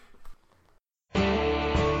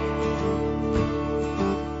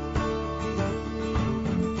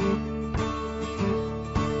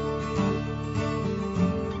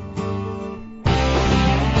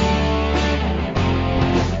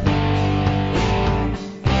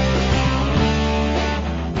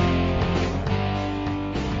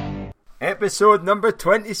episode number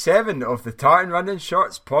 27 of the Tartan Running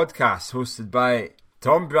Shorts podcast, hosted by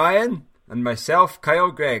Tom Bryan and myself, Kyle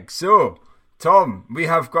Gregg. So, Tom, we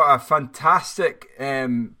have got a fantastic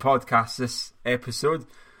podcast this episode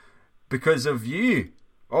because of you.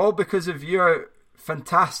 All because of your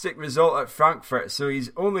fantastic result at Frankfurt. So he's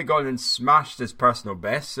only gone and smashed his personal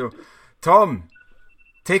best. So, Tom,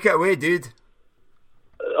 take it away, dude.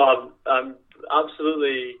 I'm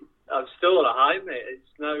still on a high, mate. It's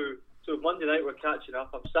now, so Monday night we're catching up.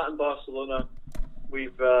 I'm sat in Barcelona.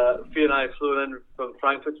 We've, Fia and I have flown in from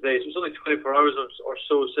Frankfurt today. So it's only 24 hours or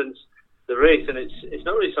so since the race, and it's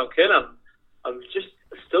not really sunk in. I'm just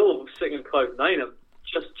still sitting in cloud nine. I'm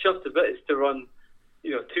just chuffed a bit to run,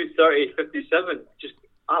 2:30:57. Just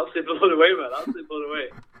absolutely blown away, man. Absolutely blown away.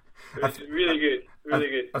 It's really good, really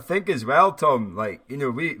good. I think as well, Tom. I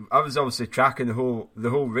was obviously tracking the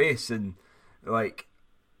whole race, and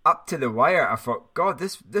up to the wire, I thought, God,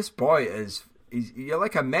 this boy you're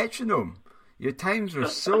like a metronome. Your times were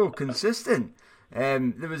so consistent.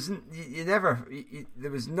 There was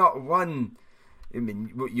not one. I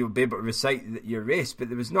mean, you'll be able to recite your race, but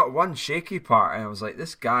there was not one shaky part. And I was like,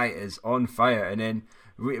 this guy is on fire. And then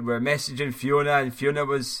we were messaging Fiona, and Fiona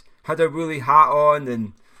had her woolly hat on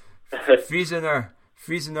and freezing her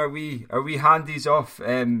wee handies off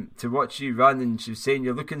to watch you run. And she was saying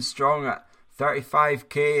you're looking strong at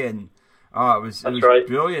 35k, and it was right.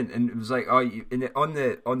 Brilliant. And it was like,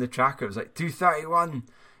 on the tracker, it was like 2:31.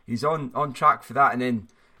 He's on track for that, and then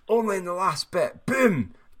only in the last bit,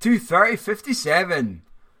 boom, 2:30:57.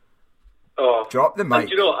 Oh, drop the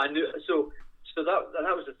mic. And I knew so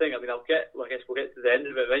that was the thing. I mean, I guess we'll get to the end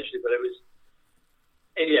of it eventually, but it was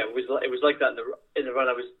like that in the run.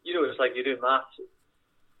 I was, it's like you do maths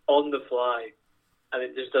on the fly, and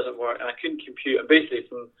it just doesn't work. And I couldn't compute. And basically,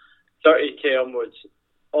 from 30k onwards,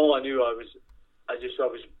 all I knew I was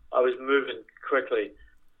moving quickly,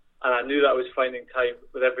 and I knew that I was finding time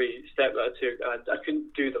with every step that I took, and I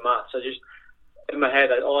couldn't do the maths. In my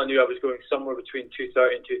head, all I knew I was going somewhere between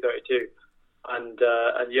 2:30 and 2:32, and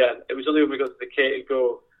it was only when we got to the K to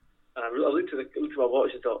go, and I looked at my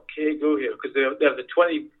watch and thought, K to go here, because they have the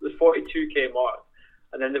 42k mark,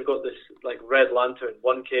 and then they've got this like red lantern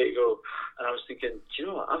 1k to go, and I was thinking, do you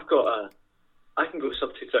know what? I can go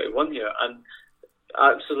sub 2:31 here, and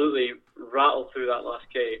absolutely rattled through that last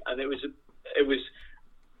K, and it was.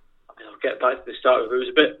 I'll get back to the start of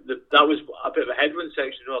it. That was a bit of a headwind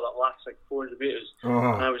section as well, that last 400 metres. Oh.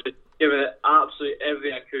 And I was just giving it absolutely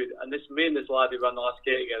everything I could. And this lad who ran the last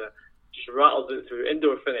K together just rattled it through.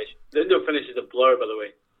 Indoor finish. The indoor finish is a blur, by the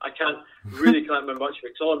way. I can't remember much of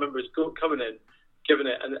it, because all I remember is coming in, giving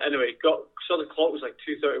it, and anyway, saw the clock was like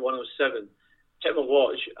 2:31:07. Checked my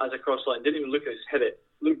watch as I crossed the line, didn't even look at it, just hit it.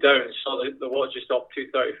 Looked down and saw the watch just stopped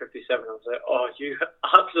 2:30:57. I was like, "Oh, you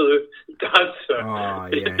absolute dancer!" Oh,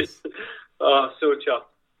 yes. Oh, so chuffed.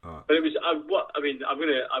 Oh. But it was. I'm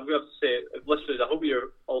gonna have to say, listeners, I hope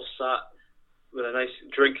you're all sat with a nice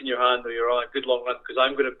drink in your hand, or you're on a good long run, because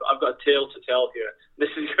I've got a tale to tell here.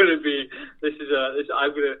 There's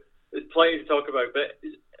plenty to talk about. But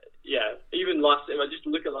yeah, even if I just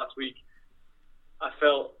look at last week, I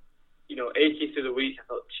felt, achy through the week. I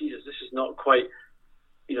thought, Jesus, this is not quite.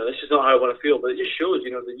 This is not how I want to feel, but it just shows, the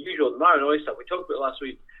Maranoi stuff we talked about last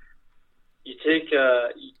week. You take,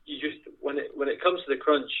 when it comes to the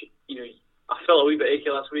crunch, I felt a wee bit achy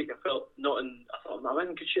last week. I thought, am I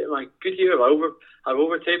in good shape? Am I good here? I've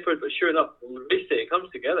over tapered, but sure enough, when the race day, it comes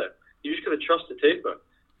together. You just got to trust the taper.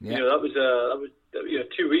 Yeah. That was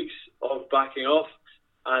 2 weeks of backing off,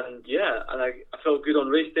 and I felt good on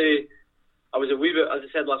race day. I was a wee bit, as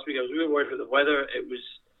I said last week, I was a wee bit worried about the weather.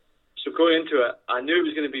 So going into it, I knew it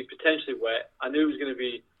was going to be potentially wet. I knew it was going to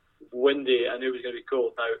be windy. I knew it was going to be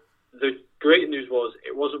cold. Now, the great news was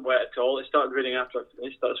it wasn't wet at all. It started raining after I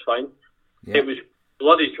finished. That was fine. Yeah. It was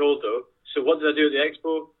bloody cold, though. So what did I do at the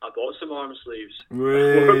expo? I bought some arm sleeves. I wore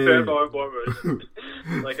a pair of arm warmers,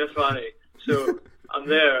 like a fanny. So I'm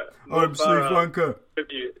there. Arm sleeve wanker.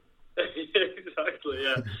 Exactly,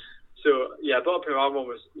 yeah. So, I bought a pair of arm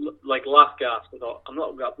warmers, like laugh gas. I thought, I might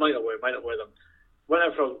not wear them. Went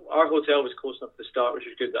out from our hotel was close enough to the start, which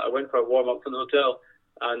was good. That I went for a warm up from the hotel,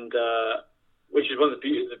 and which is one of the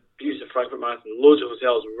beauties of Frankfurt Marathon. Loads of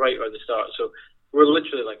hotels right around the start, so we're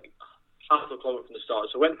literally like half a kilometre from the start.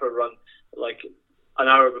 So I went for a run like an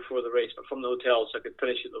hour before the race, but from the hotel, so I could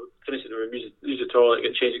finish it, use the toilet,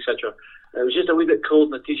 get changed, etc. And it was just a wee bit cold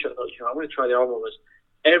in the t-shirt. I thought, I'm going to try the arm warmers.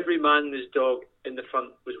 Every man and his dog in the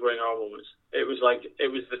front was wearing arm warmers. It was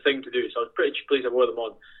the thing to do. So I was pretty pleased I wore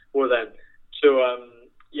them. So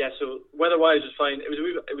so weather-wise it was fine. It was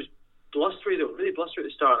blustery though, really blustery at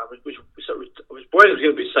the start. I was worried I was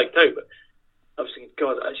going to be psyched out, but I was thinking,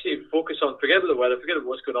 God, I just need to focus on, forget about the weather, forget about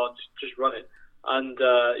what's going on, just run it. And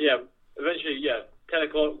eventually, 10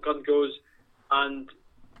 o'clock, gun goes. And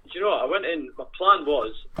do you know what? I went in, my plan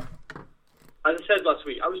was, as I said last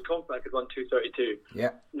week, I was confident I could run 2:32.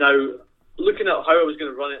 Yeah. Now, looking at how I was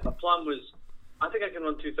going to run it, my plan was, I think I can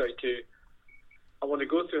run 2:32. I want to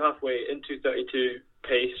go through halfway in 2:32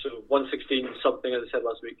 pace, so 1:16 something, as I said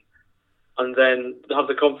last week. And then have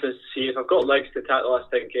the confidence to see if I've got legs to attack the last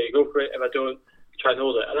 10k, go for it. If I don't, try and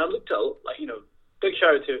hold it. And I looked at, big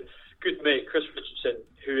shout out to good mate Chris Richardson,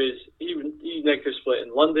 who is he negative split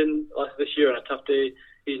in London this year on a tough day.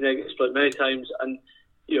 He's negative split many times, and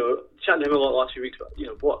chatting to him a lot the last few weeks.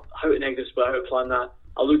 But how to negative split, how to plan that.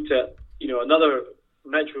 I looked at another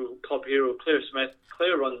Metro Club hero, Claire Smith.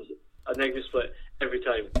 Claire runs a negative split every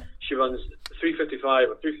time. She runs 3:55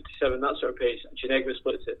 or 3:57, that sort of pace, and she negative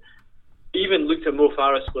splits it. Even looked at Mo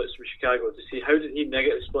Farah splits from Chicago to see how did he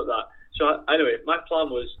negative split that. So anyway, my plan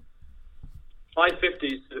was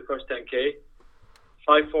 5:50s to the first 10k,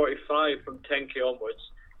 5:45 from 10k onwards,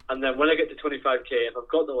 and then when I get to 25k, if I've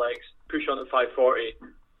got the legs, push on at 5:40,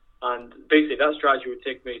 and basically that strategy would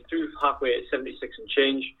take me through halfway at 76 and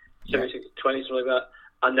change, 76 to 20, something like that,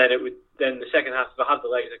 and then the second half, if I have the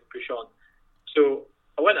legs, I can push on. So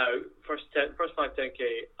I went out first 5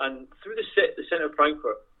 10k, and through the centre of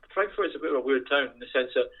Frankfurt. Frankfurt is a bit of a weird town in the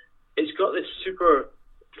sense that it's got this super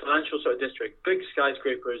financial sort of district, big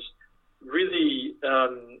skyscrapers, really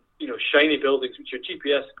shiny buildings, which your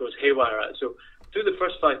GPS goes haywire at. So through the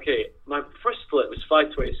first 5k, my first split was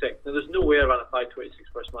 5:26. Now there's no way around a 5:26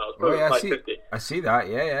 first mile. It's probably 5:50. I see that.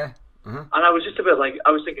 Yeah. And I was just a bit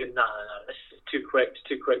I was thinking, nah, this is too quick.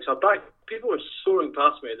 So people were soaring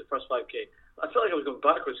past me at the first 5k. I felt like I was going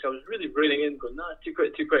backwards. So I was really reining in, going, nah, too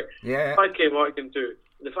quick. Yeah. 5k mark came through.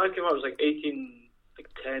 The 5k mark was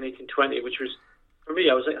 18:10, 18:20, which was, for me,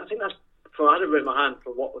 I was I think that's, I had it right in my hand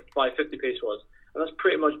for what the 5:50 pace was. And that's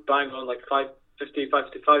pretty much bang on 5:50,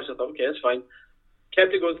 5:55, so I thought, okay, that's fine.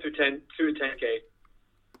 Kept it going through 10k.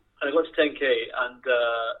 And I got to 10k, and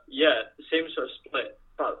the same sort of split.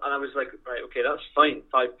 And I was like, right, okay, that's fine,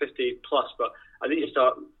 5:50 plus, but I need to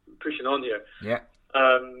start pushing on here. Yeah.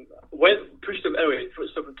 Pushed them anyway.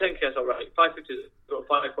 So from 10k, I thought, right, 5:50, got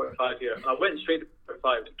 5:45 here. And I went straight to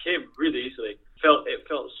 5. It came really easily. It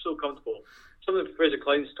felt so comfortable. Something Fraser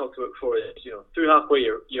Klein's talked about before is, through halfway,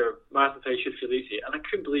 your marathon pace should feel easy. And I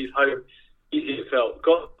couldn't believe how easy it felt.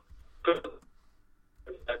 Got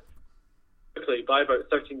quickly by about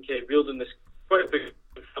 13k, reeled in this quite a big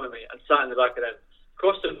in front of me, and sat in the back of them.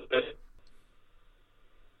 Crossed it.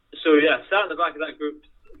 So sat in the back of that group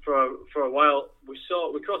for a while. We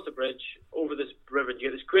crossed the bridge over this river, and you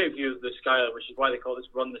get this great view of the skyline, which is why they call this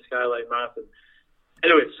Run the Skyline Marathon.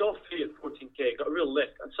 Anyway, saw feet at 14k, got a real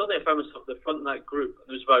lift, and suddenly I found myself at the front of that group, and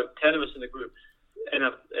there was about 10 of us in the group in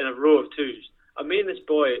a row of twos. And me and this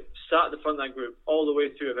boy sat at the front of that group all the way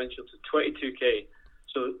through eventually to 22k.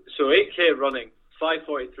 So 8k running,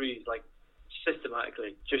 5:43s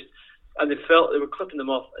systematically, and they were clipping them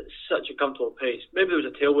off at such a comfortable pace. Maybe there was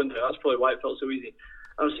a tailwind there, that's probably why it felt so easy.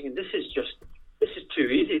 I was thinking, this is too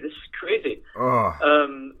easy. This is crazy. Oh.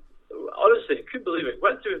 Honestly, I couldn't believe it.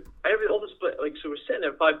 Went through all the split. So we're sitting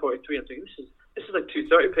there at 5:43. I'm thinking, this is like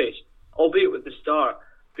 2:30 pace, albeit with the start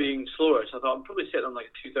being slower. So I thought I'm probably sitting on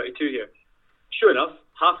 2:32 here. Sure enough,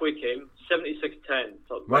 halfway came 76:10.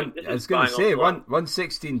 I was going to say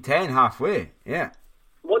 1:16:10 halfway. Yeah.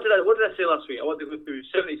 What did I say last week? I wanted to go through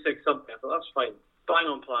 76 something. I thought that's fine. Bang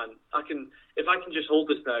on plan. If I can just hold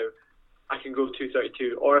this now, I can go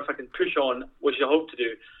 2:32, or if I can push on, which I hope to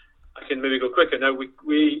do, I can maybe go quicker. Now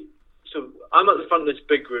so I'm at the front of this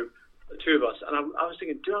big group, the two of us, and I was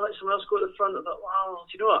thinking, do I let someone else go at the front? I thought, wow,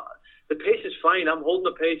 do you know what? The pace is fine. I'm holding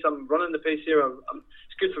the pace. I'm running the pace here.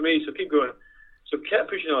 It's good for me. So keep going. So kept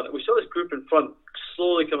pushing on. We saw this group in front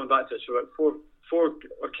slowly coming back to us. So about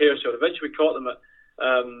 4k or so. Eventually we caught them at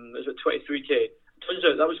it was at 23k. Turns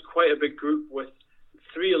out that was quite a big group with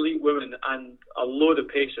 3 elite women and a load of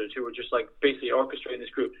pacers who were just basically orchestrating this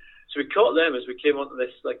group. So we caught them as we came onto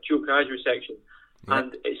this Joe Kaiser section,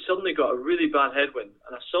 and it suddenly got a really bad headwind.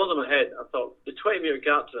 And I saw them ahead. I thought the 20-meter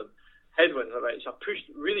gap to them, headwind. All right, so I pushed,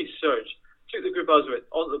 really surged, took the group I was with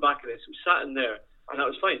onto the back of this. We sat in there, and that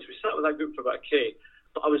was fine. So we sat with that group for about a k.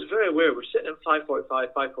 But I was very aware we're sitting at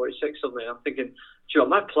 5:45, 5:46 suddenly. And I'm thinking,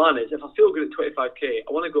 my plan is if I feel good at 25k,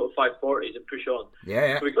 I want to go to 5:40s and push on.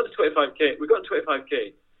 Yeah. So we got to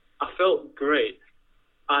 25k. I felt great,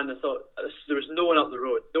 and I thought there was no one up the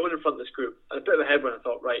road, no one in front of this group, and a bit of a headwind. I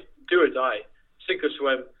thought, right, do or die, sink or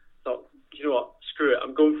swim. I thought, you know what, screw it,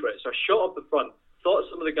 I'm going for it. So I shot up the front, thought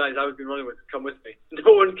some of the guys I would be running with would come with me.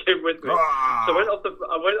 No one came with me. So I went off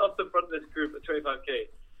the front of this group at 25k,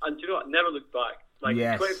 and do you know what? I never looked back. Like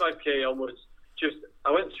 25k almost.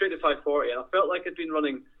 I went straight to 540, and I felt like I'd been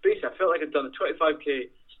running. Basically, I felt like I'd done a 25k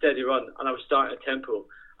steady run, and I was starting a tempo,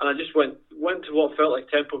 and I just went to what felt like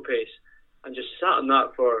tempo pace, and just sat on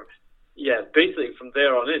that for basically from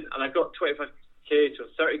there on in, and I got 25k, so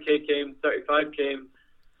 30k came, 35 came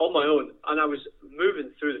on my own, and I was moving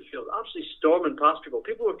through the field, absolutely storming past people.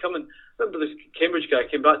 People were coming. I remember this Cambridge guy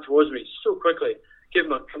came back towards me so quickly, gave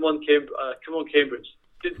him a come on Cambridge.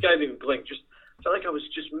 This guy didn't even blink. Just felt like I was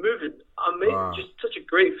just moving. Just such a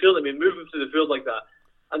great feeling. I mean, moving through the field like that,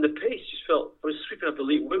 and the pace just felt. I was sweeping up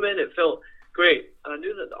elite women. It felt great, and I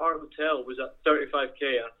knew that the Art Hotel was at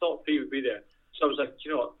 35k, and I thought Fee would be there. So I was like, you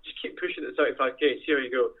know what, just keep pushing at 35k. See how you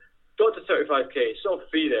go. Got to 35k, saw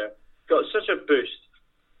Fee there, got such a boost.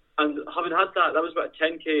 And having had that was about a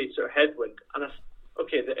 10k sort of headwind. And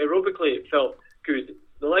aerobically it felt good.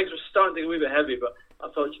 The legs were starting to get a wee bit heavy, but I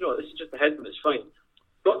thought, you know what, this is just a headwind, it's fine.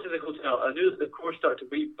 Got to the hotel, I knew that the course started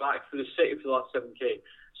to weave back through the city for the last 7k.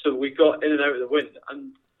 So we got in and out of the wind.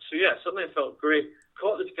 And so suddenly I felt great.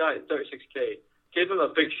 Caught this guy at 36k, gave him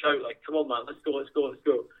a big shout, like, come on man, let's go.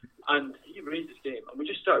 And he raised his game, and we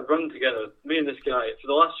just started running together, me and this guy, for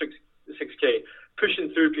the last 6k,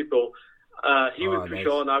 pushing through people. He would push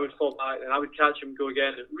on, I would fall back, and I would catch him, go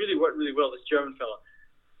again. It really worked really well, this German fella.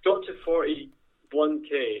 Got to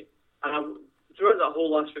 41k, and throughout that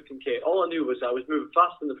whole last 15k, all I knew was I was moving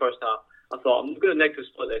fast in the first half. I thought, I'm going to negative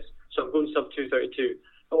split this, so I'm going sub 232.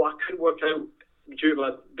 But I couldn't work out, due to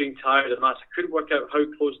my being tired of maths, I couldn't work out how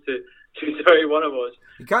close to 231 I was.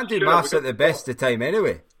 You can't do maths at the best of time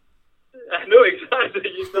anyway. No, exactly.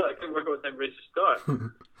 You thought I couldn't work out what time race to start.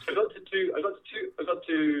 So I got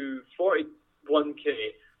to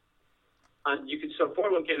 41k, and you could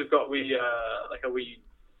 41k have got a wee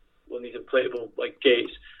one of these inflatable like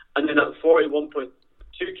gates, and then at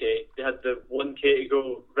 41.2k they had the 1k to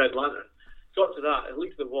go Red Lantern. Got to that, I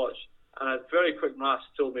looked at the watch, and a very quick maths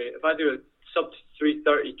told me if I do a sub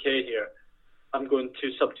 330k here, I'm going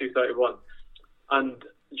to sub 231, and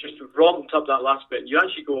just romped up that last bit. You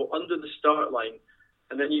actually go under the start line,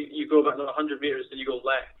 and then you go about another 100 metres, then you go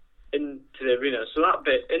left into the arena. So that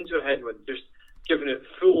bit, into a headwind, just giving it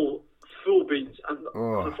full beans. And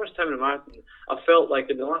for the first time in a marathon, I felt like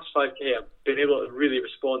in the last 5k, I've been able to really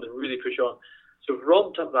respond and really push on. So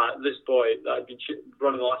romped up this boy that I'd been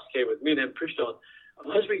running the last k with, me and him pushed on.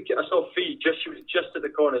 And I saw Fee, she was just at the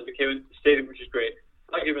corner as we came into the stadium, which is great.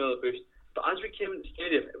 That gave me another boost. But as we came into the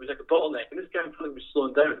stadium, it was like a bottleneck, and this guy in front of me was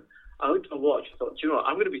slowing down. I looked at my watch and thought, do you know what,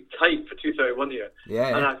 I'm going to be tight for 231 here.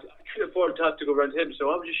 And I couldn't afford to have to go around him, so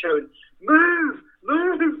I was just shouting, move,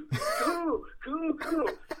 go.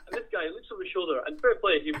 And this guy looks over his shoulder, and fair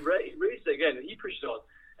play, he raised it again, and he pushed on.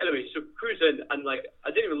 Anyway, so cruise in, and I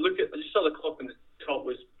didn't even look I just saw the clock on the top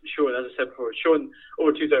was showing, as I said before, showing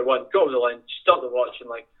over 231, got over the line, stopped the watch, and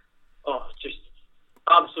just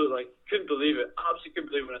absolutely, couldn't believe it. Absolutely couldn't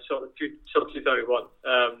believe it when I saw the sub 231.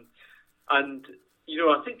 And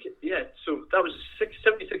I think so that was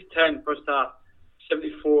 76.10 first half,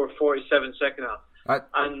 74.47 second half,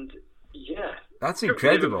 that's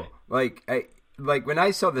incredible. Like when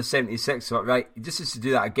I saw the 76, I thought, right, just has to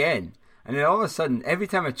do that again. And then all of a sudden, every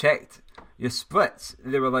time I checked your splits,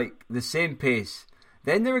 they were like the same pace.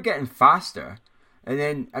 Then they were getting faster, and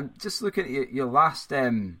then I'm just looking at your last.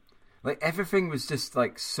 Everything was just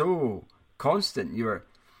like so constant. You were,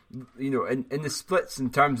 in the splits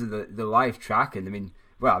in terms of the live tracking. I mean,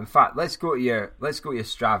 well, in fact, let's go to your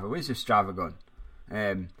Strava. Where's your Strava gone?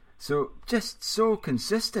 So just so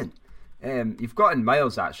consistent. You've got in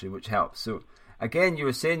miles actually, which helps. So again, you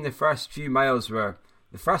were saying the first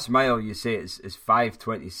first mile you say is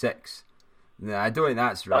 5:26. No, I don't think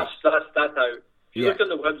that's right. That's how. If you look on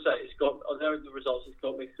the website, it's got on there the results. It's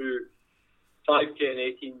got me through 5k in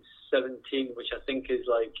 18:17, which I think is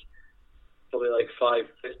probably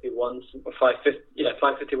 5:51 or 5:50. Yeah,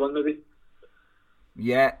 5:51 maybe.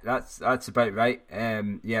 Yeah, that's about right.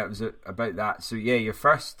 It was about that. So your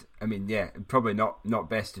first. I mean, probably not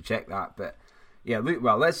best to check that, but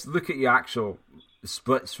let's look at your actual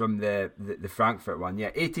splits from the Frankfurt one.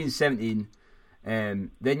 18:17.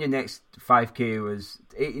 Then your next 5k was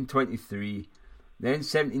 18:23. Then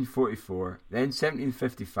 17:44. Then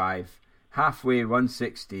 17:55. Halfway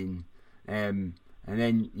 1:16. And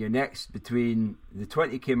then your next between the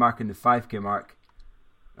 20k mark and the 5k mark.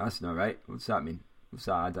 That's not right. What's that mean? What's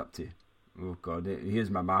that add up to? Oh God,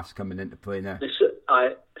 here's my maths coming into play now.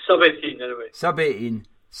 Sub 18 anyway. Sub 18,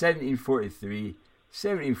 17:43,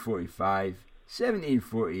 17:45,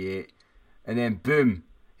 17:48, and then boom,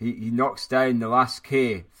 he knocks down the last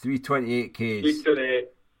K, 328 Ks. 328.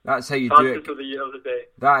 That's how you do it. Of the year of the day.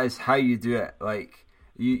 That is how you do it. Like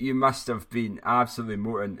you must have been absolutely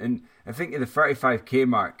motoring. And I think at the 35K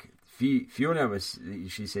mark, Fiona was.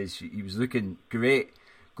 She says he was looking great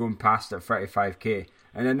going past at 35K.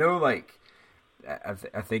 And I know, like, I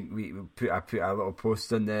think I put a little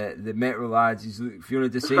post on the Metro lads. Fiona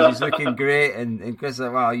just says he's looking great, and Chris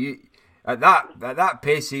like, well, you at that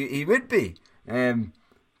pace he would be.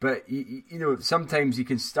 But you know, sometimes you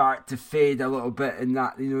can start to fade a little bit in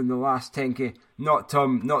that, you know, in the last 10K. Not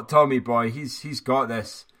Tommy boy. He's got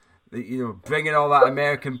this. You know, bringing all that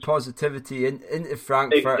American positivity into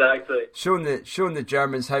Frankfurt. Exactly. Showing the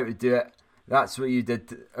Germans how to do it. That's what you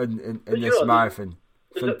did in this marathon.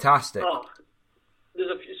 Fantastic. There's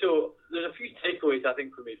a few takeaways I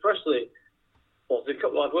think for me. Firstly,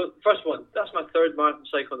 first one, that's my third marathon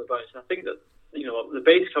cycle on the bounce. I think that, you know, the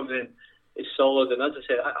base coming in is solid, and as I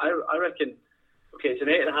said, I reckon, okay, it's an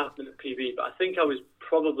 8.5 minute PB, but I think I was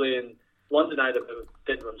probably in London. I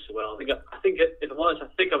didn't run so well. I think if I'm honest, I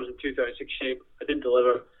think I was in 2:36 shape. I didn't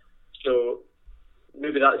deliver, so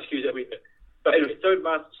maybe that excuse it a wee bit. But anyway, third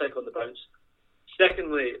marathon cycle on the bounce.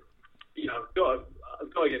 Secondly, you know, I've got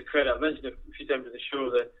to give credit. I've mentioned it a few times in the show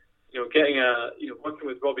that, you know, working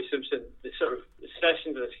with Robbie Simpson, the sort of the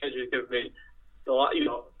sessions and the schedule he's given me,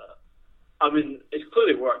 it's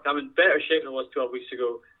clearly worked. I'm in better shape than I was 12 weeks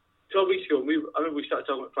ago. 12 weeks ago, we started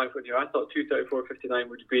talking about Frankfurt here. I thought 2:34.59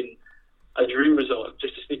 would have been a dream result,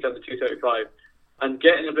 just to sneak under 2:35. And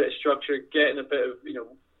getting a bit of structure, getting a bit of, you know,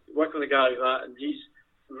 working with a guy like that, and he's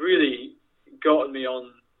really gotten me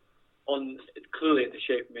on clearly into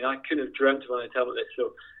shape. I mean, I couldn't have dreamt of an attempt like this.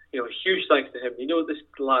 So, you know, huge thanks to him. You know, this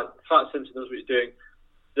lad, Fat Simpson, knows what he's doing.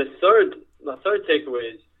 My third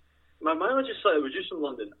takeaway is my mileage is slightly reduced in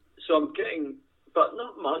London, so I'm getting, but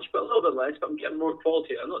not much, but a little bit less. But I'm getting more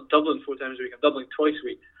quality. I'm not doubling 4 times a week. I'm doubling twice a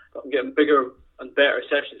week. But I'm getting bigger and better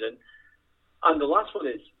sessions in. And the last one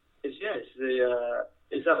is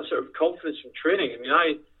that sort of confidence from training. I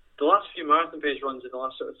mean, the last few marathon pace runs in the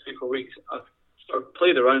last sort of 3-4 weeks, I've sort of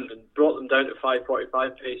played around and brought them down to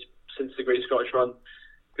 5:45 pace since the Great Scottish Run,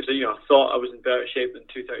 because, you know, I thought I was in better shape than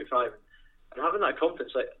 2:35. And having that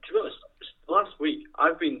confidence, like, to be honest, last week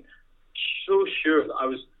I've been so sure that I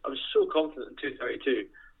was so confident in 2:32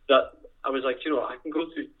 that I was like, you know what, I can go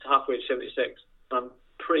through halfway to 76, and I'm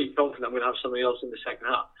pretty confident I'm going to have something else in the second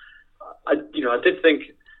half. I did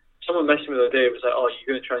think, someone messaged me the other day, it was like, oh,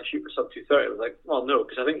 you're going to try and shoot for sub 2:30. I was like, well, no,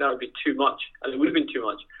 because I think that would be too much, and it would have been too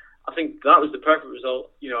much. I think that was the perfect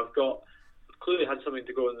result. You know, I've clearly had something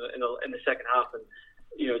to go in the second half, and,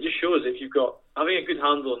 you know, it just shows if you've got, having a good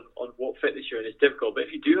handle on what fitness you're in is difficult, but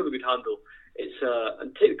if you do have a good handle,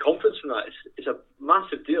 and take the confidence from that, it's a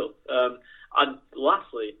massive deal. And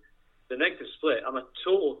lastly, the negative split, I'm a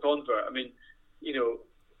total convert. I mean, you know,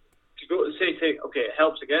 to go and say, okay, it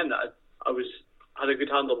helps again that I had a good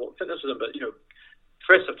handle on what fitness was in, but, you know,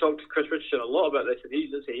 I've talked to Chris Richardson a lot about this, and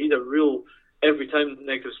he's a real every time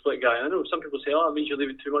negative split guy. And I know some people say, oh, it means you're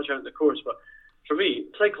leaving too much out in the course, but for me,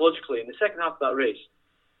 psychologically, in the second half of that race,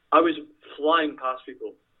 I was flying past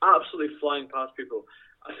people, absolutely flying past people.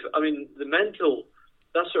 I mean, the mental,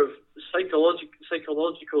 that sort of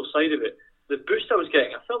psychological side of it, the boost I was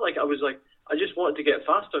getting, I felt like I just wanted to get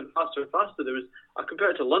faster and faster and faster. I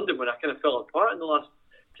compared it to London when I kind of fell apart in the last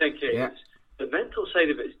 10K. Yeah. The mental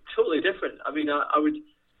side of it is totally different. I mean, I'm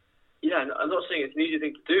not saying it's an easy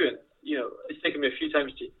thing to do, and, you know, it's taken me a few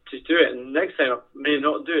times to do it, and next time I may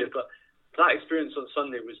not do it, but that experience on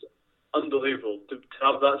Sunday was unbelievable. To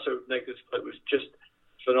have that sort of negative split was just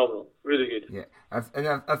phenomenal, really good. Yeah,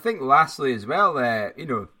 I think lastly as well, you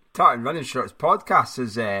know, Tartan Running Shorts podcast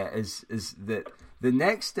is the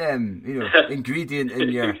next ingredient in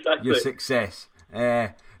your Exactly. your success.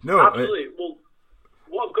 No, absolutely. Well,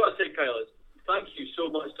 what I've got to say, Kyle, is thank you so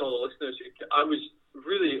much to all the listeners. I was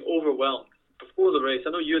really overwhelmed before the race.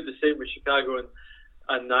 I know you had the same with Chicago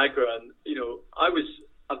and Niagara, and, you know,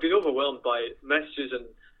 I've been overwhelmed by messages and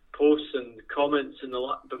posts and comments and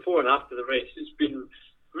before and after the race. It's been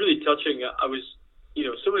really touching. I was, you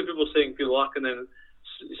know, so many people saying good luck, and then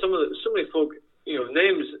so many folk, you know,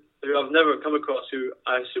 names who I've never come across, who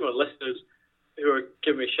I assume are listeners, who are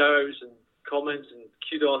giving me shout-outs and comments and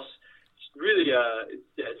kudos. It's really,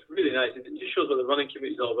 it's really nice. It just shows what the running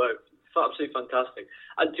community is all about. It's absolutely fantastic.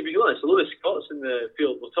 And to be honest, a lot of Scots in the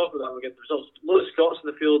field, we'll talk about that when we get the results. A lot of Scots in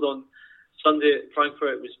the field on Sunday at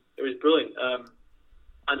Frankfurt, it was brilliant.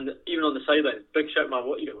 And even on the sidelines, big shout, man,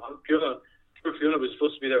 Fiona was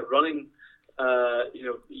supposed to be there running. You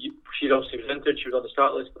know, she obviously was injured. She was on the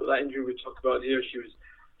start list, but that injury we talked about here, she was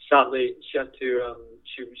sadly, she had to.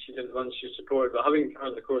 She didn't run. She was supported, but having her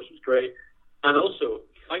on the course was great. And also,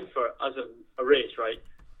 Frankfurt as a race, right?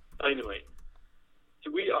 Dynamite.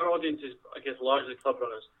 So our audience is, I guess, largely club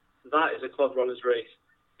runners. That is a club runners race.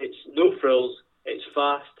 It's no frills. It's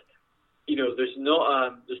fast. There's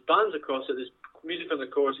not there's bands across it. There's music on the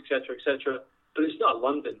course, etc., etc. But it's not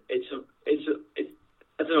London. It's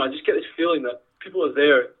I don't know. I just get this feeling that people are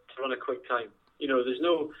there to run a quick time. There's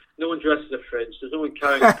no one dressed as a fridge. There's no one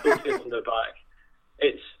carrying a coattail on their back.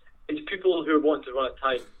 It's people who are wanting to run a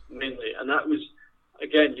time mainly, and that was,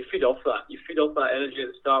 again, you feed off that. You feed off that energy at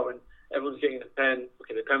the start when everyone's getting the pen.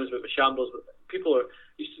 Okay, the pen was a bit of a shambles, but people are.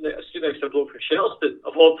 I stood next to a bloke from Shelston,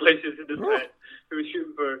 of all places, in the pen, who was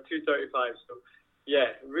shooting for 2:35. So,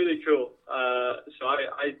 yeah, really cool. So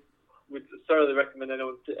I would thoroughly recommend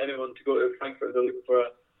anyone to go to Frankfurt if they're looking for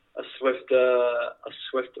a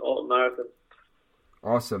swift autumn marathon.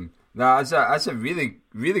 Awesome. Now, that's a really,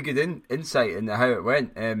 really good insight into how it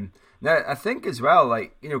went. Now, I think as well,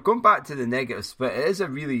 going back to the negative split, it is a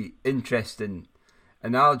really interesting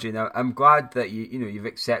analogy. Now, I'm glad that you've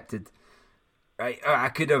accepted. I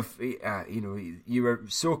could have, you were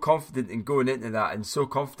so confident in going into that, and so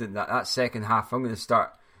confident that second half, I'm going to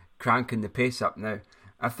start cranking the pace up now.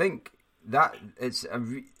 I think that it's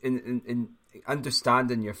in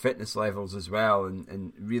understanding your fitness levels as well,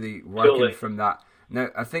 and really working totally. from that. Now,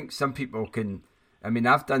 I think some people can. I mean,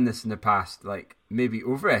 I've done this in the past, maybe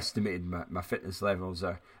overestimated my fitness levels,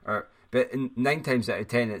 but 9 times out of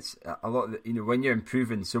 10, it's a lot. When you're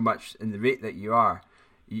improving so much in the rate that you are,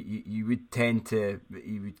 you would tend to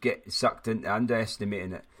get sucked into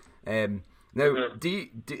underestimating it. Now,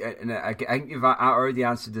 and I think you've already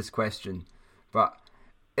answered this question, but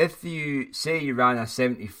if you say you ran a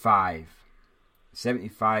 75,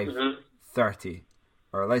 30,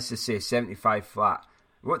 or let's just say 75 flat,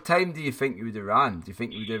 what time do you think you would have ran? Do you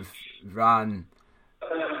think you would have ran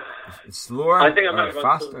slower I think I or might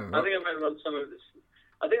faster? I think I might run some of this.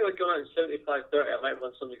 I think if I'd gone out in 75:30, I might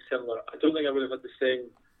run something similar. I don't think I would have had the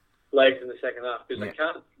same legs in the second half, because I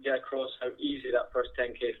can't get across how easy that first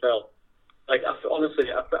 10k felt.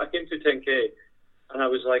 Honestly, I came to 10k and I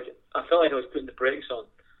felt like I was putting the brakes on.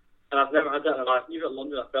 And I've never had that in my life. Even at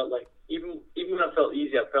London, I felt like, even when I felt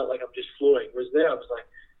easy, I felt like I'm just flowing. Whereas there, I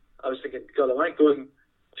was thinking, God, am I going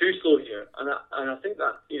too slow here? And I think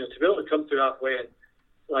that, to be able to come through halfway and,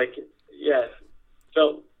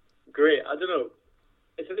 felt great. I don't know.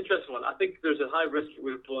 It's an interesting one. I think there's a high risk it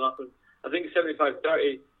would have blown up. And I think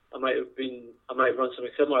 75:30, I might have run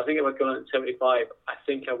something similar. I think if I'd gone out in 75, I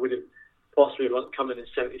think I would have possibly come in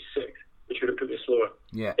 76, which would have put me slower.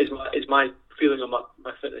 Yeah. Is my feeling on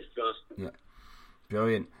my fitness, to be honest. Yeah.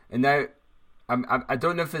 Brilliant. And now, I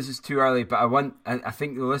don't know if this is too early, but I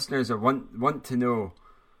think the listeners want to know,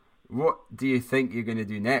 what do you think you're going to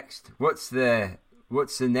do next? What's the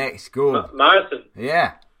next goal? Marathon.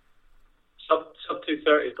 Yeah. Sub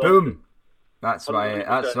 2:30. Boom. That's what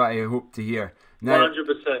I hope to hear. Now,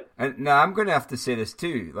 100%. And now I'm going to have to say this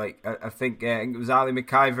too. I think it was Ali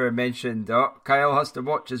McIver mentioned, Kyle has to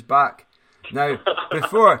watch his back. Now,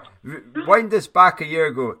 before, wind this back a year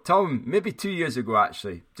ago, Tom, maybe 2 years ago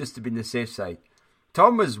actually, just to be on the safe side,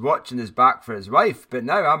 Tom was watching his back for his wife, but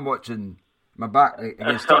now I'm watching my back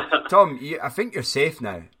against Tom. Tom, I think you're safe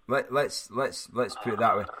now. Let's put it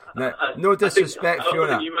that way. Now, no disrespect,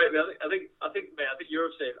 Fiona. You might be. I think you're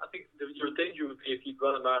safe. I think your danger would be if you'd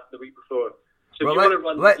run a marathon the week before. So well,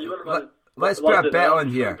 let's put a bet on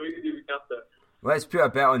here. Let's put a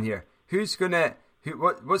bet on here.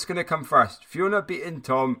 What's gonna come first? Fiona beating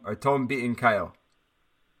Tom or Tom beating Kyle?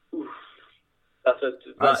 Oof.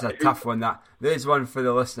 That's a tough one. There's one for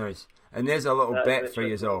the listeners, and there's a little bet for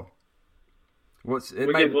you all. We'll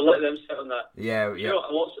let them sit on that. Yeah. You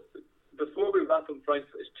know, before we wrap on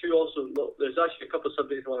Frankfurt, there's actually a couple of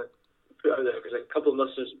subjects I want to put out there, because a couple of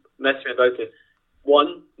listeners messaged me about it.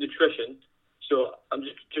 One, nutrition. So I'm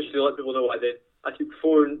just to let people know what I did. I took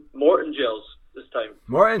 4 Morton gels this time.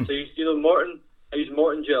 Morton. So Morton. I used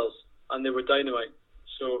Morton gels, and they were dynamite.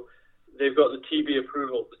 So they've got the TB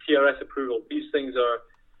approval, the TRS approval. These things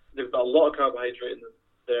they've got a lot of carbohydrate in them.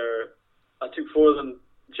 I took 4 of them.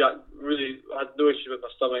 Jack really had no issues with my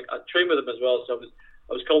stomach. I trained with them as well, so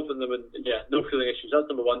I was confident in them, and no feeling issues. That's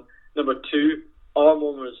number 1. Number 2, arm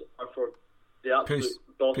warmers are for the absolute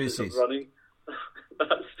bosses of running.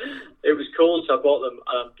 It was cold, so I bought them,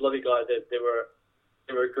 and I'm bloody glad I did. They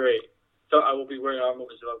were great. So I will be wearing arm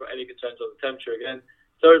warmers if I've got any concerns on the temperature again.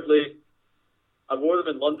 Thirdly, I wore them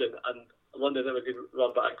in London, and London never good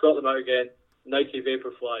run, but I got them out again. Nike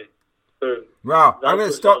Vaporfly. Boom. Wow, I'm going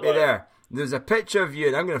to stop you there. There's a picture of you,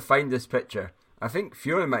 and I'm going to find this picture. I think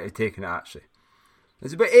Fiona might have taken it, actually.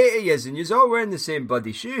 There's about 8 of yous, and you're all wearing the same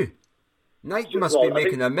bloody shoe. Nike must be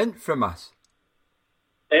making a mint from us.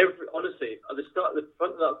 Honestly, at the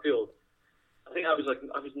front of that field, I think I was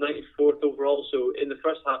 94th overall. So in the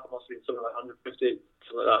first half, I must have been something like 150,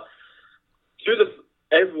 something like that.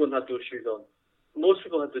 Everyone had those shoes on. Most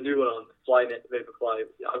people had the new one on, Flyknit Vaporfly.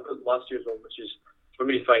 I've got last year's one, which is for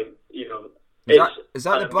me fine. Is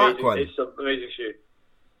that the black one? It's an amazing shoe.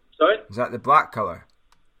 Sorry? Is that the black colour?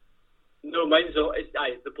 No, mine's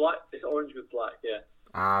the black. It's orange with black. Yeah.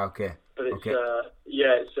 Ah, okay. But it's okay.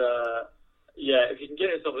 If you can get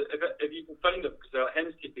yourself, if you can find them, because they're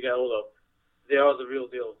Henskey to get hold of, they are the real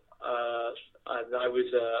deal. And I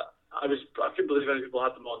couldn't believe how many people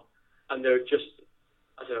had them on, and they're just,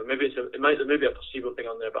 I don't know, maybe it might be a placebo thing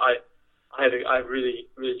on there, but I really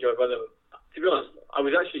enjoyed wearing them. To be honest, I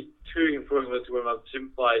was actually touring and throwing with to wear my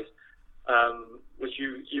Zoom flies, which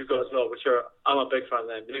you've got as well, I'm a big fan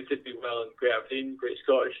of them. They did me well in Great Aberdeen, Great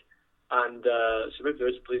Scottish, and so maybe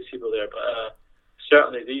there is a placebo there, but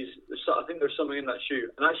certainly I think there's something in that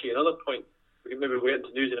shoe. And actually, another point, we can maybe wait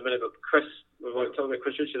into news in a minute, but we're going to talk about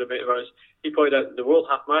Chris Richard, a mate of ours. He pointed out the World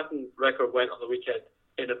Half Marathon record went on the weekend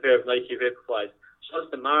in a pair of Nike Vaporflies. So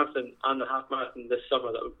that's the marathon and the half marathon this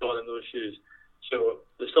summer that we've gone in those shoes. So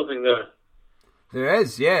there's something there. There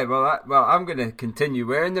is, yeah. Well, I'm going to continue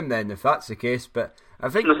wearing them then, if that's the case. But I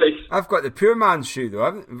think I've got the Pure Man shoe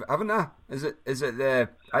though, haven't I? Is it the?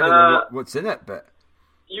 I don't know what's in it, but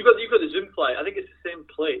you've got the Zoom Fly. I think it's the same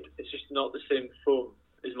plate. It's just not the same foam,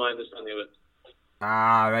 is my understanding of it.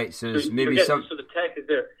 Ah, right. So there's maybe some. So the tech is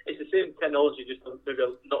there. It's the same technology, just maybe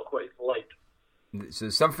not quite as light. So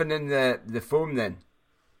something in the foam then.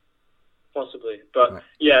 Possibly, but right.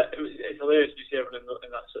 Yeah, it's hilarious to see everyone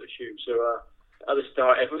in that sort of shoe. So at the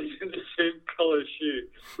start, everyone's in the same colour shoe.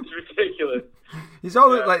 It's ridiculous. These all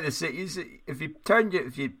look like the same. If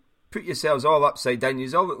you put yourselves all upside down,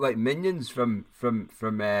 you all look like minions from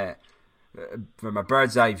a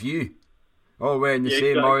bird's eye view, all wearing the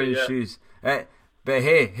same orange shoes. But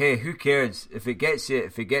hey, who cares if it gets you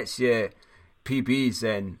PBs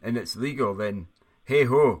then and it's legal? Then hey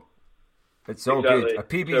ho, it's all good. A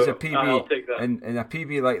PB is a PB, I'll take that. and a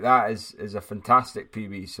PB like that is a fantastic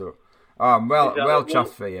PB. So well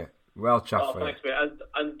chuffed for you. Well chuffed for you. Thanks, mate.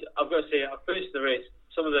 And I've got to say, I finished the race.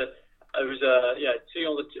 Seeing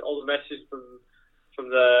all the messages from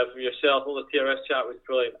yourself, all the TRS chat was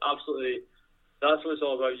brilliant. Absolutely, that's what it's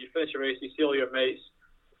all about. You finish a race, you see all your mates,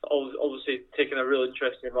 obviously taking a real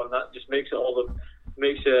interest in your run. That just makes it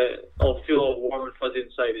all feel all warm and fuzzy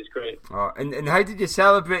inside. It's great. Oh, and how did you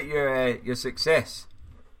celebrate your success?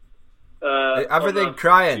 Everything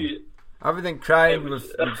crying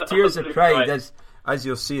with tears of pride, as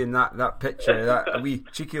you'll see in that picture, that wee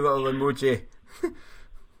cheeky little emoji.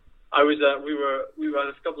 We had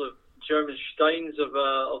a couple of German steins of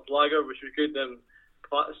lager, which was good.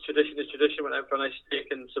 Tradition is tradition. Went out for a nice steak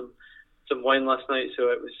and some wine last night, so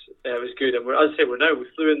it was good. And we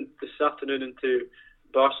flew in this afternoon into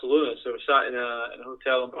Barcelona, so we're sat in a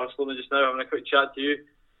hotel in Barcelona just now, having a quick chat to you,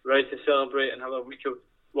 ready to celebrate and have a week of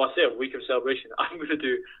celebration. I'm going to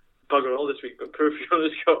do bugger all this week, but poor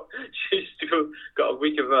Fiona's she's still got a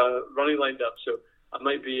week of running lined up, so I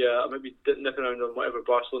might be nipping around on whatever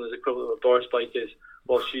Barcelona's equivalent of a Boris bike is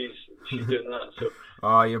while she's doing that. So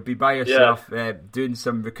you'll be by yourself, doing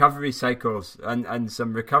some recovery cycles and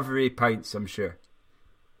some recovery pints, I'm sure.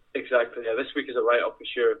 Exactly. Yeah, this week is a write-up for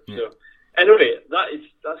sure. Yeah. So anyway,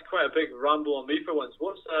 that's quite a big ramble on me for once.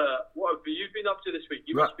 What have you been up to this week?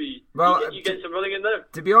 You must be. Well, you get some running in there.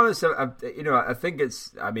 To be honest, I think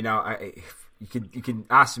it's. I mean, you can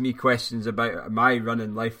ask me questions about my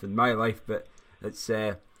running life and my life, but it's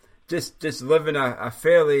just living a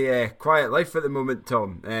fairly quiet life at the moment,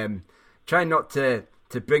 Tom. Trying not to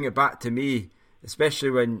bring it back to me, especially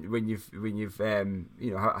when you've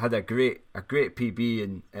had a great PB,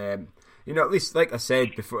 and at least, like I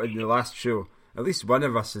said before in the last show, at least one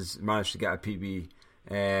of us has managed to get a PB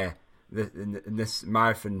in this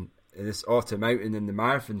marathon, this autumn outing in the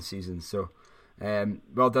marathon season. So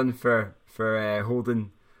well done for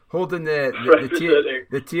holding the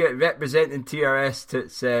representing TRS to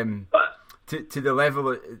its to the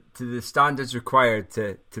level, to the standards required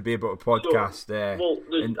to be able to podcast. I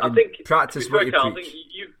think practice what you preach. I think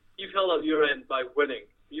you've held up your end by winning.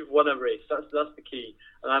 You've won a race. That's the key.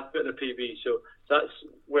 And I've put in a PB, so that's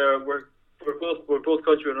where we're both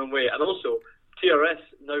contributing our own way. And also, TRS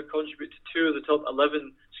now contribute to 2 of the top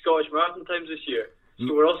 11 Scottish marathon times this year.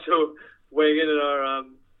 So we're also weighing in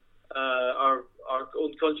on our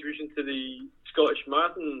own contribution to the Scottish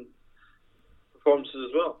marathon performances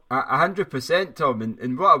as well. 100%, Tom.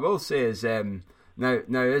 And what I will say is, Now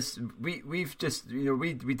we've just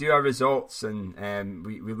we do our results and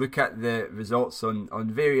we look at the results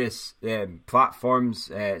on various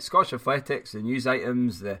platforms, Scottish Athletics, the news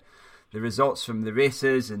items, the results from the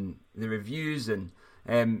races and the reviews and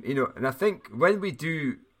and I think when we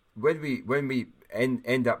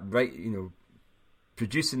end up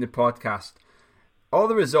producing the podcast, all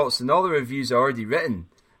the results and all the reviews are already written,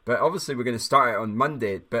 but obviously we're going to start it on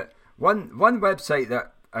Monday. But one website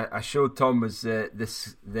that I showed Tom was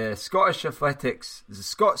the Scottish Athletics, the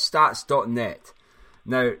scotstats.net.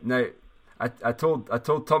 Now I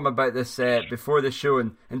told Tom about this before the show,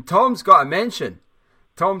 and Tom's got a mention.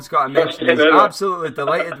 He's absolutely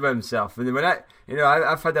delighted with himself. And when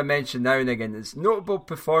I've had a mention now and again. It's notable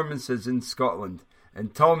performances in Scotland,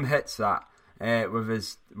 and Tom hits that with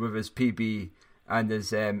his PB and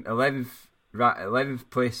his 11th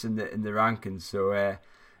place in the rankings. So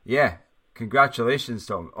congratulations,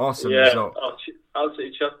 Tom. Awesome result.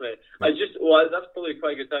 Absolutely chuffed, mate. That's probably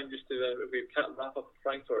quite a good time just to we can't wrap up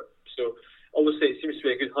Frankfurt. So obviously it seems to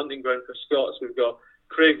be a good hunting ground for Scots. We've got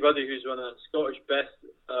Craig Ruddy, who's won a Scottish best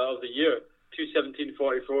of the year,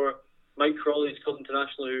 2:17.44. Mike Crawley's Club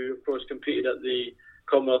International, who of course competed at the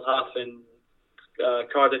Commonwealth Half in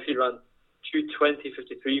Cardiff. He ran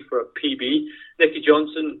 2:20.53 for a PB. Nicky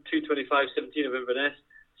Johnson, 2:25.17 of Inverness.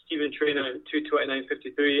 Stephen Trainer,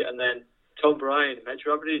 2:29.53, and then Tom Bryan,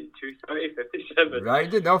 Metro Aberdeen, 2:30.57.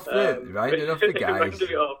 Rounding off the guys.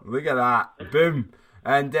 Look at that, boom,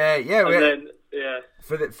 and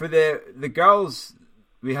for the girls,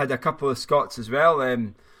 we had a couple of Scots as well.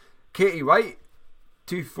 Katie White,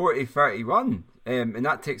 2:40.31, and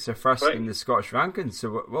that takes her first in the Scottish rankings.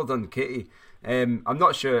 So well done, Katie. I'm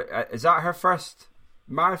not sure. Is that her first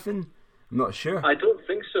marathon? I'm not sure. I don't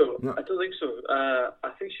think so. No. I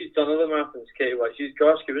think she's done other marathons, Katie White. She's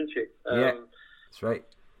Glasgow, isn't she? Yeah, that's right.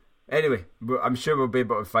 Anyway, I'm sure we'll be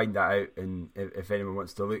able to find that out, and if anyone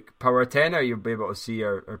wants to look. Power tenner, you'll be able to see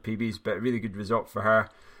her PBs, but a really good result for her.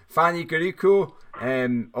 Fanny Garrico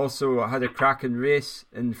also had a cracking race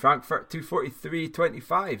in Frankfurt,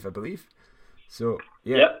 2:43.25, I believe. So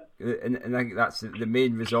and I think that's the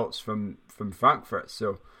main results from Frankfurt.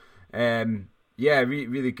 So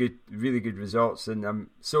really good results, and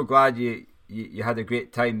I'm so glad you had a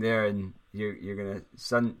great time there, and you're gonna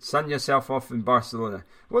sun yourself off in Barcelona.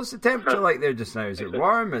 What's the temperature like there just now? Is it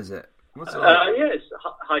warm? Is it? What's it like? It's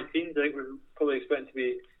high teens. I think we're probably expecting to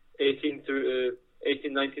be 18 through to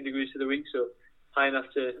 19 degrees for the week, so high enough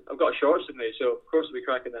to. I've got shorts with me, so of course we'll be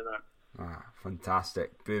cracking in there.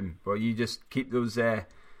 Fantastic! Boom. Well, you just keep those.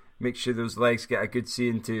 Make sure those legs get a good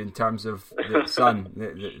seeing to in terms of the sun.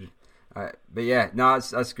 But yeah, no,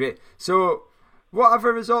 that's great. So, what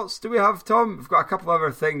other results do we have, Tom? We've got a couple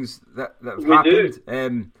other things that have happened.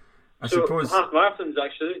 I suppose half marathons.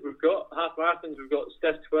 Actually, we've got half marathons. We've got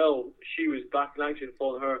Steph 12. She was back in action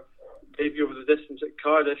following her debut over the distance at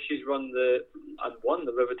Cardiff. She's won and won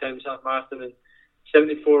the River Thames half marathon in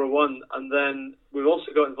 74:01. And then we've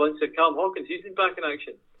also got in Valencia Callum Hawkins. He's been back in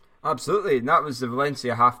action. Absolutely, and that was the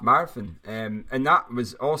Valencia half marathon, and that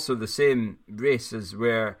was also the same race as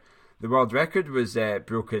where the world record was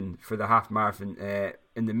broken for the half marathon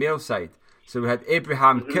in the male side. So we had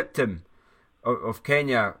Abraham Kiptum of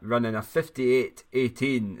Kenya running a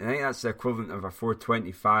 58:18. I think that's the equivalent of a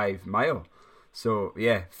 4:25 mile. So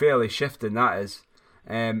yeah, fairly shifting that is.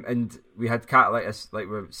 And we had like we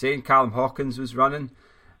were saying, Callum Hawkins was running.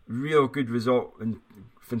 Real good result, and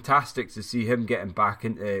fantastic to see him getting back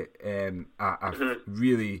into a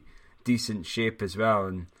really decent shape as well,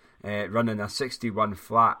 and running a 61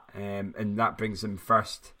 flat, and that brings him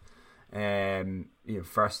first.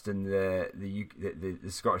 First in the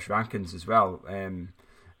Scottish rankings as well.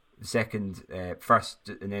 Second, first,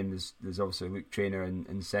 and then there's also Luke Trainer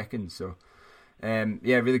in second. So,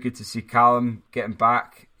 really good to see Callum getting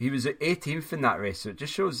back. He was at 18th in that race, so it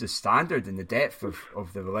just shows the standard and the depth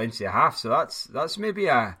of the Valencia half. So that's maybe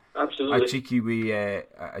a cheeky wee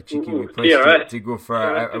place to go for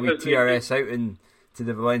a wee TRS out to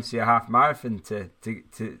the Valencia half marathon to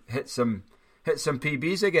hit some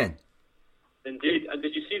PBs again. Indeed. And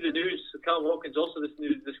did you see the news? Callum Hawkins also this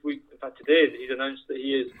week, in fact today, that he's announced that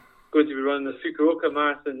he is going to be running the Fukuoka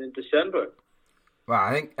Marathon in December. Well,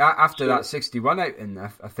 I think after that 61 outing,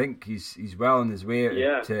 I think he's well on his way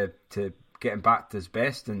to getting back to his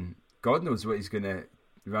best, and God knows what he's going to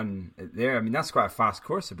run there. I mean, that's quite a fast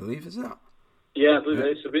course, I believe, isn't it? Yeah, I believe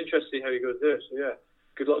it is. So it'll be interesting to see how he goes there. So yeah,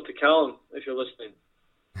 good luck to Callum if you're listening.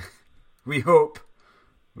 We hope.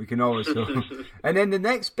 We can always hope. And then the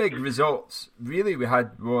next big results really we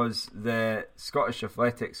had was the Scottish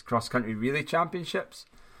Athletics Cross Country Relay Championships,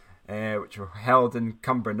 which were held in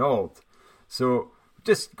Cumbernauld. So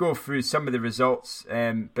just go through some of the results.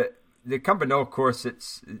 But the Cumbernauld course,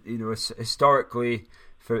 it's historically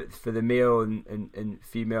for the male and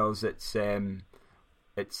females, it's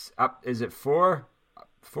up. Is it four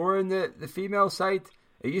in the female side?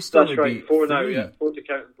 It used to That's only right. be 4 three. now, yeah. 4 to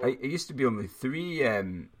count. It used to be only three. I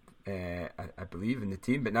believe in the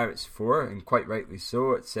team, but now it's 4, and quite rightly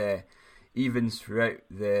so. It's evens throughout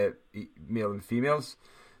the male and females.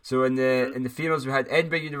 So in the females, we had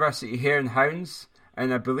Edinburgh University Hare and Hounds,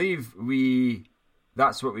 and I believe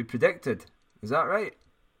that's what we predicted. Is that right?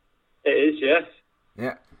 It is, yes.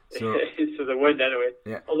 Yeah. So the win anyway.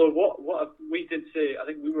 Yeah. Although what we did say, I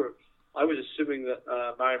was assuming that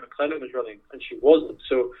Mary McLennan was running, and she wasn't.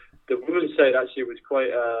 So the women's side actually was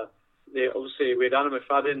quite. Obviously, we had Anna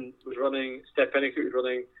McFadden was running, Steph Pennicook was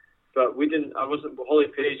running, but we didn't. I wasn't. Holly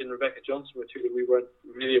Page and Rebecca Johnson were two that we weren't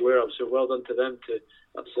really aware of. So well done to them. It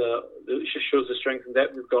just shows the strength and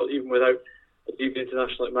depth we've got, even without a deep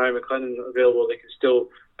international like Mary McLennan available. They can still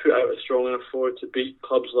put out a strong enough forward to beat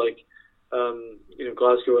clubs like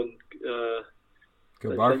Glasgow and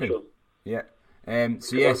Kilbarchan. Yeah.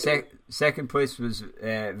 Second place was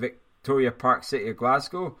Victoria Park City of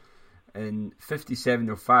Glasgow in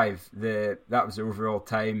 57.05. That was the overall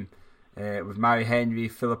time with Mary Henry,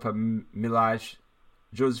 Philippa Milage,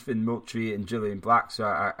 Josephine Moultrie, and Gillian Black. So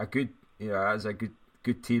a good, as a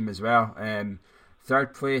good team as well.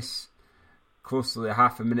 Third place, close to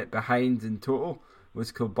half a minute behind in total,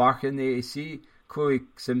 was Kilbarchan AAC. Chloe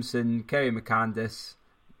Simpson, Kerry McAngus,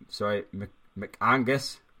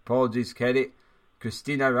 apologies Kerry,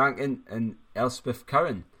 Christina Rankin and Elspeth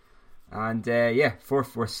Curran. And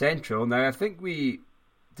fourth was Central. Now I think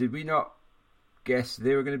did we not guess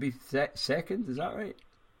they were going to be second, is that right?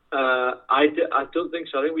 I don't think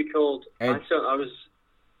so. I think we called I was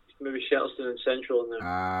maybe Shettleston and Central in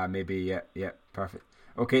there. Maybe, yeah, perfect.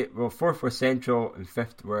 Okay, well, fourth was Central and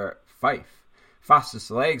fifth were Fife. Fastest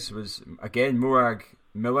legs was again Morag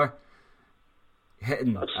Miller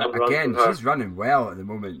hitting again. She's running well at the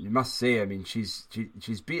moment, you must say. I mean, she's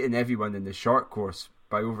beaten everyone in the short course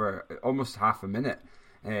by over almost half a minute.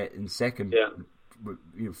 In second,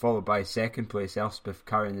 followed by second place Elspeth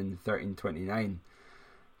Curran in 13:29.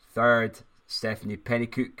 Third, Stephanie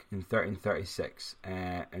Pennicook in 13:36,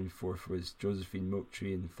 and fourth was Josephine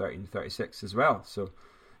Moultrie in 13:36 as well. So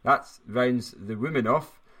that rounds the women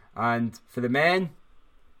off. And for the men,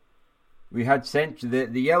 we had the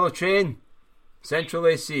yellow train, Central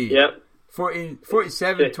AC. Yep.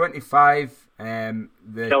 47-25.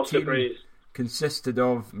 The Chelsea team Breeze consisted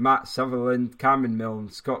of Matt Sutherland, Cameron Milne,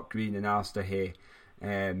 Scott Green, and Alistair Hay.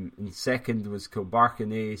 And second was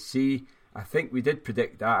Kilbarchan AAC. I think we did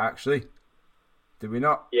predict that actually. Did we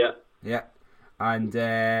not? Yeah. Yeah. And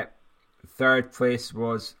third place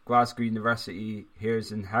was Glasgow University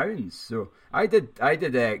Hares and Hounds. So I did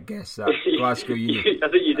guess that Glasgow Uni. I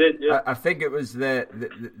think you did. Yeah. I think it was the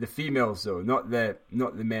females though, not the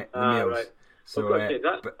males. Right. So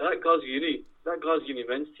that Glasgow Uni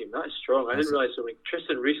men's team, that's strong. I didn't realise so.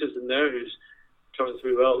 Tristan Reese is in there, who's coming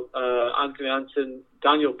through well. Anthony Anson,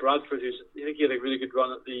 Daniel Bradford, I think he had a really good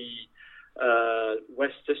run at the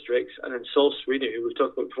West Districts, and then Saul Sweeney, who we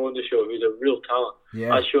talked about before in the show, who's a real talent,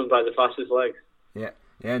 as shown by the fastest legs. Yeah,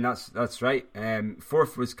 and that's right.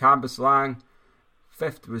 Fourth was Cambuslang,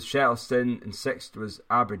 fifth was Shettleston, and sixth was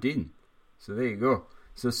Aberdeen. So there you go.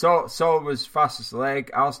 So Saul was fastest leg.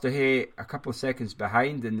 Alistair Hay a couple of seconds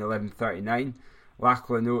behind in 11:39.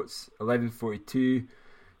 Lachlan Oates 11:42.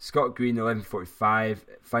 Scott Green 11:45.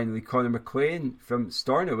 Finally, Conor McLean from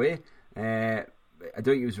Stornoway. I don't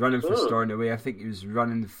think he was running for Stornoway. I think he was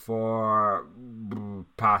running for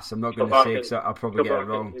pass. I'm not going to say because I'll probably get it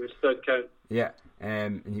wrong. He was third count. Yeah,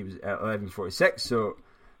 and he was at 11:46. So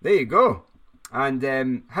there you go. And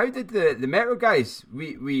how did the Metro guys?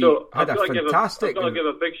 We had a fantastic. I've got to give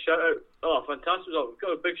a big shout out. Oh, fantastic result! We've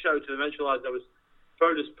got a big shout out to the Metro lads. That was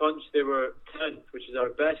furthest punch. They were 10th, which is our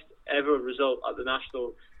best ever result at the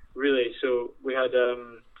national relay. So we had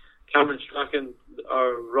Cameron Strachan,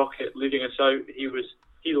 our rocket, leading us out. He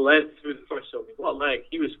led through the first. So what a leg!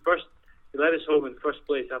 He was first. He led us home in first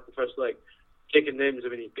place after the first leg. Taking names. I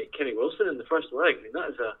mean, he beat Kenny Wilson in the first leg. I mean,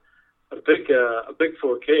 that is a big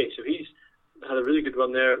 4K. So he's had a really good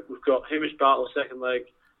run there. We've got Hamish Battle second leg,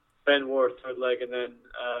 Ben Ward third leg, and then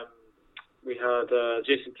we had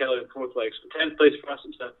Jason Kelly in fourth leg. So 10th place for us.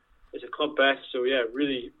 It's a club best. So yeah,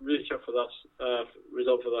 really chuffed for us.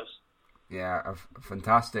 Result for us. Yeah, a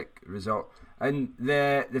fantastic result. And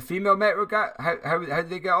the female Metro guy, how did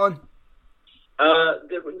they get on?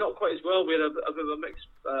 They were not quite as well. We had a bit of a mixed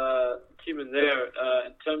team in there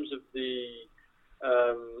in terms of the.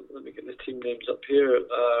 Let me get the team names up here.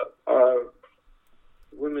 Our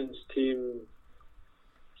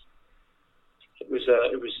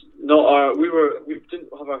not our. We didn't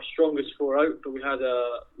have our strongest four out, but we had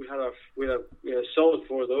a solid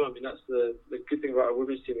four though. I mean, that's the good thing about our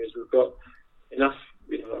women's team is we've got enough,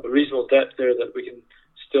 a reasonable depth there that we can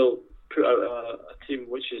still put out a team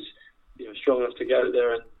which is strong enough to get out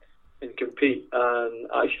there and compete. And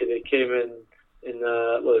actually, they came in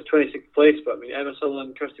 26th place. But I mean, Emma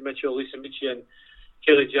Sutherland, Kirsty Mitchell, Lisa Michi, and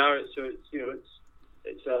Kaylee Jarrett. So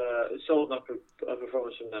it's solid enough a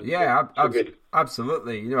performance from them. Yeah,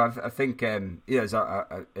 absolutely. I think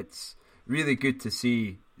it's really good to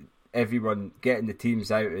see everyone getting the teams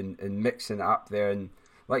out and mixing it up there. And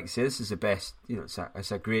like I say, this is the best. It's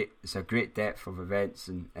a great depth of events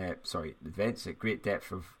and a great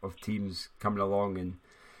depth of teams coming along and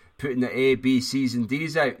putting the A, B, C's and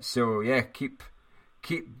D's out. So yeah, keep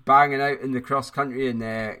banging out in the cross country and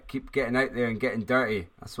keep getting out there and getting dirty.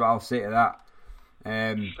 That's what I'll say to that.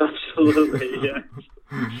 Absolutely, yeah.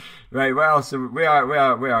 Right, well, so where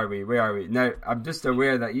are we? Now, I'm just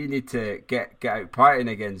aware that you need to get out partying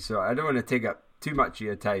again, so I don't want to take up too much of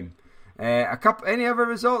your time. Any other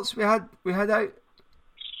results we had out?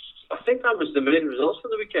 I think that was the main results for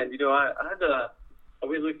the weekend. I had a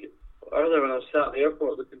wee look earlier when I was sat at the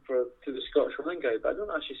airport looking to the Scottish Running Guide, but I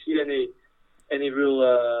don't actually see any real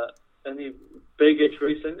any big-ish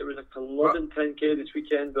racing. There was a Culloden 10K this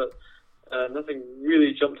weekend, but nothing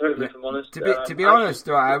really jumped out of it, if I'm honest. To be honest,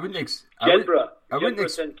 though, I wouldn't. Jedburgh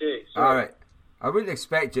 10K. Sorry. All right, I wouldn't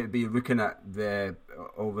expect you to be looking at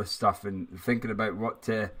all this stuff and thinking about what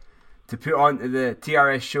to put onto the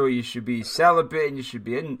TRS show. You should be celebrating. You should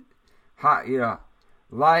be lying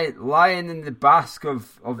in the bask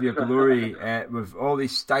of your glory with all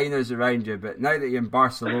these Steiners around you. But now that you're in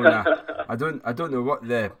Barcelona, I don't know what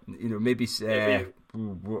maybe.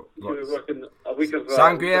 Working a week of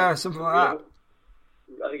sangria or something like that.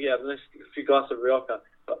 I think a few glasses of Rioja.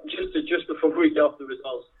 But just before we get off the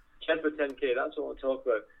results, Jedburgh 10K. That's what I want to talk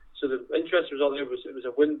about. So the interesting result there was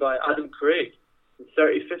a win by Adam Craig in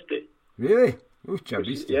 30:50. Really?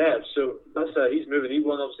 Yeah. So that's he's moving. He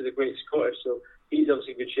won obviously the Great Scottish, so he's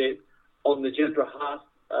obviously in good shape. On the Jedburgh half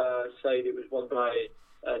side, it was won by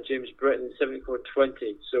James Britton in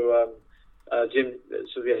 74:20. So James.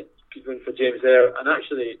 So yeah. Good win for James there, and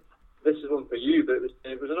actually, this is one for you. But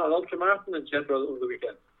it was not an ultra marathon in Jedburgh over the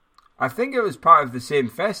weekend. I think it was part of the same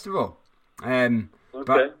festival. Okay.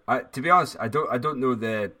 But to be honest, I don't know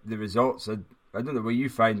the results. I don't know where you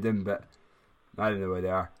find them, but I don't know where they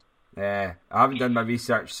are. I haven't done my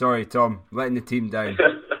research. Sorry, Tom, letting the team down.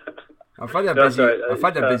 I've had a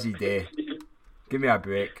busy day. Give me a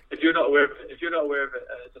break. If you're not aware of it,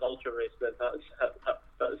 it's an ultra race. Then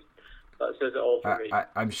that says it all for me.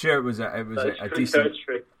 I'm sure it was a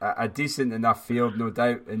decent enough field, no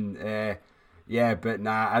doubt, and but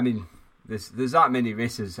nah. I mean, there's that many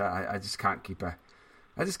races. I just can't keep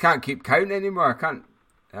count anymore. I can't.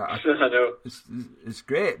 I know. It's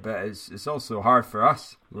great, but it's also hard for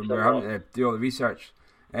us when we're having to do all the research.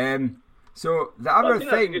 So the other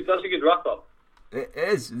thing that's a good wrap up. It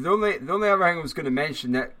is the only other thing I was going to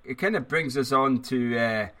mention that it kind of brings us on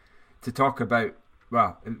to talk about.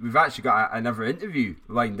 Well, we've actually got another interview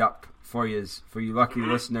lined up for you lucky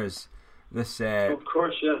listeners. This, of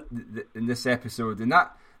course, yeah. In this episode, and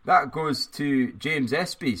that goes to James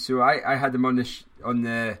Espy. So I had him on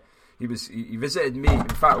the. He visited me. In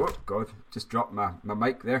fact, oh God, just dropped my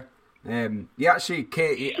mic there. He actually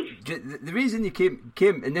the reason he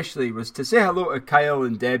came initially was to say hello to Kyle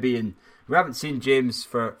and Debbie, and we haven't seen James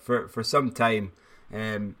for some time.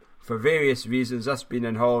 For various reasons, us being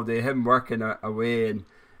on holiday, him working away,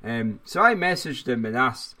 and so I messaged him and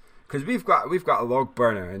asked, because we've got a log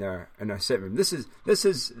burner in our sitting room. This is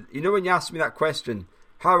when you asked me that question,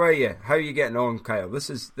 how are you getting on, Kyle?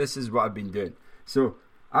 This is what I've been doing. So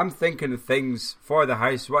I'm thinking of things for the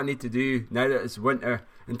house, what I need to do now that it's winter,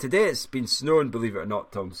 and today it's been snowing, believe it or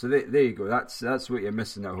not, Tom. So there you go. That's what you're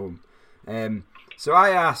missing at home. So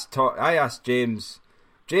I asked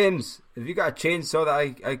James, have you got a chainsaw that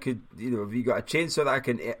I could, have you got a chainsaw that I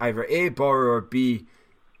can either A, borrow, or B,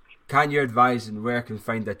 can you advise on where I can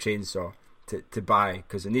find a chainsaw to buy?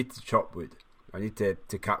 Because I need to chop wood. I need to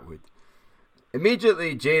cut wood.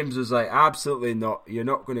 Immediately, James was like, absolutely not. You're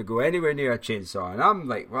not going to go anywhere near a chainsaw. And I'm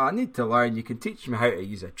like, well, I need to learn. You can teach me how to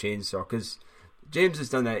use a chainsaw. Because James has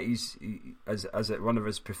done it. As one of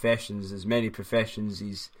his professions, his many professions,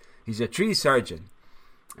 he's a tree surgeon.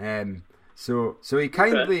 So he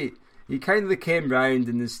kindly came round,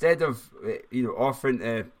 and instead of offering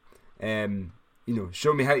to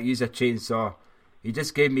show me how to use a chainsaw, he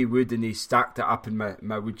just gave me wood and he stacked it up in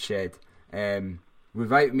my woodshed,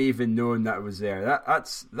 without me even knowing that it was there.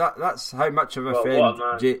 That's how much of a friend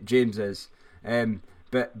James is.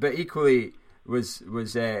 but equally was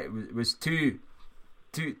too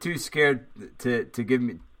scared to give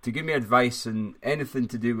me advice on anything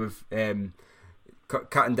to do with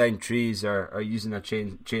cutting down trees or using a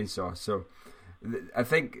chainsaw. So I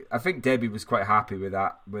think Debbie was quite happy with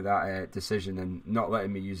that decision and not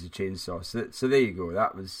letting me use the chainsaw. So there you go.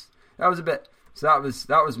 That was a bit. So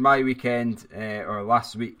that was my weekend or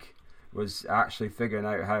last week, was actually figuring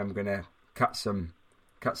out how I'm gonna cut some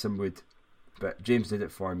wood. But James did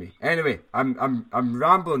it for me. Anyway, I'm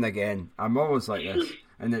rambling again. I'm always like this,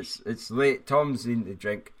 and it's late. Tom's needing to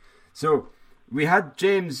drink. So we had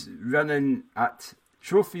James running at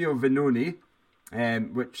Trofeo Venoni,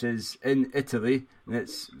 which is in Italy, and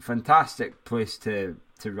it's a fantastic place to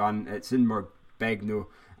run. It's in Morbegno.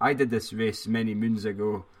 I did this race many moons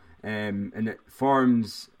ago, and it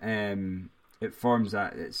forms a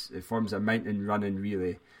mountain running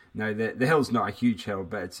relay. Now the hill's not a huge hill,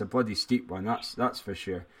 but it's a bloody steep one. That's for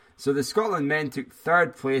sure. So the Scotland men took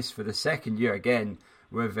third place for the second year again,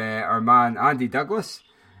 with our man Andy Douglas,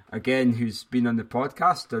 again, who's been on the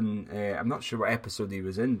podcast, and I'm not sure what episode he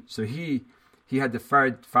was in. So he had the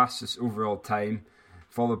third fastest overall time,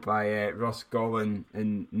 followed by Ross Gollin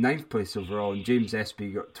in 9th place overall, and James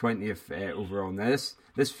Espy got 20th overall. Now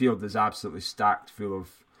this field is absolutely stacked full of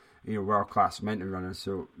world-class mountain runners,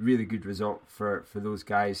 so really good result for those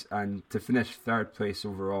guys, and to finish third place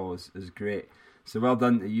overall is great. So well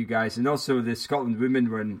done to you guys. And also the Scotland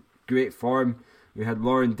women were in great form. We had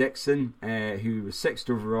Lauren Dixon, who was 6th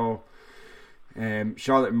overall,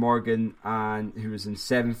 Charlotte Morgan, and who was in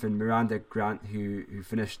 7th, and Miranda Grant, who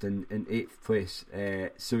finished in 8th place.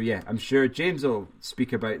 So yeah, I'm sure James will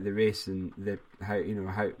speak about the race and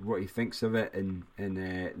what he thinks of it, and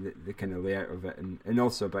the kind of layout of it, and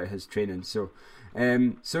also about his training. So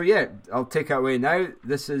yeah, I'll take it away now.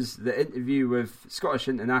 This is the interview with Scottish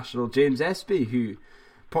international James Espy, who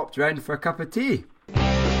popped round for a cup of tea.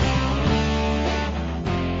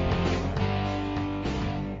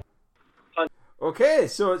 Okay,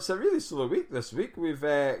 so it's a really slow week this week. We've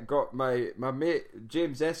got my mate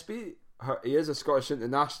James Espy. He is a Scottish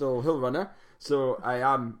international hill runner, so I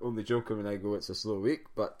am only joking when I go it's a slow week,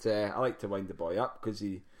 but I like to wind the boy up, because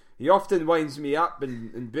he often winds me up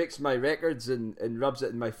and breaks my records and rubs it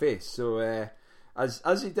in my face. So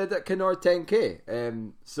as he did at Kenora 10k.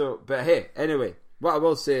 But hey, anyway, what I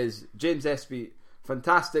will say is James Espy,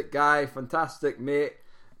 fantastic guy, fantastic mate.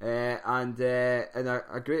 And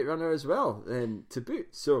a great runner as well, to boot.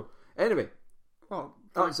 So anyway, well,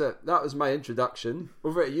 that was my introduction.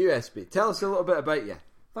 Over at you, Espy. Tell us a little bit about you.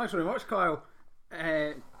 Thanks very much, Kyle.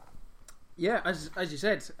 Yeah, as you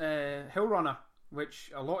said, hill runner,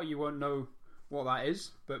 which a lot of you won't know what that is,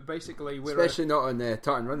 but basically we're especially not on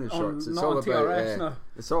Tartan running shorts. It's all about TRS, no.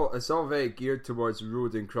 It's all very geared towards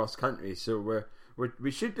road and cross country. So we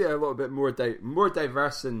should be a little bit more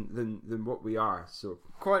diverse than what we are. So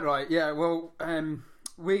quite right, yeah. Well,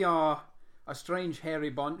 we are a strange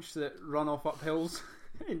hairy bunch that run off up hills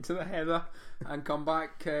into the heather and come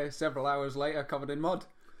back several hours later covered in mud,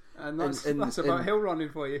 and that's about hill running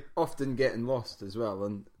for you. Often getting lost as well,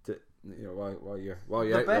 and while you're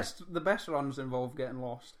out there. The best runs involve getting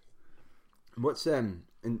lost. What's and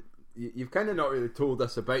you've kind of not really told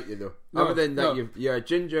us about you though, other than that you're a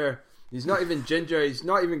ginger. He's not even ginger. He's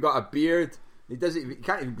not even got a beard. He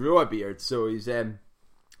can't even grow a beard. So he's. I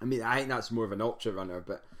think that's more of an ultra runner,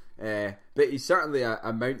 but he's certainly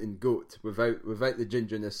a mountain goat without the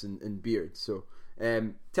gingerness and beard. So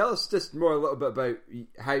tell us just a little bit about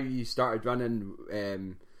how you started running,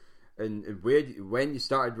 and when you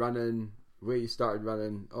started running, where you started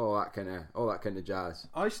running, all that kind of jazz.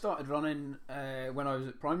 I started running when I was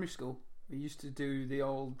at primary school. We used to do the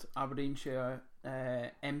old Aberdeenshire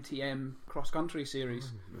MTM cross country series,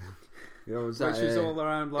 which is all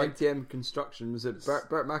around like MTM construction. Was it Bert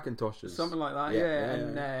McIntosh's? Something like that, yeah.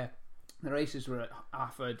 And the races were at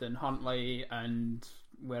Afford and Huntly and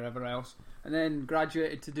wherever else, and then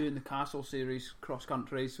graduated to doing the Castle series cross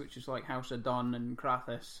countries, which is like House of Dun and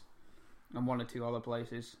Crathis and one or two other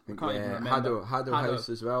places. I can't even remember. Haddo House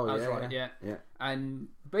as well. That's right, yeah. And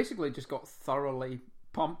basically just got thoroughly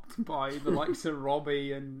pumped by the likes of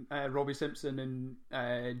Robbie and Robbie Simpson,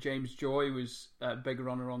 and James Joy was a big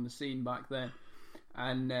runner on the scene back then,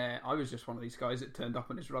 and I was just one of these guys that turned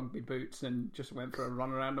up in his rugby boots and just went for a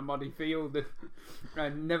run around a muddy field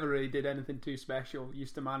and never really did anything too special.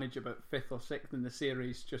 Used to manage about 5th or 6th in the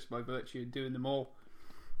series just by virtue of doing them all.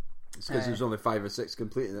 It's because there's only 5 or 6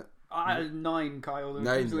 completing it. 9, Kyle. There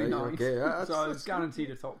was usually 9. Okay, so I was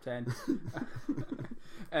guaranteed a top 10.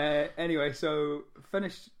 Anyway, so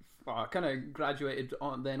finished. I kind of graduated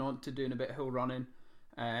on to doing a bit of hill running,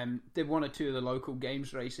 Did one or two of the local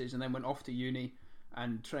games races, and then went off to uni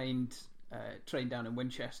and trained down in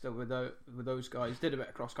Winchester with those guys. Did a bit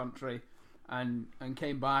of cross country, and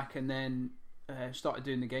came back, and then started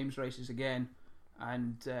doing the games races again,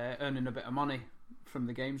 and earning a bit of money from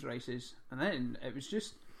the games races. And then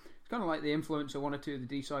it's kind of like the influence of one or two of the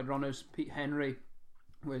D-side runners. Pete Henry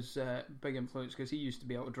was a big influence because he used to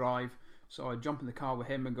be able to drive, so I'd jump in the car with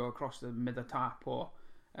him and go across the Mither Tap or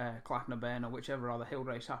Clacknaben or whichever other hill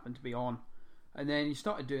race happened to be on. And then he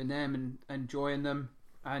started doing them and enjoying them,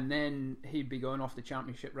 and then he'd be going off the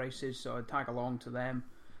championship races, so I'd tag along to them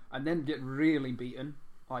and then get really beaten,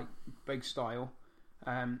 like big style,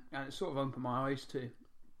 and it sort of opened my eyes to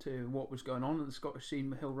what was going on in the Scottish scene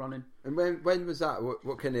with hill running. And when was that?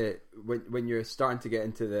 What kind of when you're starting to get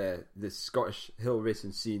into the Scottish hill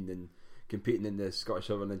racing scene and competing in the Scottish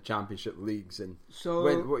Hill Running Championship leagues? And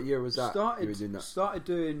so what year was that? Started, you were doing that? Started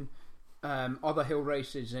doing other hill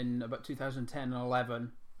races in about 2010 and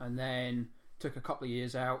 11, and then took a couple of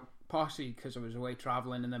years out, partially because I was away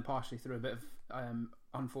travelling, and then partially through a bit of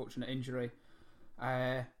unfortunate injury.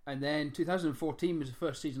 And then 2014 was the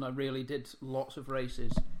first season I really did lots of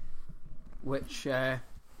races, which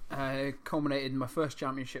culminated in my first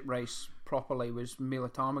championship race properly was Mila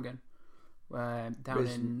Ptarmigan,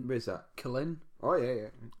 where's that? Killin. Oh yeah.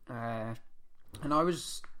 And I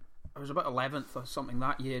was about 11th or something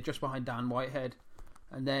that year, just behind Dan Whitehead.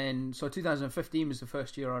 And then, so 2015 was the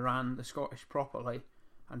first year I ran the Scottish properly,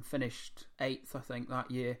 and finished 8th, I think,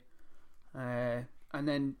 that year. And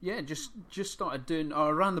then, just started doing. I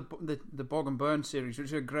ran the Bog and Burn series, which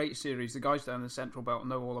is a great series. The guys down in the Central Belt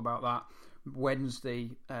know all about that.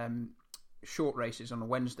 Wednesday short races on a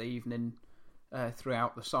Wednesday evening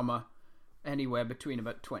throughout the summer, anywhere between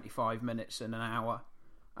about 25 minutes and an hour,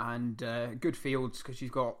 and good fields because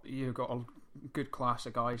you've got a good class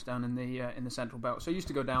of guys down in the Central Belt. So I used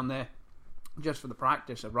to go down there just for the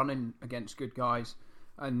practice of running against good guys,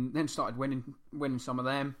 and then started winning some of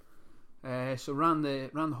them. So ran the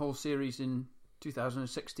whole series in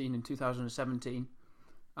 2016 and 2017,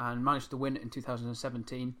 and managed to win it in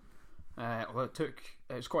 2017. Although it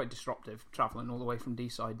was quite disruptive travelling all the way from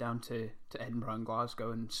D-side down to Edinburgh and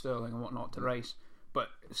Glasgow and Stirling and whatnot to race, but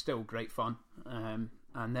still great fun. And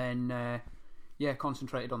then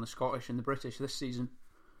concentrated on the Scottish and the British this season.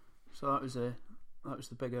 So that was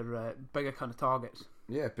the bigger kind of targets.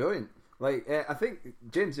 Yeah, brilliant. Like, I think,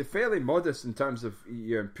 James, you're fairly modest in terms of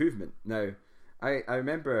your improvement. Now, I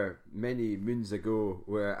remember many moons ago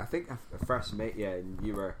where I think I first met you, and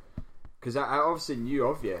you were, because I obviously knew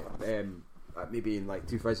of you, maybe in like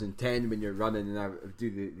 2010 when you're running, and I would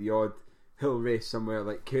do the odd hill race somewhere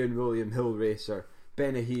like Cairn William Hill Race or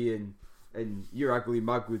Benahee, and your ugly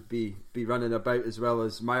mug would be running about as well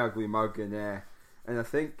as my ugly mug, and I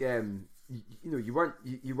think you weren't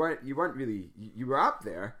really, you were up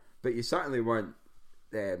there, but you certainly weren't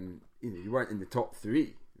you weren't in the top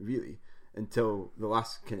three really until the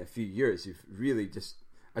last kind of few years. You've really just,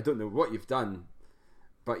 I don't know what you've done,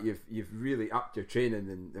 but you've really upped your training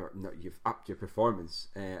and you've upped your performance,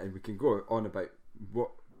 and we can go on about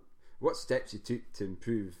what steps you took to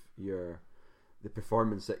improve the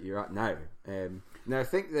performance that you're at now. Now I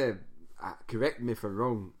think correct me if I'm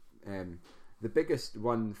wrong, the biggest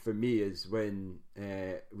one for me is when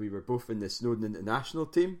we were both in the Snowdon International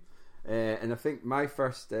team, and I think my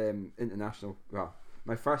first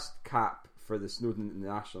my first cap for the Snowdon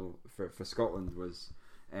International for Scotland was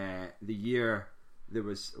the year there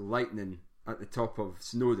was lightning at the top of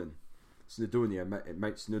Mount Snowdonia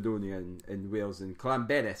in Wales, in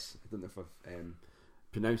Clanberis. I don't know if I've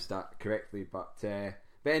pronounced that correctly, but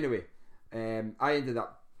anyway, I ended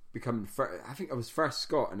up becoming I think I was first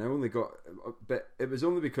Scot, and I only got, but it was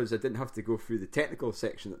only because I didn't have to go through the technical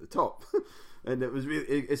section at the top. And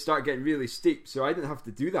it started getting really steep, so I didn't have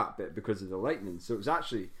to do that bit because of the lightning. So it was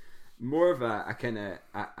actually more of a kind of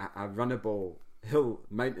a runnable hill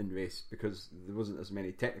mountain race because there wasn't as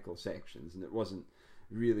many technical sections, and it wasn't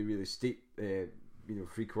really, really steep,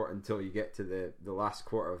 free quarter until you get to the last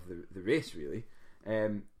quarter of the race, really.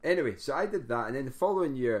 Anyway, so I did that, and then the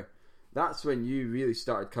following year, that's when you really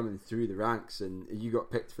started coming through the ranks, and you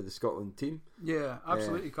got picked for the Scotland team. Yeah,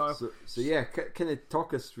 absolutely, Kyle. So yeah, kind of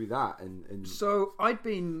talk us through that. And so I'd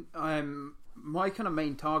been my kind of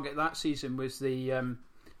main target that season was the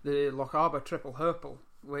Lochaber Triple Herpel,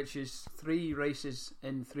 which is 3 races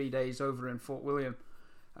in 3 days over in Fort William,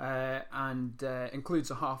 and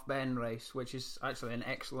includes a half bend race, which is actually an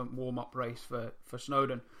excellent warm up race for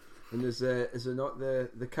Snowdon. And is there not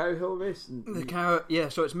the Cow Hill race? The Cow, yeah.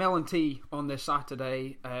 So it's Mellon-Tee on the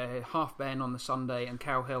Saturday, Half Ben on the Sunday, and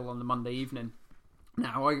Cow Hill on the Monday evening.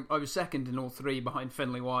 Now, I was second in all three behind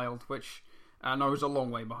Finlay Wild, and I was a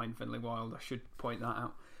long way behind Finlay Wild, I should point that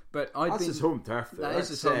out. But that's his home turf, though. That is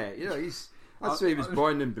his home. That's where he was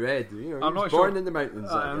born and bred. He was born in the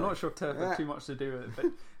mountains. I'm not sure turf had too much to do with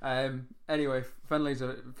it. But anyway, Finlay's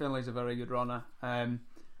a very good runner and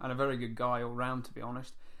a very good guy all round, to be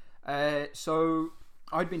honest. So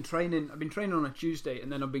I've been training on a Tuesday,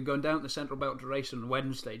 and then I've been going down to the Central Belt to race on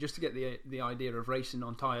Wednesday, just to get the idea of racing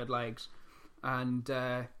on tired legs. And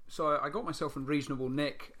so I got myself in reasonable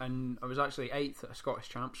nick, and I was actually 8th at a Scottish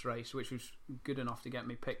Champs race, which was good enough to get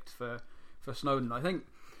me picked for Snowdon. I think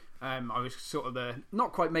I was sort of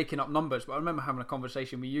not quite making up numbers, but I remember having a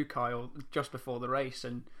conversation with you, Kyle, just before the race,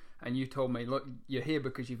 and you told me, look, you're here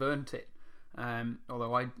because you've earned it.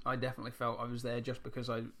 Although I definitely felt I was there just because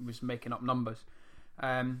I was making up numbers.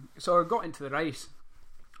 So I got into the race,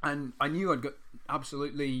 and I knew I'd got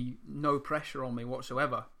absolutely no pressure on me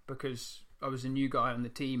whatsoever, because I was a new guy on the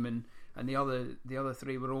team, and the other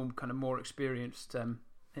three were all kind of more experienced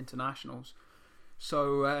internationals.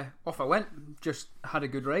 So off I went, just had a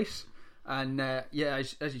good race, and as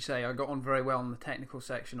you say, I got on very well in the technical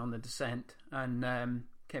section on the descent, and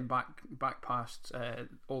came back past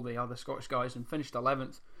all the other Scottish guys and finished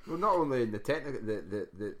 11th. Well, not only in the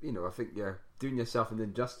technical, I think you're doing yourself an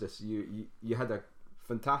injustice. You had a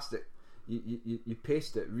fantastic, you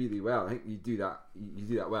paced it really well. I think you do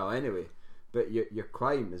that well anyway. But your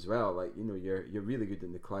climb as well, you're really good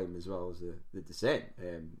in the climb as well as the descent.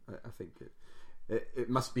 I think it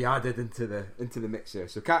must be added into the mix here.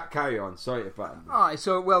 So carry on. Sorry to butt in. Alright,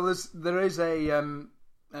 so there is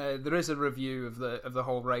a review of the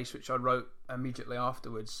whole race, which I wrote immediately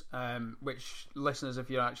afterwards. Which listeners, if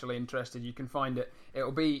you're actually interested, you can find it.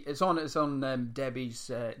 It's on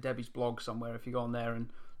Debbie's blog somewhere. If you go on there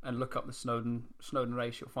and look up the Snowdon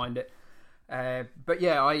race, you'll find it. But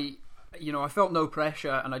yeah, I felt no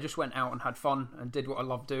pressure, and I just went out and had fun and did what I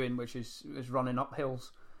love doing, which is running up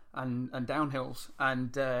hills and down hills.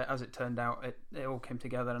 And as it turned out, it all came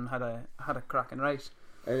together and had a cracking race.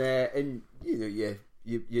 And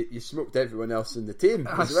you smoked everyone else in the team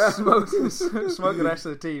as well. Smoked the rest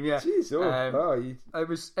of the team. Yeah. Jeez,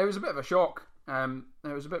 it was a bit of a shock. It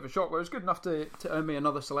was good enough to earn me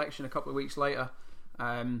another selection a couple of weeks later.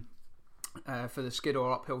 For the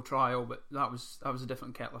Skiddaw uphill trial, but that was a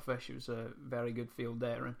different kettle of fish. It was a very good field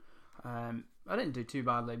there, and I didn't do too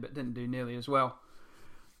badly, but didn't do nearly as well.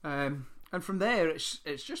 And from there, it's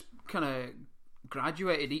just kind of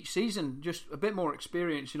graduated each season, just a bit more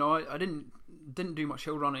experience. I didn't do much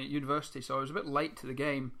hill running at university, so I was a bit late to the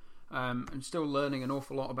game, and still learning an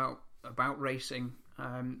awful lot about racing.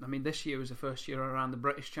 This year was the first year around the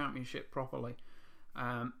British Championship properly.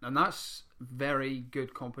 And that's very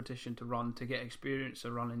good competition to run, to get experience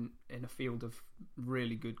of running in a field of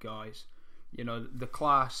really good guys. The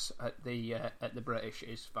class at the British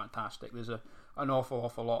is fantastic. There's an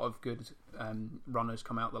awful lot of good runners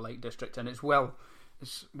come out the Lake District, and it's well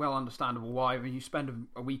understandable why. When you spend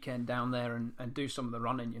a weekend down there and do some of the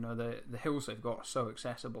running, the hills they've got are so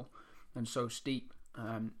accessible and so steep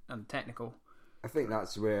and technical. I think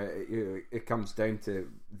that's where it comes down to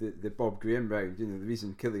the Bob Graham round. The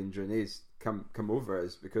reason Killian Dronay's come over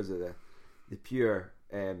is because of the pure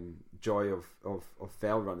joy of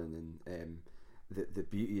fell running and the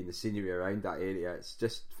beauty and the scenery around that area. It's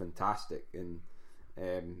just fantastic. And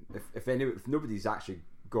if nobody's actually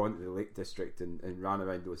gone to the Lake District and ran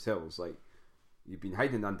around those hills, like, you've been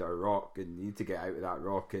hiding under a rock, and you need to get out of that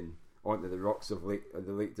rock and onto the rocks of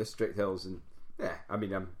the Lake District hills. And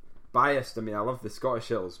I'm biased. I love the Scottish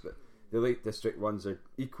hills, but the Lake District ones are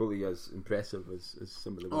equally as impressive as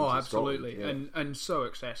some of the ones. Oh, absolutely, yeah. and so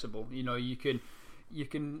accessible. You can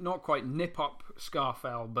not quite nip up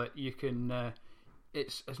Scafell, but you can.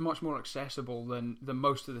 It's much more accessible than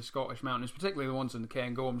most of the Scottish mountains, particularly the ones in the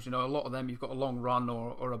Cairngorms. A lot of them you've got a long run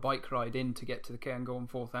or a bike ride in to get to the Cairngorm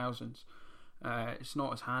 4000s. It's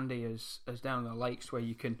not as handy as down in the lakes, where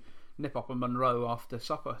you can nip up a Munro after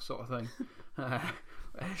supper, sort of thing.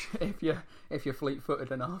 If you're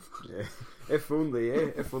fleet-footed enough. Yeah, if only.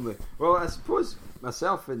 Well, I suppose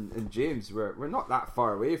myself and James we're not that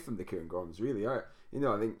far away from the Cairngorms, really, are.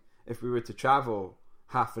 I think if we were to travel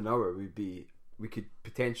half an hour, we could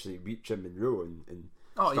potentially reach a Munro and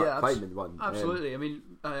start climbing one. Absolutely.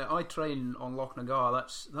 I train on Loch Nagar.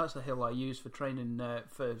 That's the hill I use for training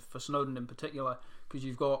for Snowdon in particular, because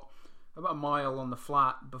you've got about a mile on the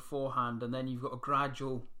flat beforehand, and then you've got a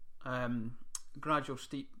gradual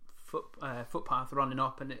steep footpath running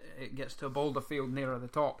up, and it gets to a boulder field nearer the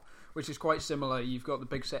top, which is quite similar. You've got the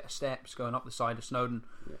big set of steps going up the side of Snowdon,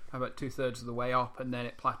 about 2/3 of the way up, and then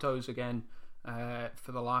it plateaus again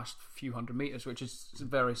for the last few hundred metres, which is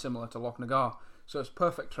very similar to Lochnagar. So it's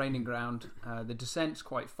perfect training ground. The descent's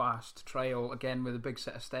quite fast. Trail, again, with a big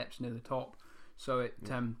set of steps near the top. So it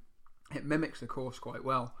mimics the course quite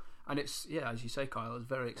well. And it's, as you say, Kyle, it's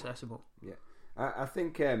very accessible. Yeah. I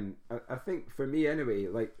think for me anyway,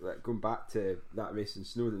 like going back to that race in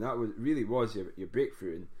Snowdon, that really was your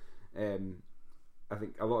breakthrough, and I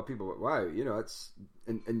think a lot of people went, wow, it's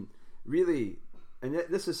and really, and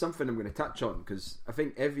this is something I'm going to touch on, because I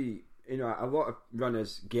think a lot of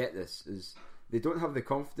runners get this, is they don't have the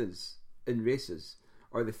confidence in races,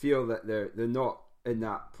 or they feel that they're not in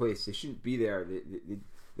that place, they shouldn't be there,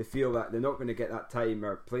 they feel that they're not going to get that time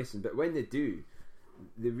or placing, but when they do,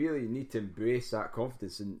 they really need to embrace that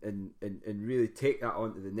confidence and really take that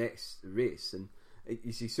on to the next race. And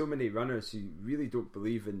you see so many runners who really don't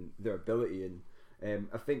believe in their ability, and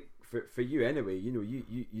I think for you anyway,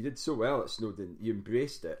 you did so well at Snowdon, you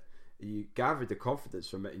embraced it, you gathered the confidence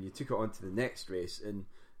from it, and you took it on to the next race, and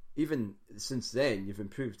even since then you've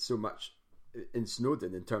improved so much in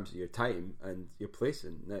Snowdon in terms of your time and your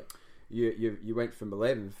placing. Now, you went from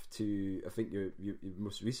 11th to, I think your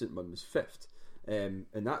most recent one was 5th. And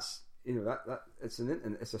that's that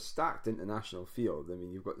it's a stacked international field. I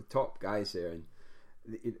mean, you've got the top guys there, and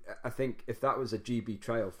I think if that was a GB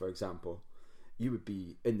trial, for example, you would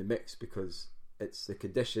be in the mix, because it's the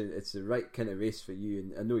condition, it's the right kind of race for you.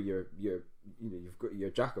 And I know you've got your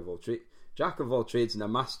jack of all trades and a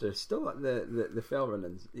master still at the fell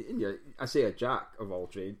running. I say a jack of all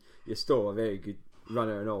trade, you're still a very good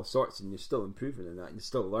runner in all sorts, and you're still improving in that, and you're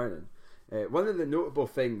still learning. One of the notable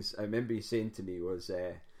things I remember you saying to me was,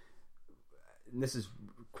 and this is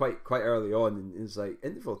quite early on, and it's like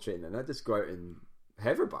interval training, I just go out and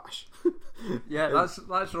heather bash. Yeah,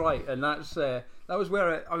 that's right, and that was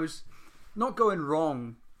where I was not going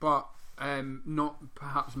wrong, but not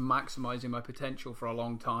perhaps maximising my potential for a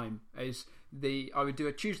long time. I would do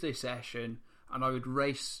a Tuesday session, and I would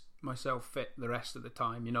race myself fit the rest of the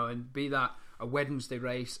time, and be that a Wednesday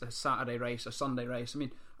race, a Saturday race, a Sunday race. I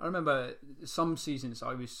mean, I remember some seasons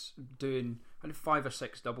I did 5 or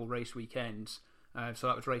 6 double race weekends, so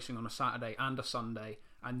that was racing on a Saturday and a Sunday,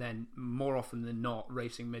 and then more often than not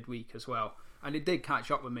racing midweek as well. And it did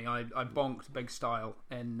catch up with me. I bonked big style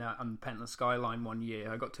on Pentland Skyline one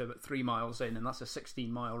year. I got to about 3 miles in, and that's a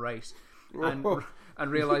 16-mile race, and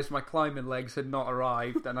realised my climbing legs had not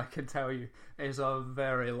arrived, and I can tell you it's a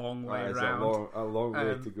very long way around. A long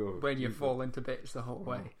way to go when you fall into bits the whole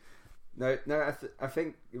way. Now, I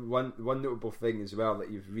think one notable thing as well that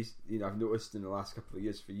I've noticed in the last couple of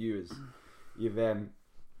years for you is you've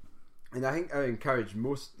and I think I encourage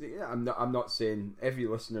most. I'm not saying every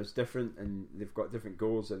listener is different and they've got different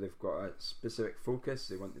goals, or they've got a specific focus.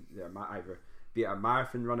 They want to either be a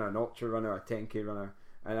marathon runner, an ultra runner, a 10k runner,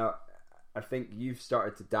 and I think you've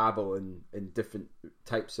started to dabble in different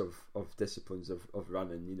types of disciplines of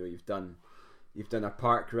running. You've done a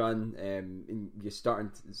park run, and you're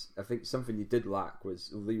starting to, I think something you did lack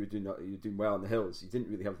was, although you were doing well on the hills, you didn't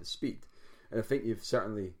really have the speed, and I think you've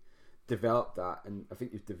certainly developed that, and I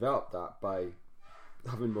think you've developed that by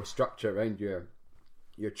having more structure around your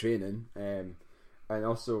training, and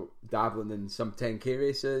also dabbling in some 10k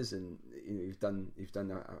races, and you've done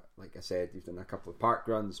like I said, you've done a couple of park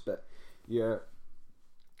runs, but your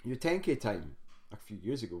 10k time a few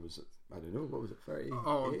years ago was, I don't know, what was it, 30?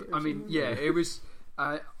 I mean, yeah, it was.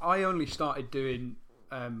 I only started doing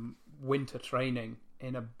winter training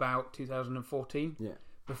in about 2014. Yeah.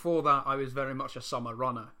 Before that, I was very much a summer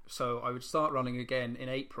runner, so I would start running again in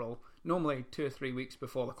April, normally 2 or 3 weeks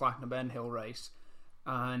before the Clacton Hill race,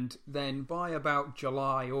 and then by about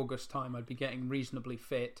July, August time, I'd be getting reasonably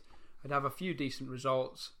fit. I'd have a few decent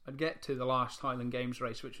results. I'd get to the last Highland Games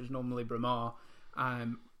race, which was normally Braemar,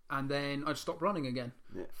 and then I'd stop running again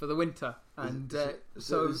for the winter. And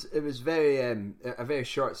so it was very a very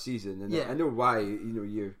short season, and I know why.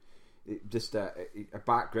 You're just a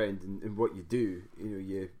background in what you do.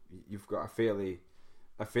 You've got a fairly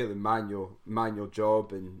manual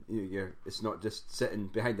job, and it's not just sitting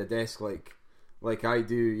behind a desk like I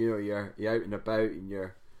do. You're out and about,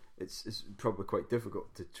 and it's probably quite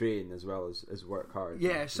difficult to train as well as work hard.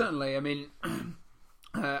 Yeah, certainly. I mean,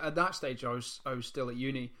 at that stage, I was still at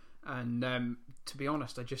uni, and to be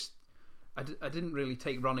honest, I didn't really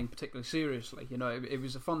take running particularly seriously. It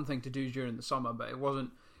was a fun thing to do during the summer, but it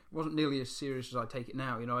wasn't nearly as serious as I take it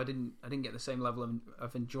now. I didn't get the same level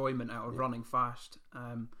of enjoyment out of running fast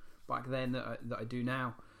back then that I do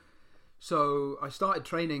now. So I started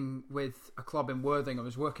training with a club in Worthing. I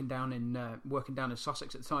was working down in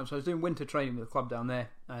Sussex at the time, so I was doing winter training with a club down there.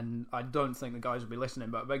 And I don't think the guys will be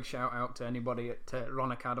listening, but a big shout out to anybody at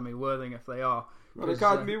Run Academy Worthing if they are. Run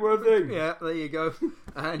Academy Worthing. Yeah, there you go.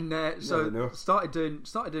 And so started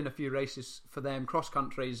doing a few races for them, cross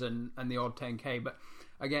countries and the odd 10k. But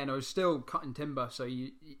again, I was still cutting timber, so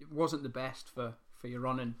it wasn't the best for your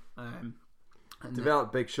running. And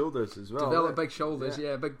developed big shoulders as well. Big shoulders,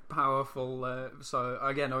 yeah, big, powerful. So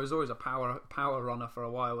again, I was always a power runner for a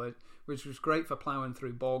while, which was great for ploughing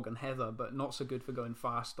through bog and heather, but not so good for going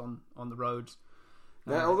fast on the roads.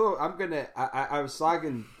 Now, although I was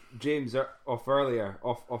slagging James off earlier,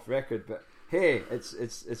 off record, but hey, it's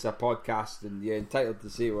a podcast, and you're entitled to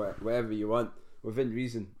say whatever you want within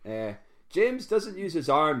reason. James doesn't use his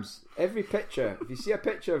arms. Every picture, if you see a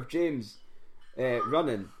picture of James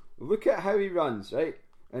running, look at how he runs, right?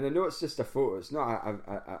 And I know it's just a photo; it's not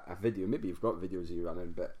a video. Maybe you've got videos of you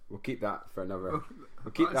running, but we'll keep that for another.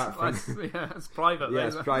 We'll keep that for. Yeah, it's private. Yeah,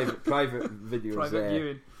 it's private videos. Private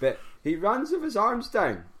viewing. But he runs with his arms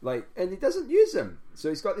down, and he doesn't use them. So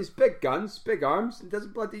he's got these big guns, big arms, and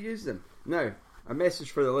doesn't bloody use them. Now, a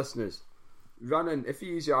message for the listeners: running. If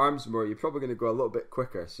you use your arms more, you're probably going to go a little bit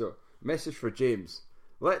quicker. So, message for James: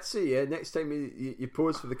 let's see next time you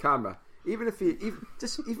pose for the camera. Even if you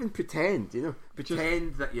even pretend,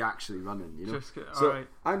 that you're actually running, So right.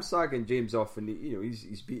 I'm slagging James off, and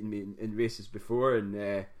he's beaten me in races before,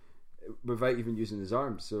 and without even using his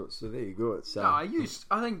arms. So there you go. It's I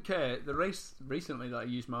think the race recently that I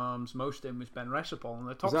used my arms most in was Ben Resipol, and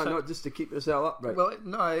the top. Is that not just to keep yourself upright? Well,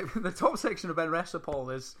 no. The top section of Ben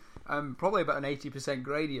Resipol is probably about an 80%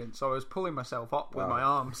 gradient, so I was pulling myself up with my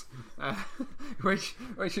arms, which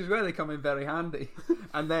is where they come in very handy.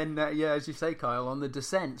 And then, as you say, Kyle, on the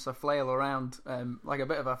descents, I flail around like a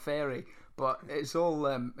bit of a fairy. But it's all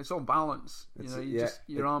balance.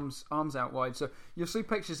 Your arms out wide. So you'll see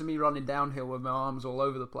pictures of me running downhill with my arms all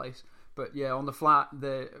over the place. But yeah, on the flat,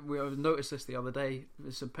 we noticed this the other day.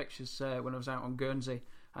 There's some pictures when I was out on Guernsey,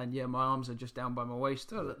 and yeah, my arms are just down by my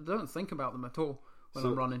waist. I don't think about them at all when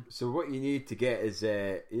I'm running. So what you need to get is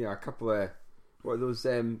a couple of what are those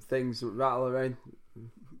things that rattle around?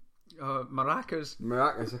 Maracas.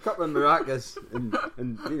 A couple of maracas, and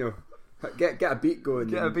Get a beat going.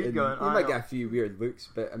 Get a beat going. You might get a few weird looks,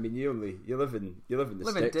 but I mean, you live in the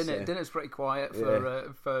sticks. Dinnett's pretty quiet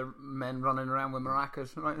for men running around with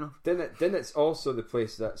maracas, right enough. Dinnett's also the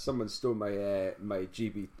place that someone stole my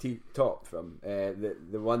GB top from.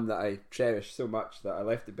 The one that I cherish so much that I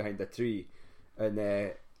left it behind a tree,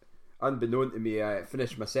 and unbeknown to me, I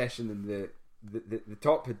finished my session and the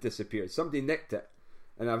top had disappeared. Somebody nicked it.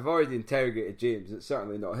 And I've already interrogated James. It's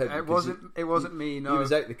certainly not him. It wasn't me. No, he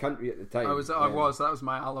was out the country at the time. I was. That was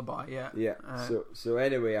my alibi. Yeah. Yeah. So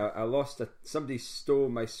anyway, I lost. Somebody stole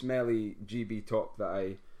my smelly GB top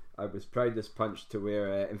that I was proud as punch to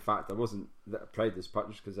wear. In fact, I wasn't that proud as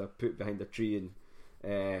punch because I put it behind a tree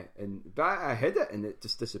but I hid it and it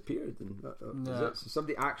just disappeared. And that was it. So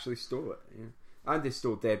somebody actually stole it. Yeah. And they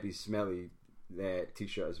stole Debbie's smelly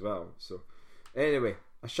t-shirt as well. So anyway.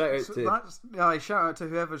 A shout out to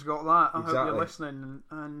whoever's got that. I hope you're listening,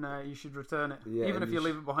 and you should return it. Yeah, even if you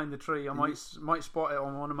leave it behind the tree, I might spot it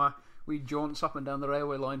on one of my wee jaunts up and down the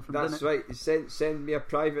railway line from That's right. Send me a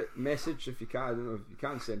private message if you can. I don't know if you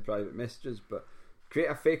can send private messages, but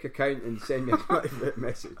create a fake account and send me a private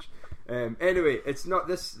message. Anyway, it's not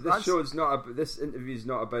this show's not about, this interview is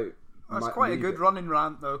not about. That's quite a good running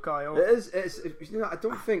rant, though, Kyle. It is. I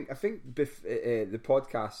think the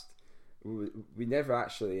podcast. We never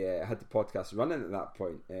actually had the podcast running at that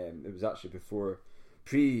point. It was actually before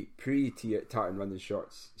pre Tartan Running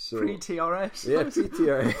Shorts. So pre TRS. Yeah, pre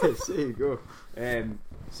TRS. There you go.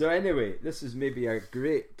 So anyway, this is maybe a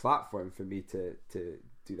great platform for me to do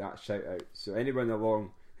that shout out. So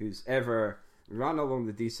anyone who's ever ran along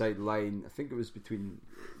the D-side line, I think it was between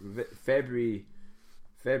February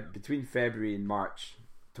and March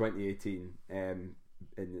 2018, and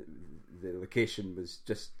the location was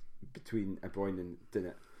just between Aboyne and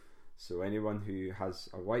Dinnet. So anyone who has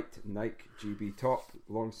a white Nike GB top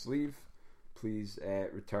long sleeve, please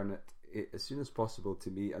return it as soon as possible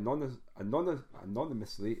to me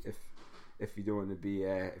anonymously if you don't want to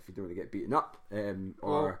get beaten up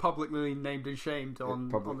or publicly named and shamed on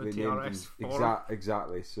the TRS forum.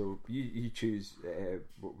 Exactly. So you choose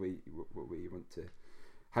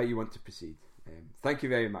how you want to proceed. Thank you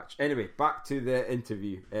very much. Anyway, back to the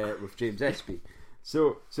interview with James Espy.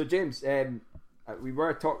 So James, we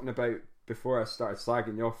were talking about before I started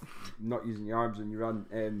slagging you off not using your arms when you run.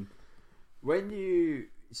 When you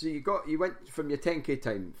So you went from your 10k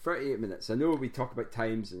time 38 minutes. I know we talk about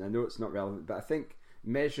times, and I know it's not relevant, but I think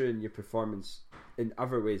measuring your performance in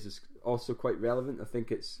other ways is also quite relevant. I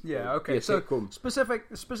think it's okay. So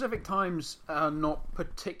specific times are not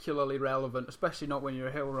particularly relevant, especially not when you're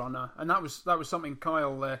a hill runner. And that was something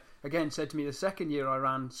Kyle again said to me the second year I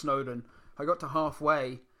ran Snowdon. I got to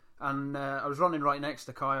halfway, and I was running right next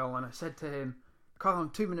to Kyle, and I said to him, "Kyle, I'm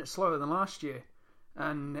 2 minutes slower than last year."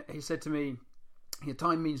 And he said to me, "Your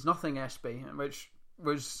time means nothing, SB," which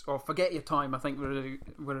was, or "forget your time," I think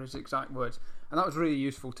were his exact words. And that was really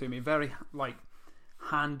useful to me. Very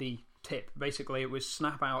handy tip. Basically, it was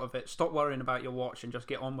snap out of it, stop worrying about your watch, and just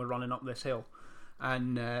get on with running up this hill.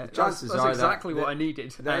 And that's exactly what I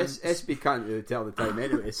needed. SB can't really tell the time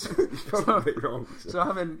anyway, so he's probably wrong. So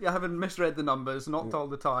having misread the numbers, not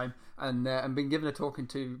told the time, and been given a talking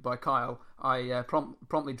to by Kyle, I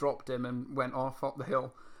promptly dropped him and went off up the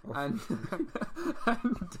hill. And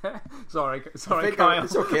sorry, Kyle.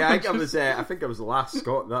 It's okay. I think I was the last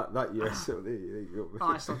Scot that year. So there you go.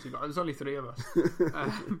 Oh, it's not too bad. There's only 3 of us.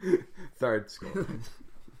 Third Scot.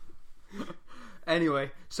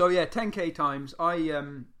 Anyway, so 10k times. I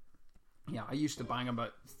used to bang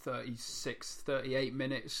about 36, 38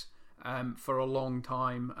 minutes for a long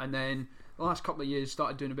time, and then the last couple of years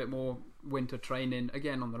started doing a bit more winter training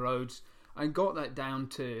again on the roads. I got that down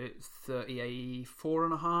to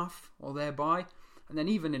 34.5 or thereby, and then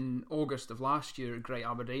even in August of last year at Great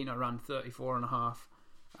Aberdeen, I ran 34.5.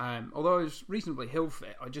 Although I was reasonably hill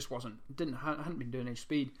fit, I just hadn't been doing any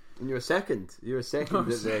speed. And you were second at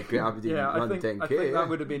the Great Aberdeen run 10k. I think that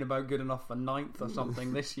would have been about good enough for 9th or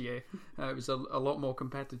something this year. It was a lot more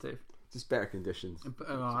competitive. Just better conditions.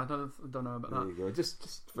 I don't know about that. There you go.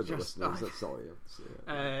 Just for the listeners, that's all you have to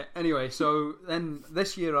say. Anyway, so then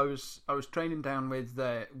this year I was training down with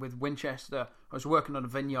Winchester. I was working on a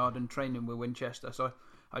vineyard and training with Winchester. So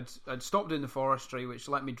I'd stopped doing the forestry, which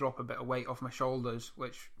let me drop a bit of weight off my shoulders,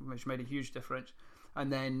 which made a huge difference.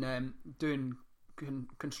 And then doing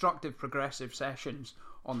constructive progressive sessions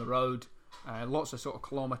on the road. Lots of sort of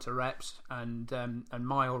kilometre reps and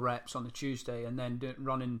mile reps on the Tuesday, and then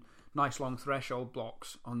running nice long threshold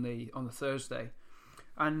blocks on the Thursday,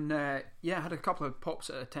 and I had a couple of pops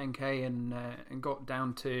at a 10k and got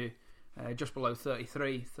down to just below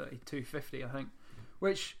 32.50 I think,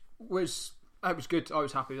 which was good. I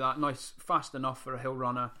was happy with that. Nice, fast enough for a hill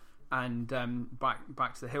runner, and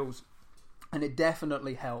back to the hills, and it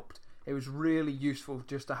definitely helped. It was really useful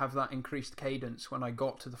just to have that increased cadence when I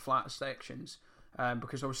got to the flat sections,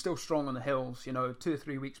 because I was still strong on the hills. 2 or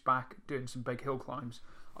 3 weeks back doing some big hill climbs,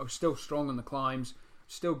 I was still strong on the climbs,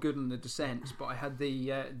 still good on the descents, but I had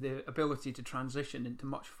the ability to transition into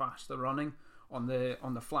much faster running on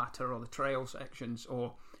the flatter or the trail sections,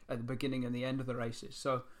 or at the beginning and the end of the races.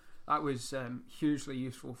 So that was hugely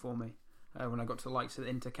useful for me when I got to the likes of the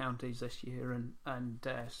Inter-Counties this year and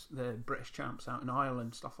the British champs out in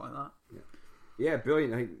Ireland, stuff like that. Yeah,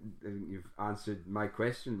 brilliant. I think you've answered my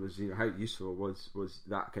question. Was how useful was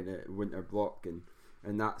that kind of winter block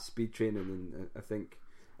and that speed training, and I think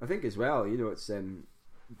as well, it's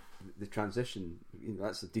the transition.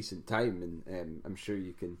 That's a decent time, and I'm sure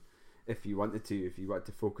you can, if you wanted to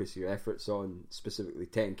focus your efforts on specifically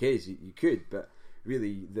 10Ks, you could. But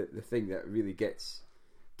really, the thing that really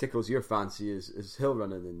tickles your fancy is hill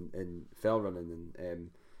running and fell running,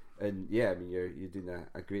 and you're doing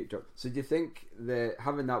a great job. So do you think that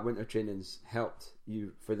having that winter training's helped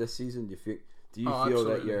you for this season? Do you feel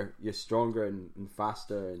absolutely. that you're stronger and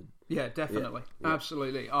faster? And yeah, definitely,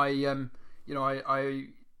 absolutely. I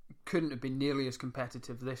couldn't have been nearly as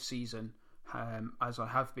competitive this season as I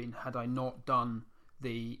have been had I not done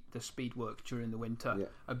the speed work during the winter.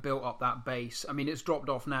 I built up that base. I mean, it's dropped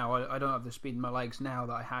off now. I don't have the speed in my legs now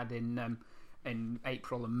that I had in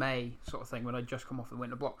April and May, sort of thing, when I'd just come off the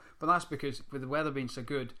winter block. But that's because with the weather being so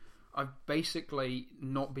good, I've basically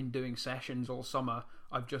not been doing sessions all summer.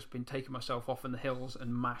 I've just been taking myself off in the hills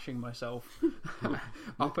and mashing myself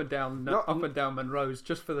up and down Monroe's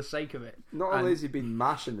just for the sake of it. Not only has he been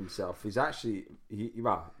mashing himself, he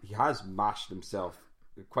has mashed himself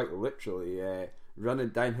quite literally, running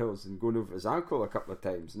down hills and going over his ankle a couple of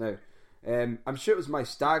times. Now, I'm sure it was my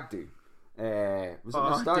stag do. Was it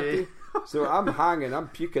my stag do? So I'm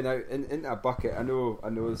puking out into a bucket. I know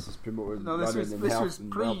this is promoting running and health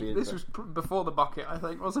and well-being. This was before the bucket, I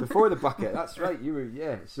think, wasn't it? Before the bucket, that's right. You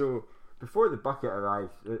were, so before the bucket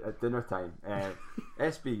arrived at dinner time,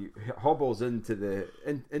 SB hobbles into the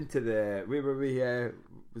where were we?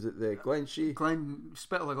 Was it the Glen Shee?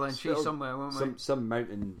 Spittal or Glen Shee somewhere, weren't we? Some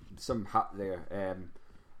mountain, some hut there.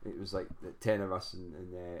 it was like the 10 of us and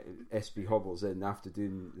SB Hobbles in after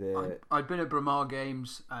doing the. I'd been at Bromar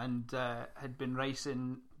Games and had been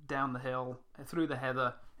racing down the hill through the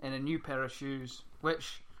heather in a new pair of shoes,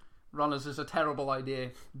 which, runners, is a terrible idea.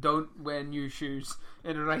 Don't wear new shoes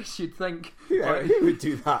in a race. You'd think who would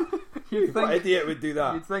do that? What idiot would do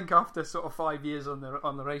that? You'd think after sort of 5 years on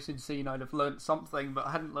the racing scene I'd have learnt something, but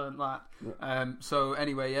I hadn't learnt that. Yeah. So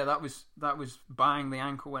anyway, yeah, that was bang. The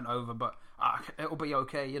ankle went over, but it'll be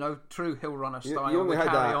okay. You know, true hill runner style. You only had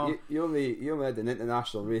that. On. You only had an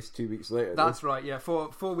international race 2 weeks later. That's right. Yeah, 4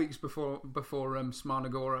 weeks before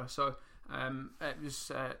Smarnagora. So.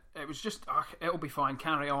 It was just it'll be fine,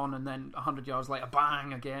 carry on, and then 100 yards later,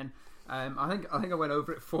 bang again. I think I went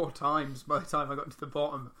over it 4 times by the time I got to the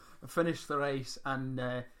bottom. I finished the race, and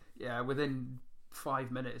within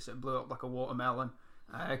 5 minutes it blew up like a watermelon.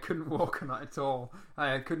 I couldn't walk on it at all.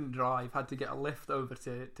 I couldn't drive. Had to get a lift over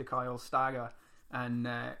to Kyle Stagger, and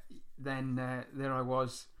then there I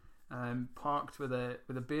was. Parked with a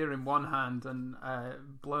beer in one hand and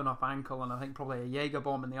blown up ankle, and I think probably a Jaeger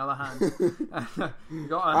bomb in the other hand.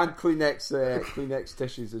 And Kleenex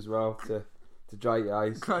tissues as well to dry your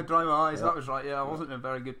eyes. Dry my eyes. Yeah. That was right. Yeah, I wasn't in a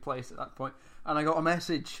very good place at that point. And I got a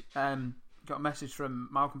message. Got a message from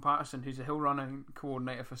Malcolm Patterson, who's a hill running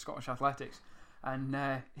coordinator for Scottish Athletics,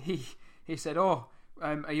 and he said, "Oh,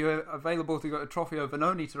 are you available to go to Trophy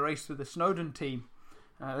Vanoni to race with the Snowdon team?"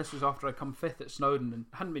 This was after I come 5th at Snowdon and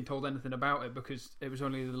hadn't been told anything about it because it was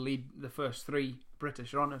only the first 3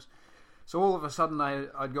 British runners. So all of a sudden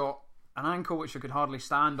I'd got an ankle which I could hardly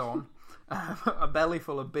stand on, a belly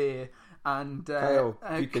full of beer, and Kyle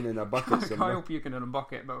puking in a bucket. Kyle puking in a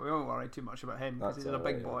bucket, but we won't worry too much about him because he's a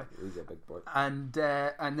big boy. He's a big boy. And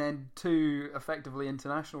then 2 effectively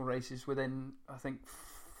international races within I think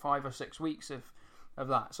 5 or 6 weeks of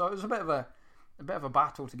that. So it was a bit of a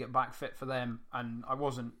battle to get back fit for them, and I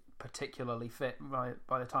wasn't particularly fit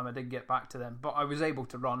by the time I did get back to them, but I was able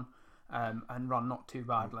to run and run not too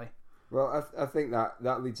badly. Well, I think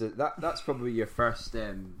that leads it. That's probably your first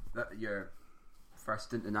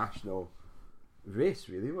international race,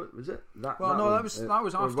 really. What was it? That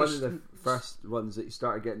was after one of the first ones that you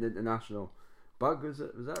started getting international bug. Was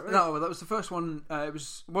that right? No, that was the first one. It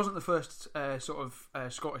wasn't the first sort of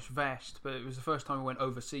Scottish vest, but it was the first time I went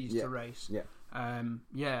overseas to race. Yeah. And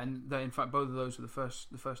in fact both of those were the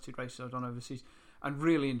first 2 races I've done overseas, and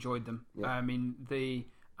really enjoyed them. Yeah. I mean, the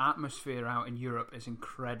atmosphere out in Europe is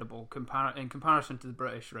incredible in comparison to the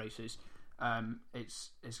British races.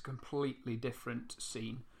 It's a completely different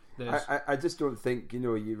scene. I just don't think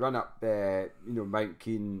you run up Mount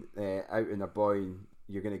Keane out in a Boyne,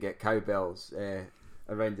 you're going to get cowbells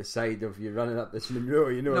around the side of you running up this Munro.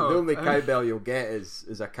 No, the only cowbell you'll get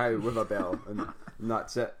is a cow with a bell, and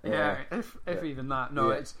that's it. Yeah, if even that. No,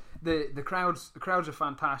 it's the crowds. The crowds are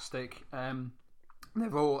fantastic.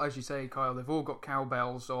 They've all, as you say, Kyle, they've all got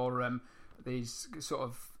cowbells or these sort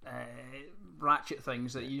of ratchet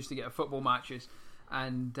things that you used to get at football matches,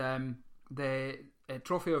 and the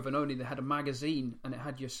Trophy Vanoni, they had a magazine and it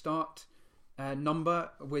had your start number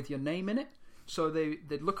with your name in it. So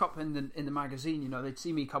they'd look up in the magazine, they'd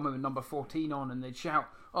see me coming with number 14 on, and they'd shout,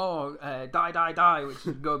 "Oh, die," which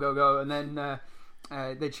is go, and then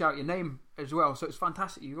they'd shout your name as well. So it's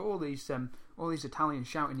fantastic. You've got all these Italians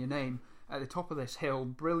shouting your name at the top of this hill.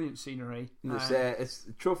 Brilliant scenery. It's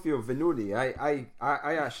Trophy Vanoni.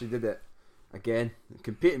 I actually did it again,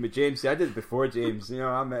 competing with James. I did it before James. You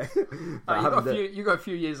got a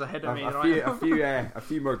few years ahead of me. A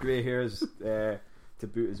few more grey hairs to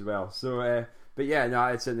boot as well. So, but yeah, no,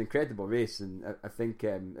 it's an incredible race, and I think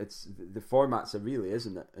it's the format's really,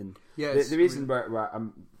 isn't it? And the reason why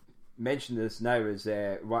I'm mentioning this now is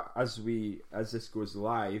as this goes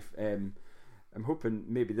live, I'm hoping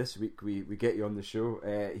maybe this week we get you on the show.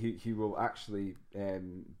 He will actually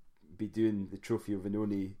be doing the Trophy of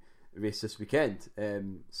Vanoni race this weekend.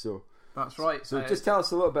 So that's right. So just tell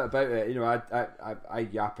us a little bit about it. I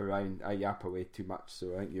yap away too much,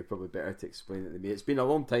 so I think you're probably better to explain it than me. It's been a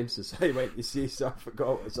long time since I went to see, so I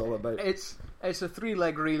forgot what it's all about. It's a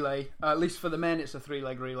 3-leg relay. At least for the men, it's a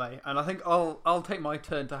 3-leg relay, and I think I'll take my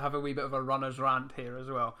turn to have a wee bit of a runner's rant here as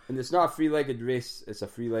well. And it's not a 3-legged race; it's a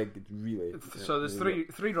 3-legged relay. So there's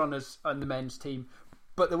three runners on the men's team,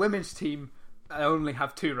 but the women's team only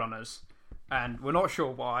have 2 runners, and we're not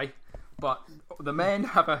sure why. But the men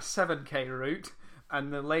have a 7k route,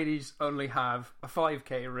 and the ladies only have a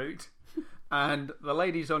 5k route. And the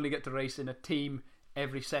ladies only get to race in a team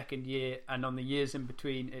every second year, and on the years in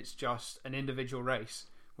between, it's just an individual race.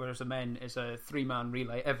 Whereas the men is a 3-man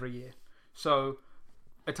relay every year. So,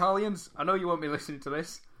 Italians, I know you won't be listening to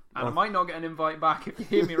this, And I might not get an invite back if you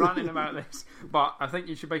hear me ranting about this, but I think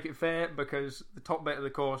you should make it fair because the top bit of the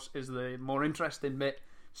course is the more interesting bit,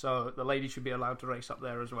 so the ladies should be allowed to race up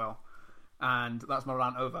there as well. And that's my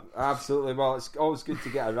rant over. Absolutely. Well, it's always good to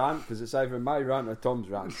get a rant because it's either my rant or Tom's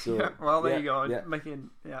rant. So yeah, well, there you go.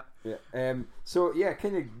 Yeah. So yeah,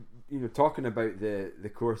 kind of talking about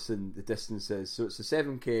the course and the distances. So it's a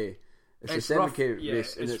 7k. It's a 7k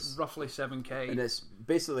race. Yeah, it's roughly 7k, and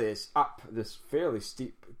it's up this fairly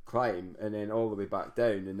steep climb and then all the way back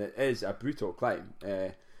down, and it is a brutal climb.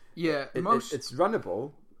 It's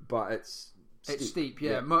runnable, but it's steep,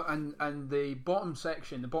 yeah. And the bottom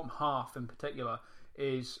section, the bottom half in particular,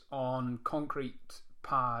 is on concrete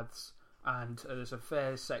paths, and there's a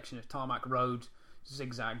fair section of tarmac road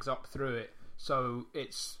zigzags up through it. So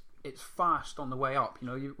it's fast on the way up.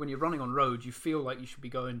 When you're running on road, you feel like you should be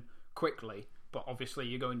going quickly, but obviously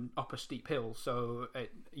you're going up a steep hill, so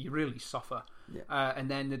you really suffer. Yeah. And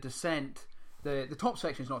then the descent, the top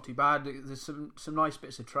section is not too bad. There's some nice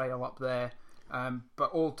bits of trail up there.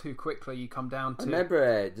 But all too quickly you come down to... I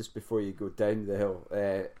remember just before you go down the hill,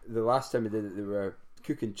 the last time we did it, they were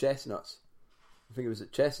cooking chestnuts. I think it was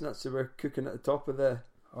at chestnuts they were cooking at the top of the...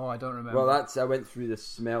 Oh, I don't remember. Well, I went through the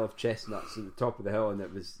smell of chestnuts at the top of the hill, and there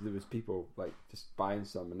was people like just buying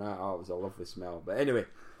some, and it was a lovely smell. But anyway,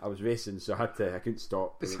 I was racing, so I couldn't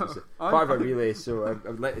stop. It was part of a relay, so I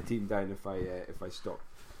would let the team down if I stopped.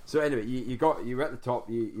 So anyway, you were at the top.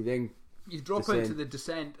 You then... You drop into the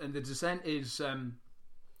descent, and the descent is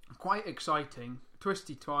quite exciting.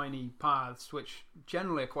 Twisty, twiny paths, which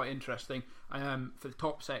generally are quite interesting for the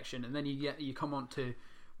top section, and then you come on to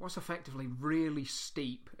what's effectively really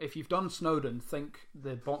steep. If you've done Snowdon, think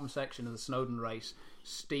the bottom section of the Snowdon race: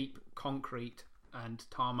 steep concrete and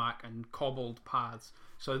tarmac and cobbled paths.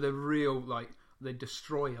 So they're real, they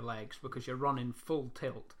destroy your legs because you're running full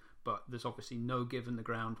tilt, but there's obviously no give in the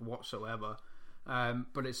ground whatsoever.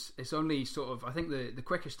 But it's only sort of, I think the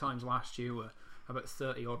quickest times last year were about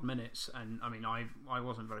 30 odd minutes, and I mean I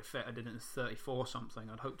wasn't very fit. I did it in 34 something.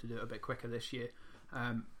 I'd hope to do it a bit quicker this year,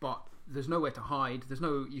 but there's nowhere to hide.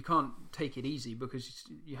 You can't take it easy because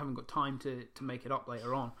you haven't got time to make it up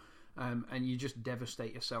later on, and you just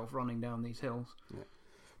devastate yourself running down these hills. Yeah.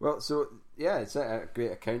 Well, so yeah, it's a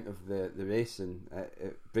great account of the race, and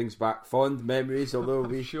it brings back fond memories. Although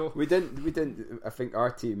we didn't. I think our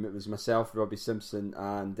team, it was myself, Robbie Simpson,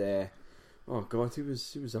 and oh god, who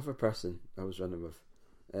was the other person I was running with?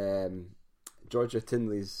 Georgia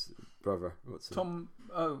Tinley's brother. What's Tom?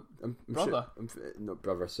 Oh, I'm brother. Sure, not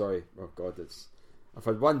brother. Sorry. Oh god, I've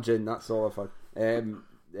had one gin. That's all I've had.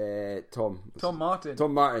 Tom Martin.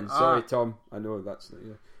 Tom Martin. Sorry, Tom. I know that's not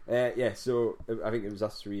you. So I think it was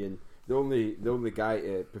us three, and the only guy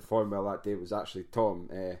to perform well that day was actually Tom.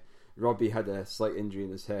 Robbie had a slight injury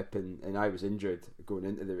in his hip, and I was injured going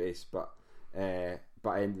into the race, but I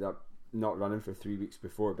ended up not running for 3 weeks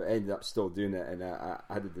before, but I ended up still doing it, and I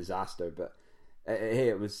had a disaster. But hey,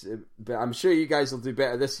 it was. But I'm sure you guys will do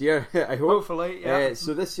better this year. I hope. Hopefully, yeah.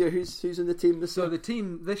 So this year, who's in the team this year? So the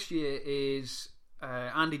team this year is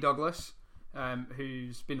Andy Douglas,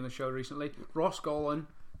 who's been on the show recently, Ross Golan,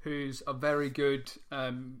 who's a very good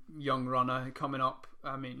young runner coming up.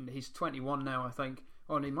 I mean, he's 21 now, I think.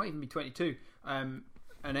 Oh, and he might even be 22. An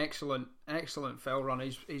excellent fell runner.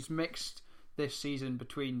 He's mixed this season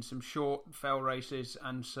between some short fell races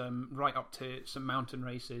and some right up to some mountain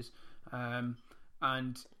races,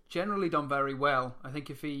 and generally done very well. I think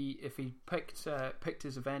if he picked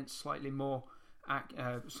his events slightly more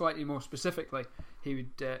specifically,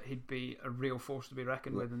 he'd be a real force to be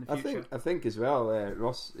reckoned with in the future. I think as well,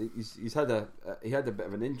 Ross. He had a bit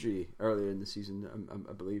of an injury earlier in the season.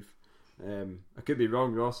 I believe. I could be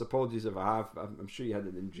wrong, Ross. Apologies if I have. I'm sure you had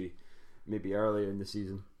an injury maybe earlier in the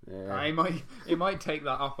season. He might take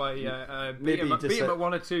that up. I beat him at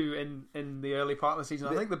 1 or 2 in the early part of the season.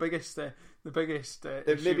 I think the biggest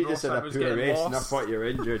maybe just had a poor race and I thought you were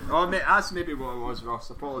injured. Oh mate, that's maybe what it was, Ross.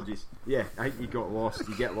 Apologies. Yeah, I think you got lost.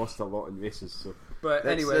 You get lost a lot in races, so. But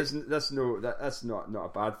anyway, that's not a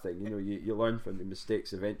bad thing. You learn from the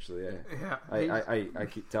mistakes eventually. Yeah, I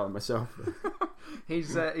keep telling myself.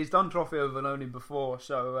 He's done Trophy over Vanoni before,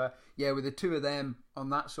 so with the two of them on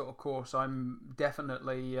that sort of course, I'm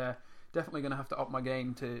definitely going to have to up my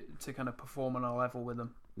game to kind of perform on a level with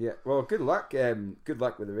them. Yeah, well, good luck. Good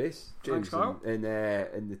luck with the race, James. Thanks, Kyle.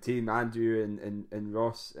 And the team, Andrew and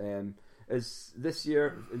Ross. Is this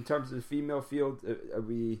year in terms of the female field? Are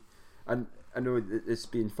we? And I know it's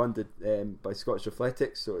being funded by Scottish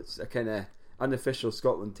Athletics, so it's a kind of unofficial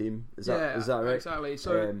Scotland team. Is that right? Exactly.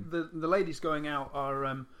 So the ladies going out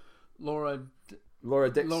are Laura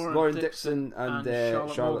Lauren Dixon and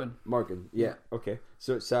Charlotte Morgan. Yeah, okay.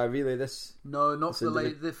 So it's really this. No, not for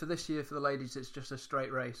for this year. For the ladies, it's just a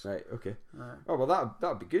straight race. Right. Okay. Oh well,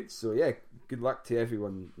 that'll be good. So yeah, good luck to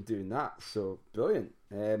everyone doing that. So brilliant.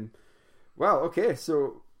 Well, okay.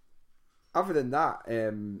 So other than that,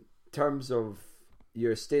 in terms of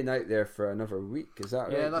you're staying out there for another week, is that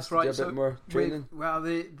right? Yeah, that's right. Do a bit more training.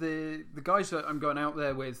 The guys that I'm going out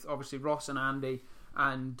there with, obviously Ross and Andy.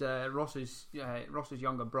 And Ross's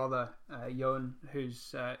younger brother, Johan,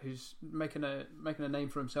 who's making a name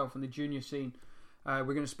for himself in the junior scene. We're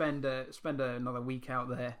going to spend another week out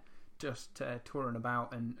there, just touring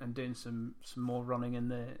about and doing some more running in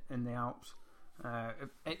the Alps.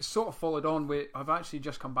 It sort of followed on. I've actually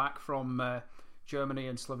just come back from Germany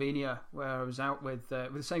and Slovenia, where I was out with the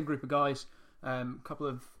same group of guys, couple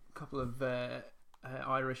of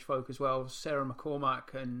Irish folk as well, Sarah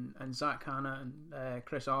McCormack and Zach Hanna and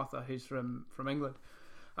Chris Arthur, who's from England,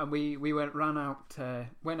 and we went out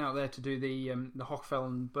there to do the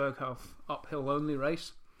Hochfeld Berghof uphill only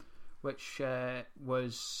race, which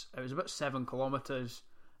was about 7 kilometers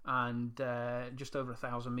and just over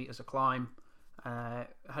 1,000 meters of climb.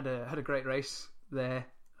 Had a great race there,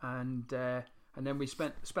 and then we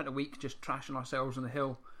spent a week just trashing ourselves on the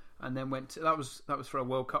hill. And then that was for a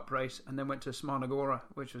World Cup race, and then went to Smárna Góra,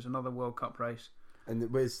 which was another World Cup race. And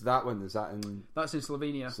where's that one? Is that in? That's in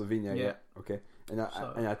Slovenia. Slovenia, yeah. Okay. And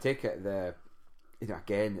I take it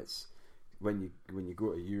again, it's when you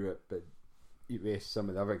go to Europe, but you race some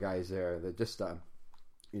of the other guys there. They're just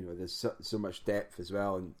there's so much depth as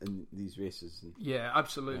well in these races. And, yeah,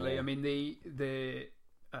 absolutely. I mean the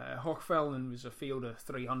Hochfelden was a field of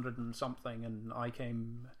 300 and something, and I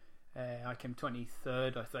came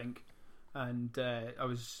 23rd, I think, and I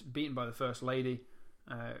was beaten by the first lady,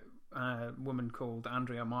 a woman called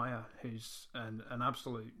Andrea Meyer, who's an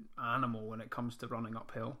absolute animal when it comes to running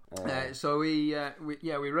uphill. So we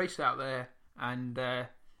raced out there and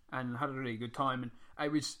had a really good time, and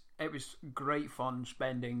it was great fun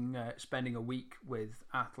spending a week with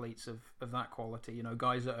athletes of that quality.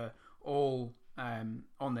 Guys that are all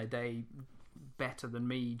on their day better than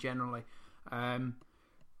me generally.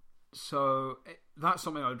 So that's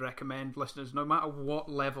something I would recommend listeners, no matter what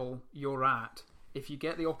level you're at. If you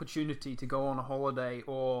get the opportunity to go on a holiday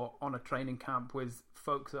or on a training camp with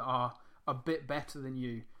folk that are a bit better than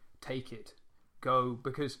you, take it. Go,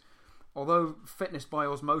 because although fitness by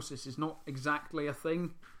osmosis is not exactly a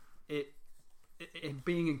thing, it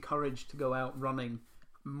being encouraged to go out running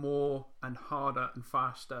more and harder and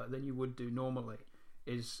faster than you would do normally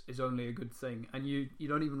is only a good thing, and you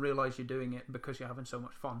don't even realise you're doing it because you're having so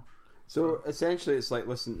much fun. So essentially, it's like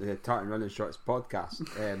listening to the Tartan Running Shorts podcast.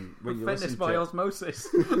 When you fitness by osmosis.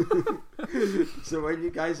 So when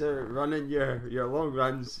you guys are running your long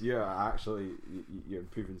runs, you're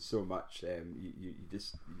improving so much. You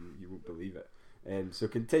won't believe it. So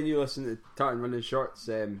continue listening to Tartan Running Shorts.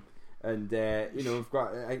 And we've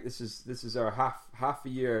got. I think this is our half a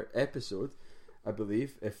year episode, I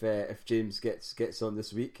believe. If James gets on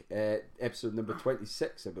this week, episode number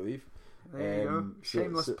 26, I believe. There you go.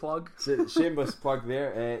 Shameless plug. So shameless plug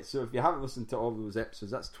there. So if you haven't listened to all those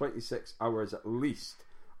episodes, that's 26 hours at least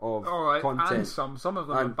of content. And some of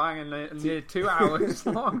them are banging near 2 hours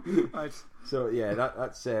long. So yeah,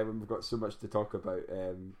 that's when we've got so much to talk about.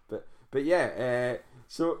 But yeah.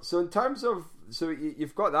 So in terms of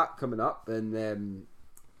you've got that coming up, and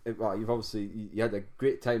you've obviously you had a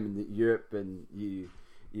great time in Europe, and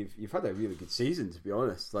you've had a really good season, to be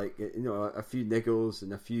honest. Like a few niggles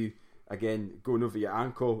and a few. Again, going over your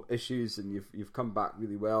ankle issues, and you've come back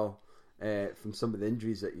really well from some of the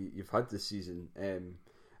injuries that you've had this season. And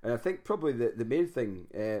I think probably the main thing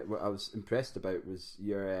what I was impressed about was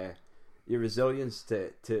your resilience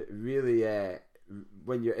to really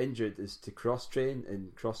when you're injured is to cross train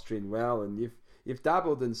well, and you've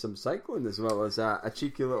dabbled in some cycling as well as a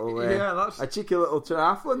cheeky little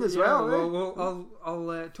triathlon as well. Well,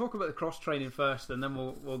 I'll talk about the cross training first, and then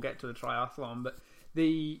we'll get to the triathlon, but.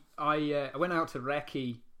 I went out to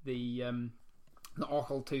Recce, the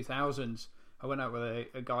Ochel 2000s. I went out with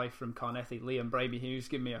a guy from Carnethy, Liam Braby, who's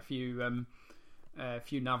given me a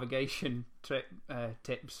few navigation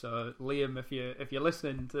tips. So Liam, if you're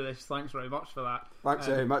listening to this, thanks very much for that. Thanks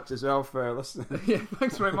very much as well for listening. Yeah,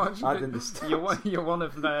 thanks very much. You're one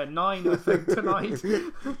of 9, I think, tonight.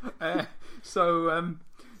 So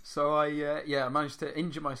I managed to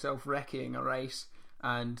injure myself recceing a race,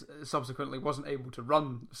 and subsequently wasn't able to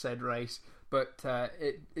run said race, but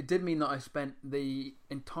it did mean that I spent the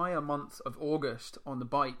entire month of August on the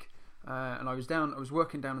bike, and I was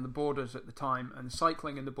working down in the Borders at the time, and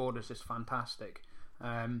cycling in the Borders is fantastic.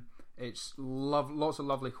 It's lots of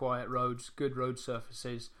lovely quiet roads, good road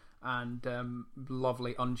surfaces, and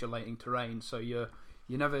lovely undulating terrain. So you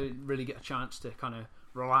never really get a chance to kind of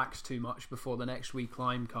relax too much before the next wee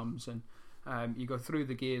climb comes, and you go through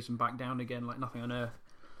the gears and back down again like nothing on earth.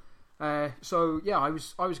 So yeah, I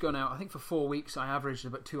was going out. I think for 4 weeks I averaged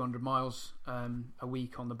about 200 miles a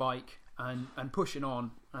week on the bike and pushing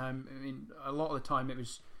on. I mean, a lot of the time it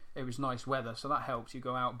was nice weather, so that helps. You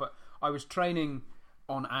go out, but I was training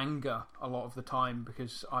on anger a lot of the time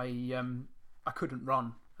because I couldn't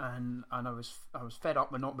run, and I was fed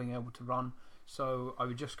up with not being able to run. So I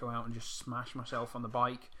would just go out and just smash myself on the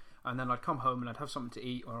bike, and then I'd come home and I'd have something to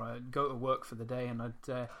eat, or I'd go to work for the day, and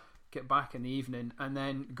I'd get back in the evening and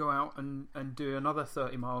then go out and do another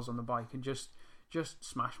 30 miles on the bike and just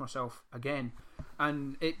smash myself again.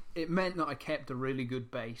 And it meant that I kept a really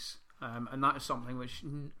good base, and that is something which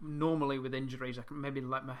normally with injuries I can maybe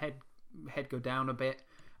let my head go down a bit,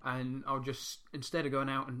 and I'll just, instead of going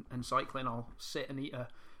out and cycling, I'll sit and eat a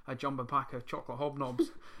jumbo pack of chocolate hobnobs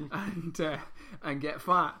and get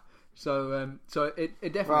fat. So it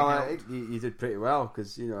definitely helped. You did pretty well,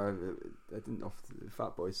 because I didn't often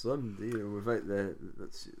Fat Boy Slim, without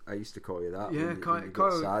I used to call you that. Yeah, when you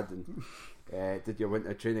got sad and did your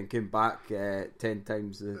winter training, came back 10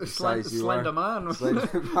 times the size you slender were. Man. Slender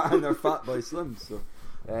Man or Fat Boy Slim. So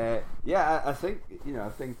I think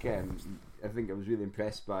I was really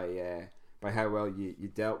impressed by how well you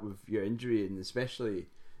dealt with your injury, and especially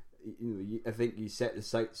I think you set the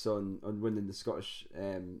sights on winning the Scottish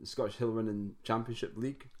Hill Running Championship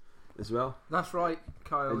League as well. That's right,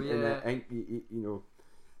 Kyle. And I think you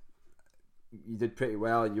did pretty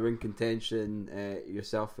well. You were in contention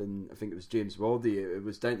yourself, and I think it was James Waldie. It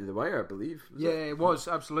was down to the wire, I believe. It was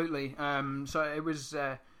absolutely. So it was.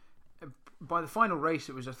 By the final race,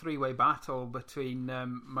 it was a 3-way battle between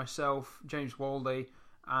myself, James Waldie,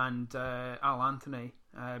 and Al Anthony.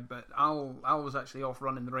 But Al was actually off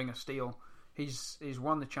running the Ring of Steel. He's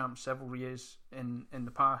won the champ several years in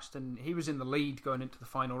the past, and he was in the lead going into the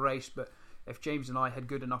final race. But if James and I had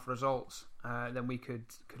good enough results, then we could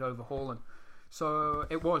overhaul him. So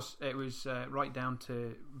it was right down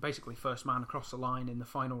to basically first man across the line in the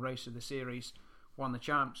final race of the series, won the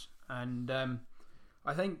champs. And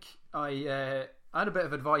I think I had a bit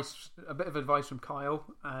of advice from Kyle,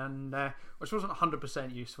 and which wasn't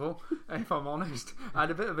 100% useful, if I'm honest. I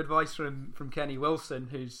had a bit of advice from Kenny Wilson,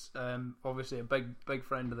 who's obviously a big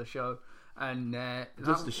friend of the show, and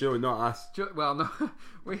just the show, not us. Well, no,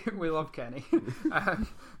 we love Kenny,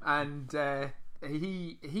 and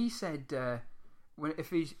he said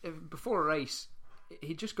if before a race,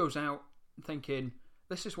 he just goes out thinking,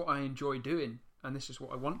 this is what I enjoy doing, and this is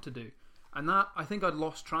what I want to do. And that, I think I'd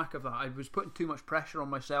lost track of that. I was putting too much pressure on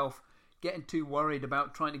myself, getting too worried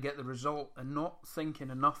about trying to get the result, and not thinking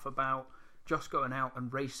enough about just going out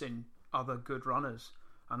and racing other good runners.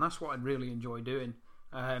 And that's what I'd really enjoy doing.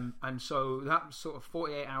 And so that sort of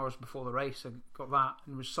 48 hours before the race, I got that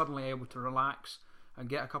and was suddenly able to relax and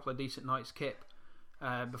get a couple of decent nights kip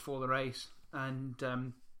before the race. And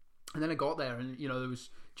then I got there, and there was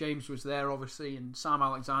James was there obviously, and Sam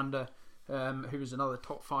Alexander, who was another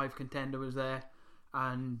top 5 contender, was there,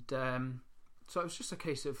 and so it was just a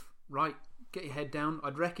case of, right, get your head down.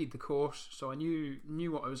 I'd recce'd the course, so I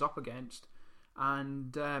knew what I was up against,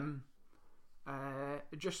 and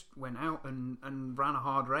just went out and ran a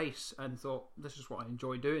hard race and thought, this is what I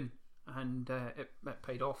enjoy doing, and it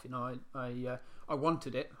paid off. I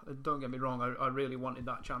wanted it. Don't get me wrong, I really wanted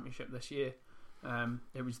that championship this year.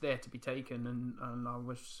 It was there to be taken, and I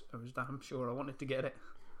was damn sure I wanted to get it.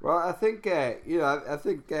 Well, I think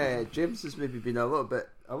James has maybe been a little bit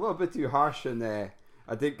too harsh, and I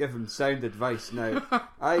didn't give him sound advice. Now,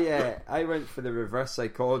 I went for the reverse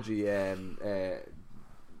psychology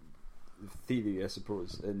theory, I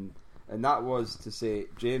suppose, and that was to say,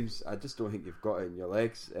 James, I just don't think you've got it in your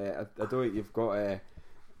legs. I don't think you've got I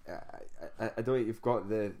don't think you've got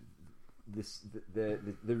the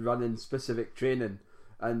running specific training,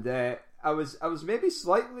 and I was maybe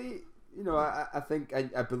slightly. I think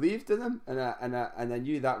I believed in him, and I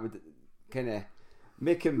knew that would kind of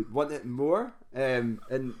make him want it more. And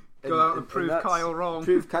go out and prove Kyle wrong. I'm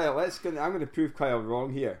going to prove Kyle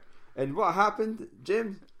wrong here. And what happened,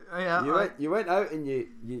 James? Yeah, you went out and you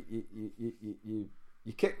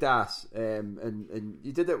kicked ass, and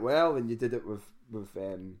you did it well, and you did it with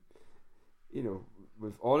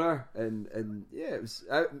honour, and yeah, it was.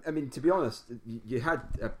 I mean, to be honest, you had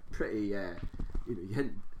a pretty you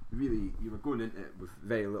hadn't really, you were going into it with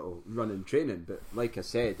very little running training, but like I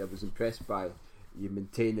said, I was impressed by you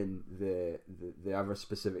maintaining the other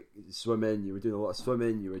specific swimming. You were doing a lot of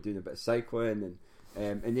swimming, you were doing a bit of cycling,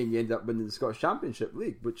 and then you end up winning the Scottish Championship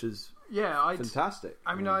League, which is fantastic.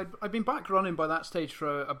 I mean, I'd been back running by that stage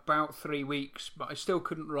for about 3 weeks, but I still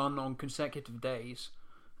couldn't run on consecutive days,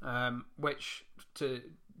 which to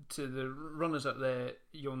the runners out there,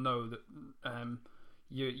 you'll know that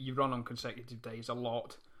you run on consecutive days a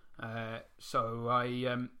lot. So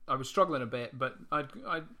I was struggling a bit, but I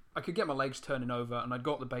could get my legs turning over, and I'd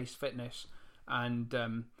got the base fitness, and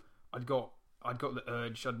I'd got the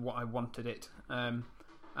urge. I wanted it,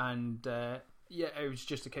 it was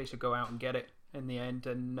just a case of go out and get it in the end,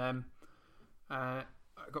 and I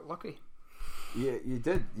got lucky. Yeah, you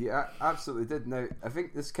did. You absolutely did. Now, I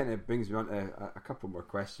think this kind of brings me on to a couple more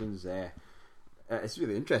questions. It's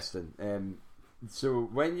really interesting. So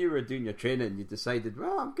when you were doing your training, you decided,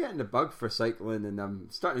 well, I'm getting the bug for cycling, and I'm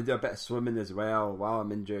starting to do a bit of swimming as well while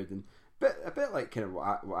I'm injured, and a bit like kind of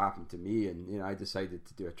what happened to me, and I decided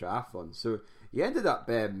to do a triathlon. So you ended up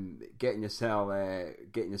getting yourself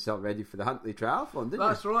ready for the Huntly Triathlon, didn't you?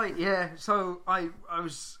 That's right. Yeah. So I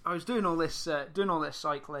was doing all this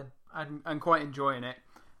cycling and quite enjoying it,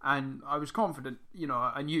 and I was confident.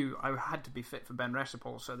 I knew I had to be fit for Ben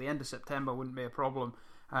Reciple, so the end of September wouldn't be a problem.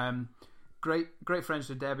 Great friends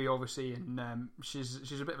with Debbie, obviously, and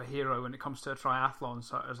she's a bit of a hero when it comes to a triathlon.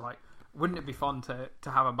 So I was like, wouldn't it be fun to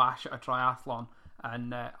have a bash at a triathlon?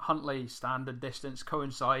 And Huntly standard distance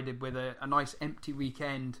coincided with a nice empty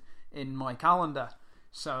weekend in my calendar.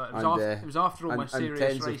 So it was after all my serious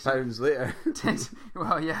tens racing. Of pounds later.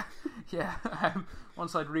 Well, yeah.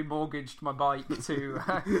 Once I'd remortgaged my bike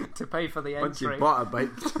to pay for the entry. Once you bought a bike,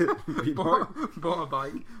 bought a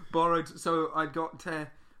bike, borrowed. So I got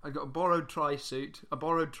a borrowed tri suit, a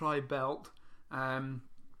borrowed tri belt, and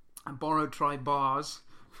borrowed tri bars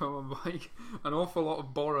for my bike. An awful lot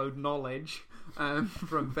of borrowed knowledge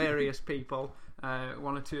from various people.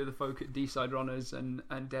 One or two of the folk at D-Side Runners and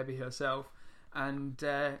Debbie herself. And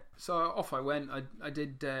so off I went. I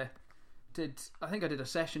did I think I did a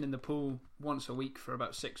session in the pool once a week for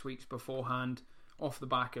about 6 weeks beforehand, off the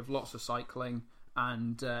back of lots of cycling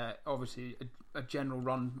and obviously a general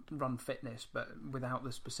run fitness, but without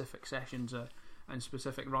the specific sessions and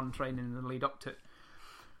specific run training in the lead up to it.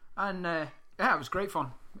 And it was great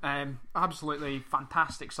fun. Absolutely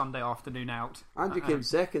fantastic Sunday afternoon out. And you came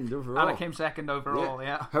second overall. And I came second overall,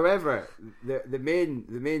 yeah. However, the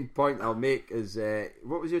main point I'll make is,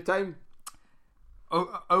 what was your time?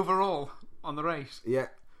 Overall on the race? Yeah.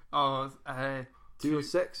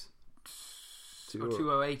 206?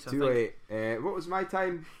 208, I think. 208. What was my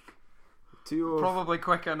time? Probably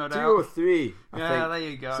quicker, no doubt. 203, I think. There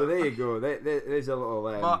you go. So there you go. There's a little...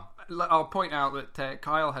 But I'll point out that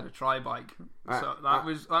Kyle had a tri-bike, so that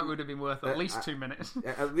would have been worth at least 2 minutes.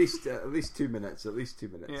 At least 2 minutes.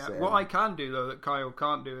 Yeah. What I can do though that Kyle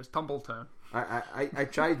can't do is tumble turn. I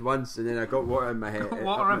tried once, and then I got water in my head.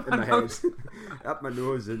 Water in my nose. Up my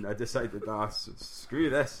nose, and I decided, screw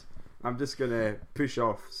this. I'm just gonna push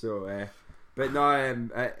off. So, but no,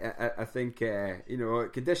 I think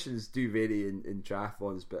conditions do vary in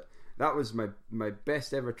triathlons, but that was my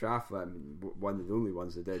best ever triathlon. I mean, one of the only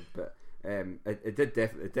ones I did, but it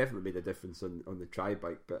definitely made a difference on the tri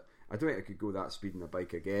bike. But I don't think I could go that speed on a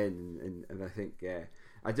bike again. And I think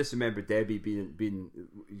I just remember Debbie being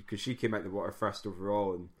because she came out the water first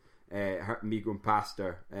overall, and me going past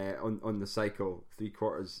her on the cycle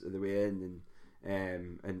 3/4 of the way in,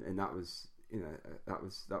 and that was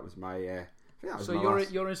that was my. So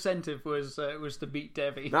your incentive was to beat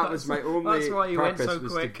Debbie. That was my only that's why you purpose went so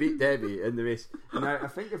was quick. to beat Debbie in the race. And I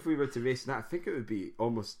think if we were to race that, I think it would be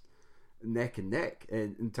almost neck and neck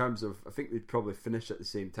in terms of. I think we'd probably finish at the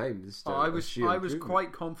same time. I was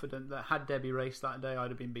quite confident that had Debbie raced that day,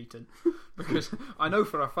 I'd have been beaten, because I know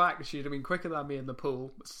for a fact she'd have been quicker than me in the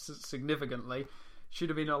pool significantly. She'd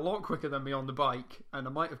have been a lot quicker than me on the bike, and I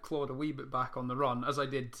might have clawed a wee bit back on the run, as I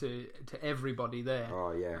did to everybody there.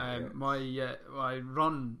 Oh yeah. My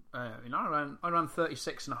run, I ran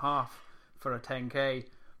 36.5 for a 10k,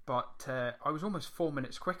 but I was almost 4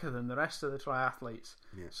 minutes quicker than the rest of the triathletes.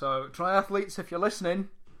 Yeah. So triathletes, if you're listening,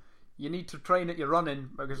 you need to train at your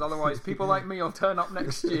running, because otherwise people like me will turn up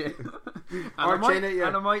next year. and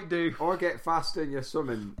I might do. Or get faster in your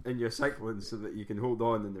swimming and your cycling so that you can hold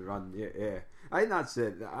on in the run. Yeah. I think that's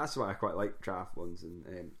it. That's why I quite like triathlons,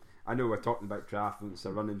 and I know we're talking about triathlons,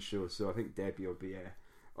 a running show, so I think Debbie will be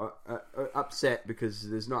upset because I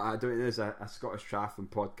don't think there's a Scottish triathlon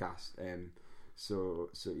podcast. So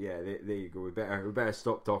yeah, there you go. We better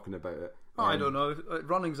stop talking about it. I don't know.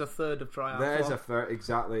 Running's a third of triathlon. There is a third,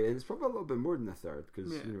 exactly, and it's probably a little bit more than a third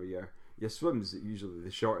because your swim's usually the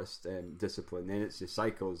shortest discipline. Then it's your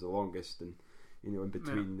cycle is the longest, and you know, in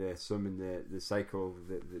between the swim and the cycle,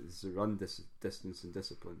 the run distance and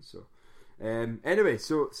discipline. So anyway,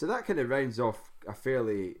 so that kind of rounds off a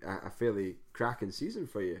fairly cracking season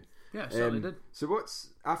for you. Yeah, it certainly did. So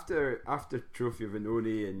what's after Trophy of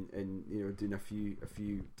Benoni and you know, doing a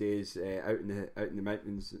few days out in the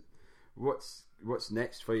mountains? What's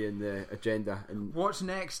next for you in the agenda? And what's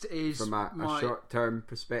next is from a short-term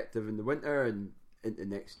perspective in the winter and into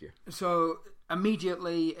next year. So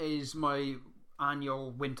immediately is my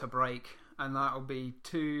annual winter break, and that'll be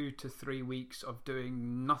 2 to 3 weeks of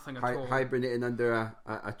doing nothing at all. Hibernating under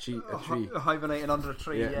a tree. Hibernating under a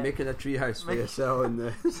tree. Yeah. Making a tree house for yourself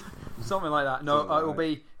and something like that. No, it'll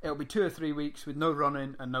be 2 or 3 weeks with no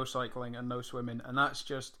running and no cycling and no swimming, and that's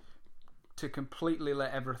just to completely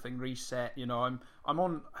let everything reset. You know, I'm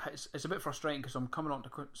on. It's a bit frustrating because I'm coming on to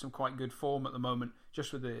some quite good form at the moment,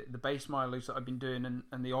 just with the base mileage that I've been doing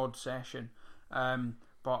and the odd session.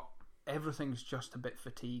 But everything's just a bit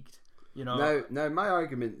fatigued. You know. Now, my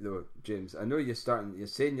argument though, James, I know you're saying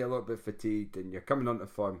you're a little bit fatigued and you're coming onto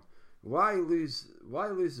form. Why lose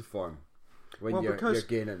the form when you're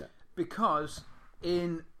gaining it? Because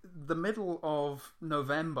in the middle of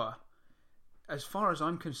November, as far as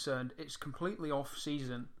I'm concerned, it's completely off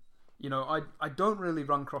season. You know, I don't really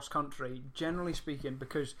run cross country, generally speaking,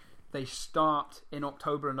 because they start in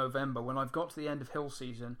October and November when I've got to the end of hill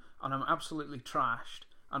season and I'm absolutely trashed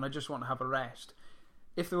and I just want to have a rest.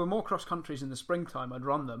 If there were more cross countries in the springtime, I'd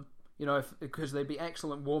run them, you know, because they'd be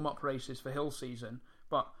excellent warm-up races for hill season,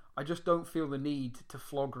 but I just don't feel the need to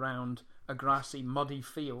flog round a grassy, muddy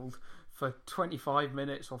field for 25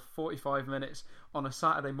 minutes or 45 minutes on a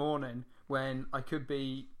Saturday morning when I could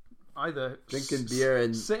be either drinking beer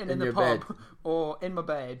and sitting in the pub or in my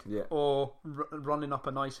bed or running up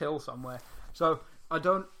a nice hill somewhere. So I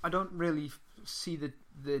don't really see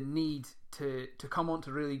the need to come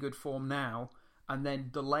onto really good form now and then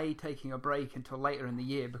delay taking a break until later in the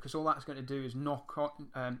year, because all that's going to do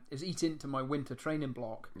is eat into my winter training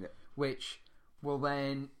block, which will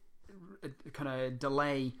then kind of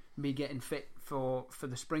delay me getting fit for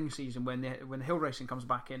the spring season when the hill racing comes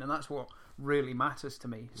back in, and that's what really matters to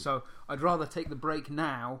me. So I'd rather take the break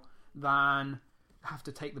now than have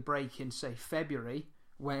to take the break in, say, February,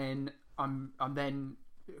 when I'm then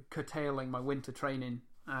curtailing my winter training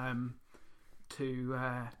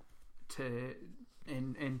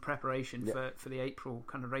in preparation for the April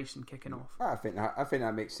kind of racing kicking off. I think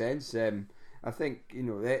that makes sense. I think, you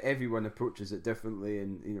know, everyone approaches it differently,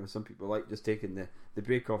 and you know, some people like just taking the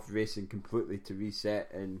break off racing completely to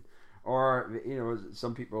reset, or you know,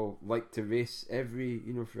 some people like to race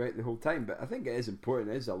throughout the whole time. But I think it is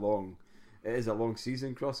important. It is a long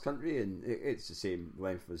season cross country, and it's the same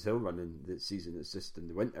length as hill running. The season, it's just in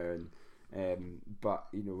the winter, and but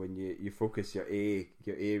you know, when you focus your A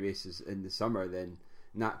races in the summer, then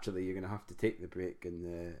naturally you're going to have to take the break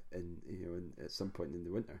at some point in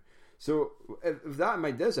the winter. So with that in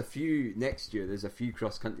mind, there's a few next year. There's a few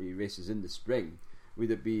cross country races in the spring. Would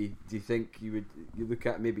it be? Do you think you look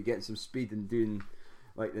at maybe getting some speed and doing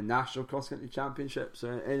like the national cross country championships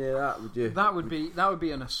or any of that? Would you? That would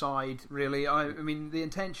be an aside, really. I mean, the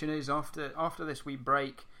intention is after this wee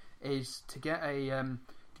break is to get a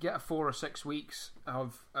 4 or 6 weeks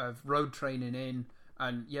of road training in.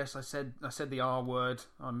 And yes, I said the R word.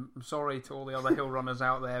 I'm sorry to all the other hill runners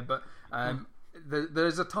out there, but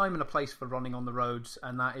there's a time and a place for running on the roads,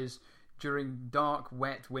 and that is during dark,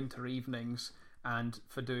 wet winter evenings, and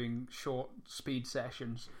for doing short speed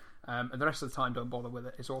sessions. And the rest of the time, don't bother with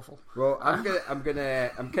it. It's awful. Well, I'm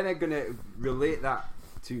kind of gonna relate that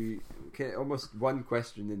to almost one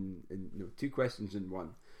question and 2 questions in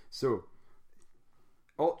one. So,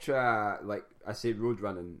 ultra, like I say, road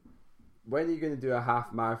running. When are you going to do a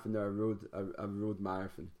half marathon or a road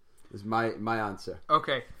marathon? Is my answer.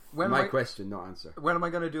 Okay. Question, not answer. When am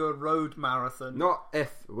I going to do a road marathon? Not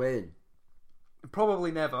if, when.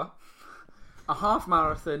 Probably never. A half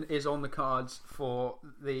marathon is on the cards for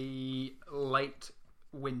the late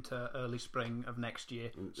winter, early spring of next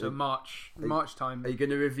year. So March time. Are you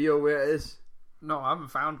going to reveal where it is? No, I haven't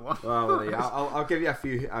found one. Well, yeah, I'll give you a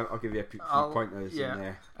few. I'll give you a few pointers in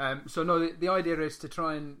there. So no, the idea is to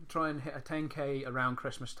try and hit a 10k around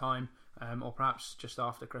Christmas time, or perhaps just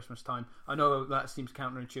after Christmas time. I know that seems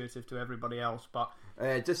counterintuitive to everybody else, but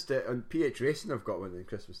on PH Racing, I've got one in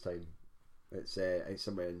Christmas time. It's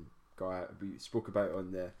somewhere in we spoke about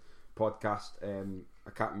on the podcast. I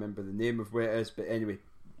can't remember the name of where it is, but anyway.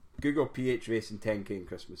 Google PH Racing 10k in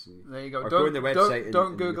Christmas. There you go. Go on the website.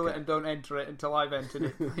 Don't Google it and don't enter it until I've entered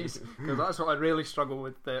it, please, because that's what I really struggle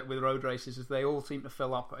with road races. Is they all seem to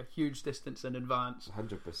fill up a huge distance in advance.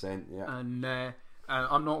 100%, yeah.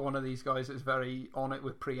 I'm not one of these guys that's very on it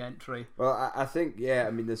with pre-entry. Well, I think, yeah,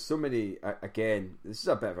 I mean, there's so many, again, this is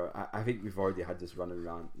a bit of I think we've already had this running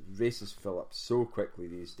around. Races fill up so quickly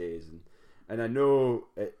these days, and I know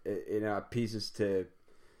it appeases to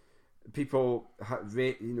people,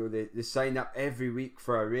 they sign up every week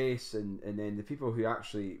for a race, and then the people who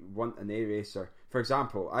actually want an A racer, for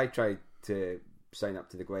example, I tried to sign up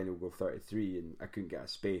to the Glen Ogle 33 and I couldn't get a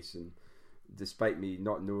space, and despite me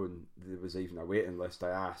not knowing there was even a waiting list, I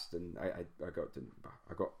asked, and I got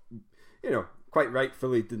quite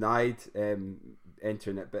rightfully denied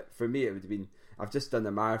entering it. But for me, it would have been, I've just done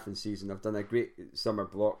a marathon season, I've done a great summer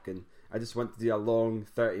block, and I just want to do a long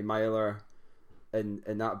 30 miler, and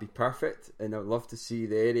that would be perfect. And I'd love to see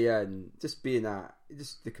the area and just being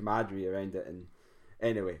just the camaraderie around it. And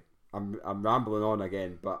anyway, I'm rambling on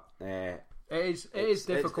again, but it is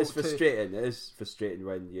difficult. It's frustrating. It is frustrating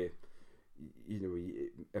when it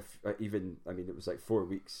was like 5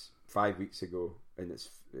 weeks ago, and it's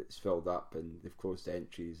filled up, and they've closed the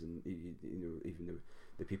entries, and even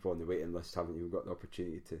the people on the waiting list haven't even got the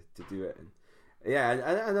opportunity to do it. And yeah,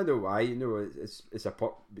 and I know why. It's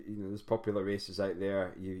there's popular races out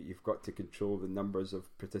there. You've got to control the numbers of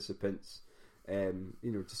participants,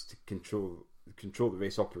 just to control the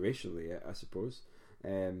race operationally, I suppose.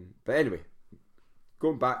 But anyway,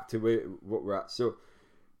 going back to what we're at, so.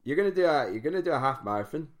 You're gonna do a half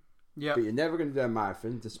marathon, yeah. But you're never gonna do a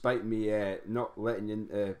marathon, despite me not letting you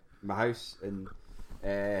into my house. And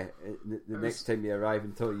next time you arrive,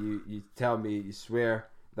 until you tell me, you swear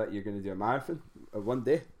that you're gonna do a marathon one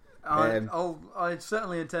day. I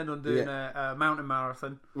certainly intend on doing a mountain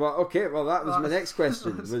marathon. Well, okay. Well, that was my next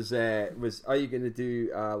question. Was are you gonna do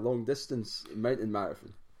a long distance mountain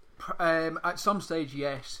marathon? At some stage,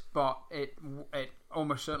 yes, but it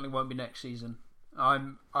almost certainly won't be next season.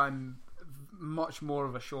 I'm much more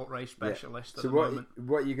of a short race specialist at the moment.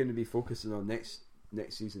 What are you going to be focusing on next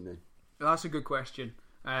season then? That's a good question.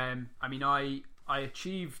 I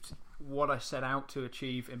achieved what I set out to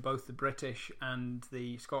achieve in both the British and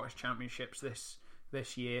the Scottish Championships this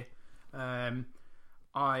year.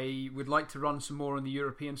 I would like to run some more on the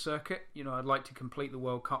European circuit. I'd like to complete the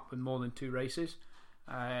World Cup with more than 2 races.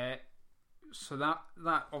 So that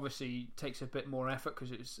obviously takes a bit more effort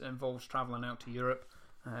because it involves travelling out to Europe.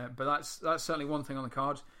 But that's certainly one thing on the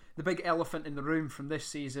cards. The big elephant in the room from this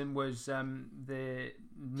season was the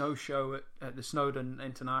no-show at the Snowdon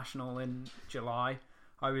International in July.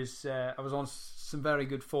 I was on some very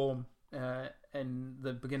good form in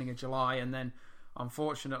the beginning of July, and then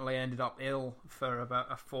unfortunately ended up ill for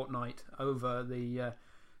about a fortnight over the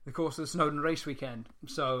course of the Snowdon race weekend.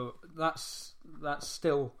 So that's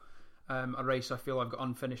still a race I feel I've got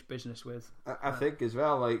unfinished business with. I think as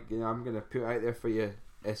well, I'm going to put out there for you,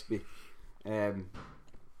 SB.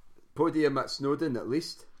 Podium at Snowdon at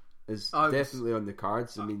least is definitely on the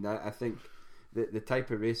cards. I mean, I think the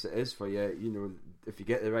type of race it is for you, if you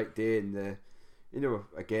get the right day, and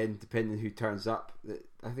again, depending who turns up,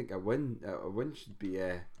 I think a win should be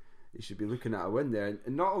you should be looking at a win there.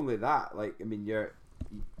 And not only that,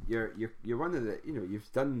 you're one of the,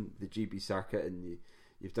 you've done the GB circuit and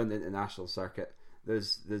you've done the international circuit.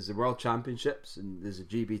 There's the World Championships, and there's a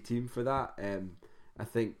GB team for that. I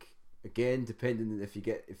think, again, depending if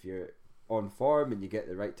you're on form and you get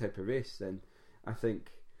the right type of race, then I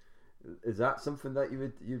think, is that something that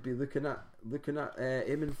you'd be looking at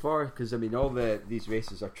aiming for? Because all these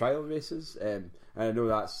races are trial races, and I know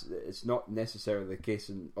it's not necessarily the case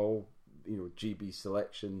in all GB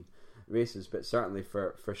selection races, but certainly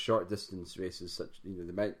for short distance races such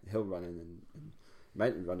the hill running and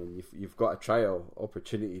mountain running, you've got a trial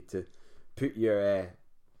opportunity to put your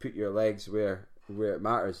legs where it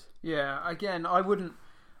matters. Yeah, again, I wouldn't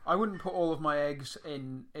put all of my eggs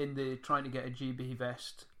in the trying to get a GB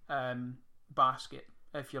vest basket,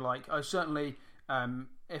 if you like. I certainly,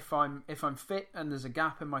 if I'm fit and there's a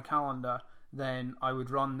gap in my calendar, then I would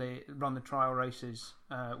run the trial races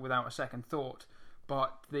without a second thought.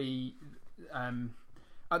 But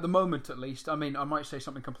at the moment, at least, I might say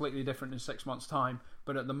something completely different in 6 months' time,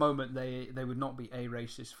 but at the moment they would not be A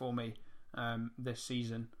races for me this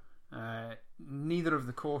season. Neither of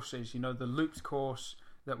the courses, the looped course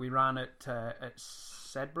that we ran at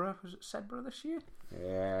Sedbergh, was it Sedbergh this year?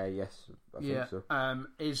 Yes, I think so.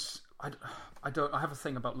 I have a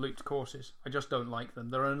thing about looped courses. I just don't like them.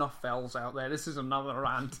 There are enough fells out there. This is another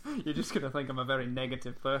rant. You're just going to think I'm a very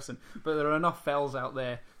negative person, but there are enough fells out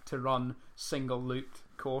there to run single looped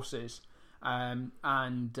courses. The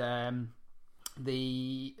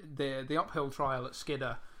uphill trial at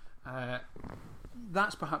Skidder,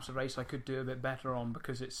 that's perhaps a race I could do a bit better on,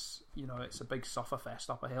 because it's a big sufferfest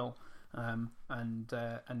up a hill. and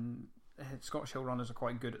Scottish hill runners are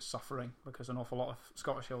quite good at suffering because an awful lot of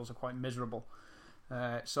Scottish hills are quite miserable.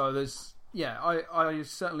 So there's I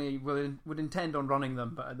certainly would intend on running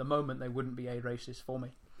them, but at the moment they wouldn't be A races for me.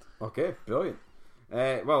 Okay, brilliant.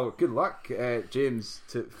 Well, good luck, James,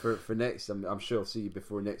 for next. I'm sure I'll see you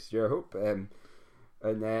before next year, I hope.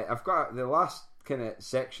 And I've got the last kind of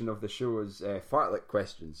section of the show is fartlek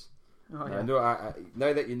questions. Oh, yeah. I know.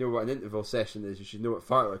 Now that you know what an interval session is, you should know what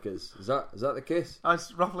fartlek is. Is that the case?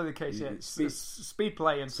 That's roughly the case. Yeah, speed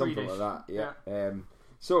play in something Swedish. like that. Yeah.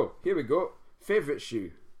 So here we go. Favorite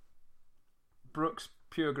shoe? Brooks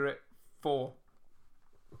Pure Grit 4.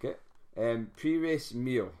 Okay. Pre-race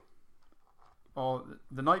meal? Or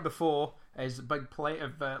the night before is a big plate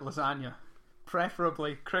of lasagna,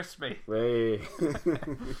 preferably crispy. Way. I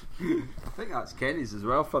think that's Kenny's as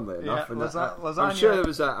well. Funnily enough, Yeah, and lasagna. I'm sure there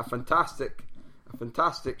was a fantastic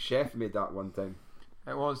chef made that one time.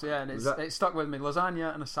 It was, yeah, and it stuck with me.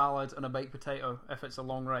 Lasagna and a salad and a baked potato if it's a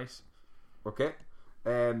long race. Okay.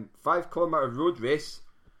 5-kilometer road race,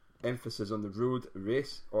 emphasis on the road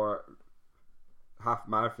race, or half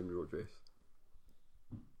marathon road race?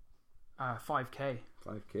 5k.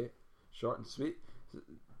 5k, short and sweet.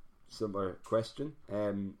 Similar question.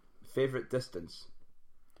 Favourite distance?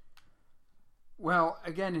 Well,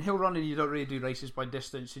 again, in hill running you don't really do races by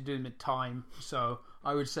distance, you do them in time. So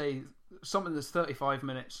I would say something that's 35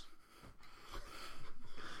 minutes.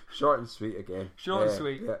 Short and sweet again. Short and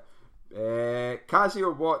sweet. Yeah.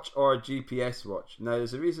 Casio watch or GPS watch? Now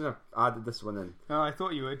there's a reason I added this one in. Oh, I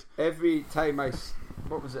thought you would. Every time I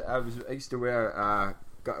used to wear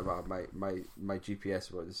my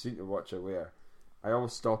GPS watch, the Suunto watch I wear. I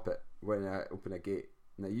always stop it when I open a gate.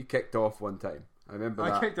 Now you kicked off one time. I remember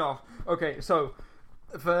that. I kicked off. Okay, so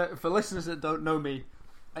for listeners that don't know me,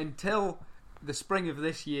 until the spring of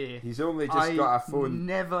this year, he's only just got a phone.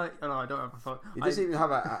 No, I don't have a phone. He doesn't even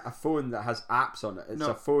have a phone that has apps on it. It's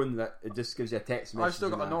a phone that it just gives you a text message. I've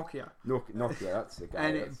still got a Nokia. Nokia, that's the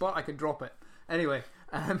guy. But I could drop it. Anyway,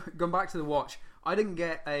 going back to the watch, I didn't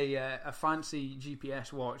get a fancy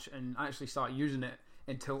GPS watch and actually start using it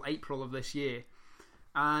until April of this year.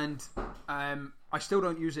 And I still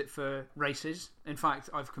don't use it for races. In fact,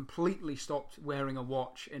 I've completely stopped wearing a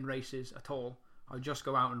watch in races at all. I just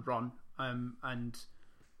go out and run, and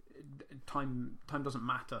time doesn't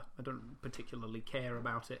matter. I don't particularly care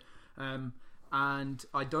about it. And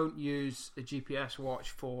I don't use a GPS watch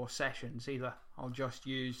for sessions either. I'll just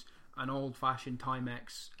use an old-fashioned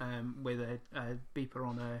Timex with a beeper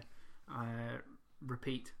on a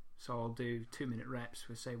repeat. So I'll do 2-minute reps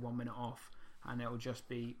with, say, 1 minute off. And it'll just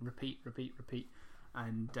be repeat,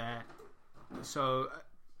 and so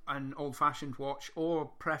an old-fashioned watch, or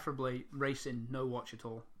preferably racing, no watch at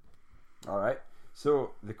all. All right.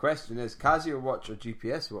 So the question is: Casio watch or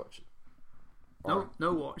GPS watch? No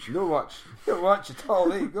watch. No watch. No watch at all.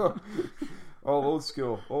 There you go. All old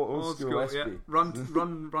school. Old school SP. Yeah. Run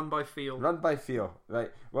by feel. Run by feel.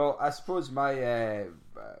 Right. Well, I suppose my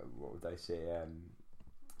what would I say?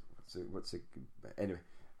 Anyway.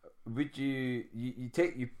 Would you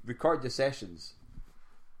record your sessions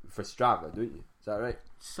for Strava, don't you? Is that right?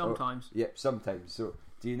 Sometimes. Yep, sometimes. So,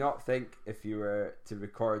 do you not think if you were to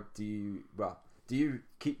record, do you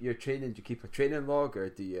keep your training? Do you keep a training log, or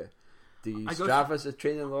do you use Strava as a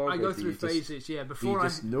training log? I go through phases. Before I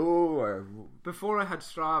had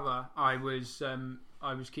Strava, I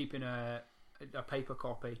was keeping a paper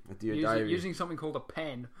copy using something called a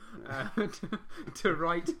pen to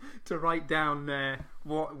write down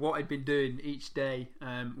what I'd been doing each day,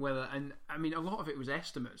 a lot of it was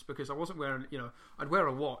estimates because I wasn't wearing, I'd wear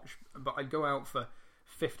a watch but I'd go out for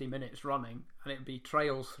 50 minutes running and it'd be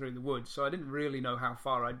trails through the woods, so I didn't really know how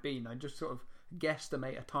far I'd been. I just sort of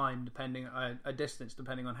guesstimate a time a distance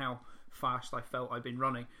depending on how fast I felt I'd been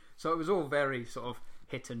running, so it was all very sort of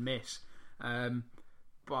hit and miss,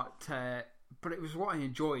 but it was what I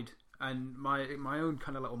enjoyed, and my own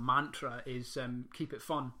kind of little mantra is keep it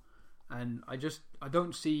fun, and I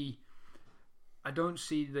don't see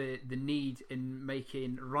the need in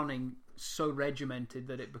making running so regimented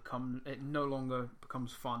that it no longer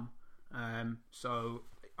becomes fun. So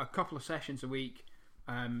a couple of sessions a week,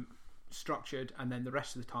 structured, and then the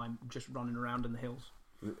rest of the time just running around in the hills.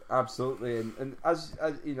 Absolutely, and as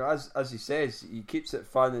you know, as he says, he keeps it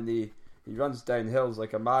fun, and he runs down hills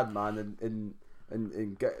like a madman and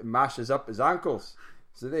mashes up his ankles.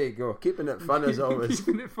 So there you go, keeping it fun as always.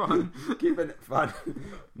 Keeping it fun. Keeping it fun.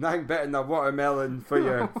 Nothing better than a watermelon for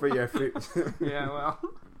your foot. Yeah, well.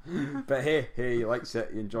 But hey, he likes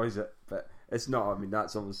it, he enjoys it. But it's not. I mean,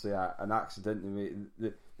 that's obviously an accident.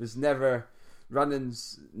 There's never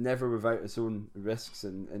running's never without its own risks,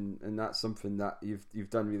 and that's something that you've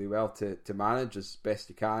done really well to manage as best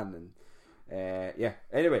you can. And yeah.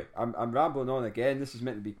 Anyway, I'm rambling on again. This is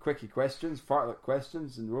meant to be quickie questions, fartlek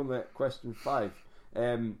questions, and we're only at question 5.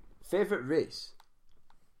 Favorite race?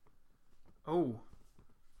 Oh,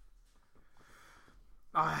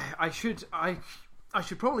 I should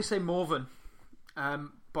probably say Morven,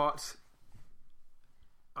 but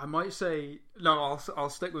I might say no. I'll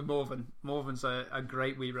stick with Morven. Morven's a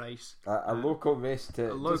great wee race. A local race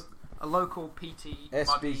to a local PT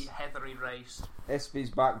muddy heathery race. SB's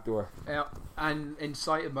back door. Yeah, and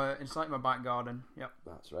inside my back garden. Yep,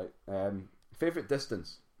 that's right. Favorite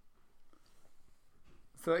distance?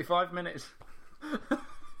 35 minutes.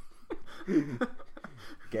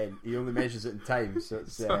 Again, he only measures it in time, so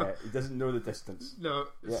it's he doesn't know the distance. No.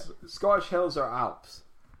 Yeah. Scottish Hills or Alps?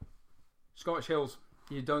 Scottish Hills.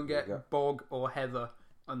 You don't get bog or heather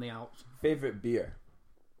on the Alps. Favourite beer?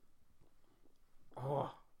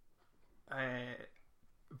 Oh.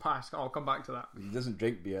 Pass. I'll come back to that. He doesn't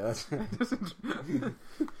drink beer.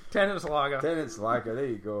 Tennent's Lager. Tennent's Lager, there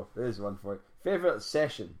you go. There's one for you. Favourite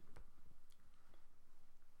session?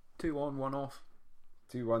 2 on, 1 off.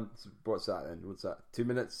 2-1. What's that then? What's that? 2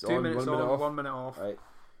 minutes 2 on, minutes 1 minute off? 1 minute off. Right.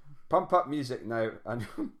 Pump up music now. I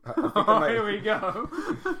think Here we go.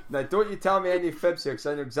 Now, don't you tell me any fibs here, because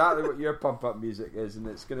I know exactly what your pump up music is, and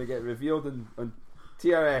it's going to get revealed on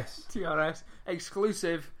TRS. TRS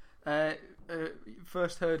exclusive.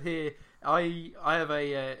 First heard here. I have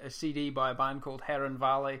a CD by a band called Heron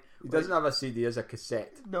Valley. He doesn't have a CD, it's a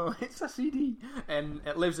cassette. No, it's a CD, and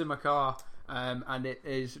it lives in my car. And it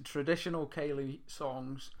is traditional Ceilidh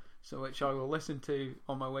songs, so which I will listen to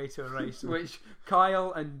on my way to a race, which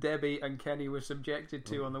Kyle and Debbie and Kenny were subjected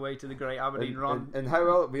to on the way to the Great Aberdeen Run. And how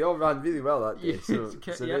well we all ran really well that day. So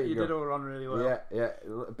yeah, you did all run really well. Yeah,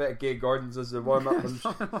 a bit of Gay Gordon's as the warm up.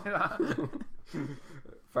 Something like that.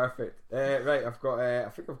 Perfect. Right, I've got. I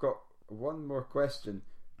think I've got one more question.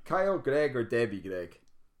 Kyle Gregg or Debbie Gregg?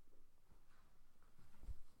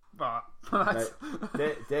 But right.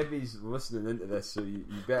 Debbie's listening into this, so you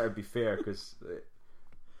better be fair, because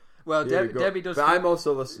well, Debbie does. But I'm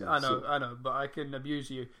also listening. I know, but I can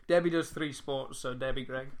abuse you. Debbie does 3 sports, so Debbie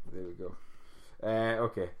Gregg. There we go.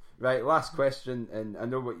 Okay, right. Last question, and I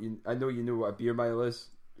know you know what a beer mile is,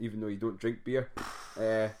 even though you don't drink beer.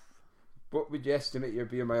 What would you estimate your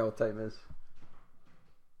beer mile time is?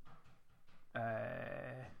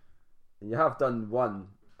 And you have done one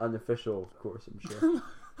unofficial course, I'm sure.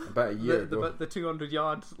 About a year ago. The 200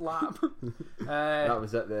 yard lap. That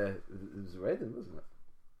was at it was a wedding, wasn't it?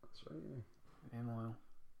 That's right, yeah. Mile.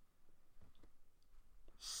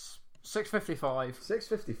 6:55.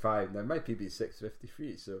 6:55. Now my PB is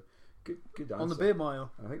 6:53, so good answer. On the beer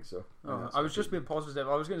mile? I think so. Oh, I was just being positive.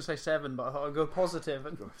 I was going to say 7, but I thought I'd go positive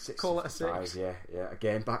and call it a 6. Yeah.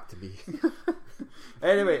 Again, back to me.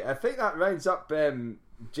 Anyway, I think that rounds up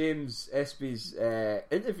James Espy's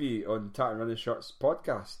interview on Tartan Running Shorts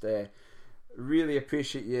podcast. Really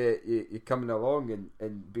appreciate you coming along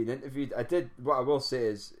and being interviewed. What I will say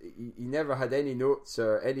is he never had any notes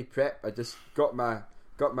or any prep. I just got my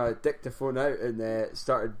dictaphone out and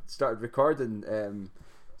started recording.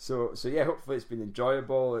 So yeah, hopefully it's been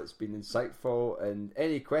enjoyable, it's been insightful, and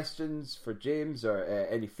any questions for James or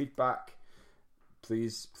any feedback,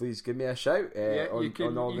 please give me a shout. You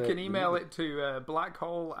can email it to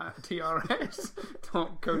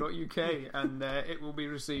blackhole@trs.co.uk and it will be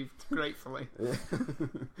received gratefully.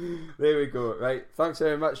 There we go. Right, thanks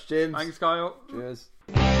very much, James. Thanks, Kyle. Cheers.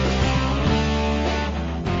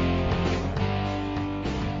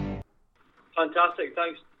 Fantastic,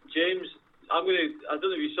 thanks, James. I don't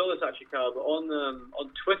know if you saw this actually, Kyle, but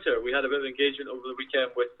on Twitter we had a bit of engagement over the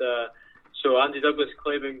weekend with so Andy Douglas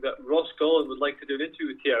claiming that Ross Golan would like to do an interview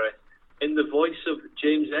with TRS in the voice of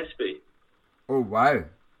James Espy. Oh wow!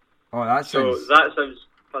 Oh, that sounds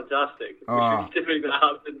fantastic. We should make that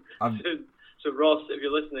happen soon. So Ross, if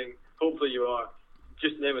you're listening, hopefully you are.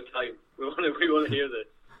 Just name a time. We want to hear this.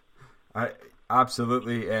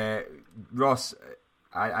 Absolutely, Ross.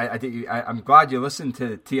 I'm glad you listened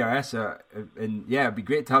to TRS, and yeah, it'd be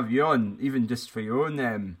great to have you on, even just for your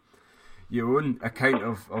own account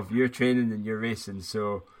of your training and your racing.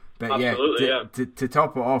 So, but to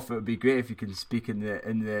top it off, it would be great if you can speak in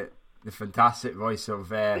the fantastic voice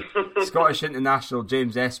of Scottish international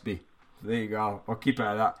James Espy. There you go. I'll keep it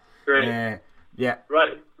at that. Great. Yeah.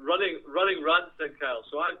 Right. Running rants then, Kyle.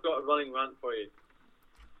 So I've got a running rant for you.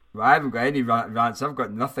 Well, I haven't got any rants. I've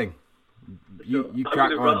got nothing. You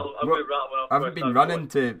crack on. I haven't been running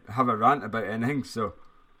to have a rant about anything, so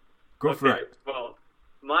go for it. Well,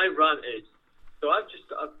 my rant is, so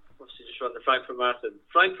obviously just run the Frankfurt Marathon.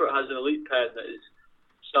 Frankfurt has an elite pen that is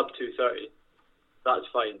sub 2:30. That's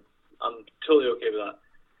fine. I'm totally okay with that.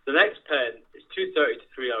 The next pen is 2:30 to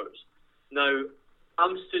 3 hours. Now,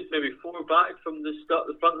 I'm stood maybe 4 back from the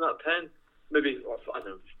front of that pen, maybe, or, I don't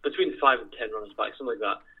know, between 5 and 10 runners back, something like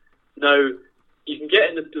that. Now, you can get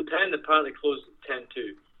in the pen apparently closed at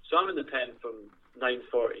 10:02. So I'm in the pen from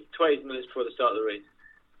 9:40, 20 minutes before the start of the race.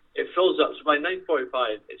 It fills up, so by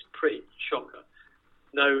 9:45, it's pretty chocker.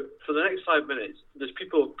 Now, for the next 5 minutes, there's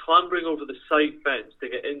people clambering over the side fence to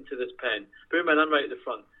get into this pen. Bear in mind, I'm right at the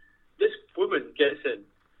front. This woman gets in,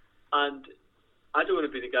 and I don't want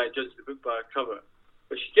to be the guy judging the book by a cover,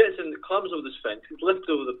 but she gets in, climbs over this fence, gets lifted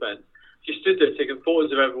over the fence. She stood there taking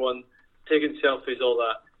photos of everyone, taking selfies, all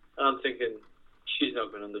that, and I'm thinking, she's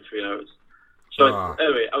not going under 3 hours. So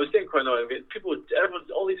anyway, I was getting quite annoyed.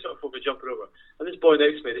 Everyone, all these sort of folk are jumping over, and this boy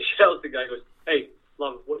next to me, the Shelton guy, goes, "Hey,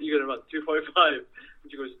 love, what are you going to run? 2:45?"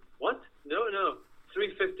 And she goes, "What? No,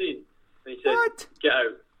 3:15." And he said, "What? Get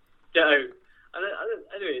out." And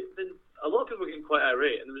anyway, then a lot of people were getting quite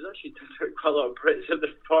irate, and there was actually quite a lot of Brits at the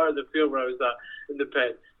part of the field where I was at in the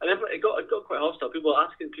pen, and it got quite hostile. People were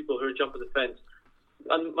asking people who were jumping the fence,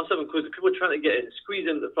 and myself included, people were trying to get in, squeeze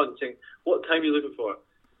in at the front, saying, "What time are you looking for?"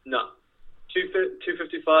 No.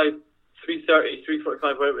 2:55, 3:30,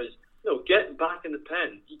 3:45, whatever it is. No, get back in the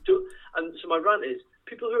pen. You don't. And so my rant is,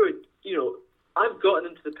 people who are, I've gotten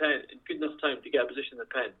into the pen in good enough time to get a position in the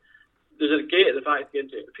pen. There's a gate at the back to get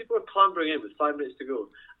into it. People are clambering in with 5 minutes to go,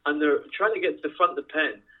 and they're trying to get to the front of the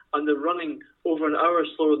pen, and they're running over an hour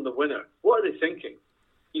slower than the winner. What are they thinking?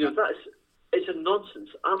 It's a nonsense,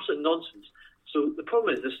 absolute nonsense. So the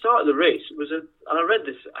problem is, the start of the race was and I heard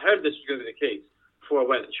this was going to be the case before I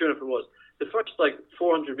went, and sure enough it was. The first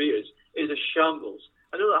 400 metres is a shambles.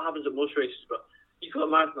 I know that happens at most races, but you've got a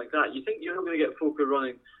marathon like that, you think you're not going to get folk who are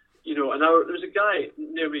running, an hour. There was a guy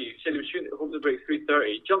near me who said he was hoping to break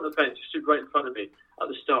 3:30. He jumped the fence, he stood right in front of me at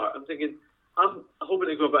the start. I'm thinking, I'm hoping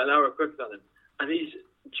to go about an hour quicker than him, and he's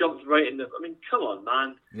jumped right in the. I mean, come on,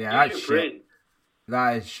 man. Yeah, that's shit.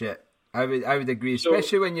 That is shit. I would agree,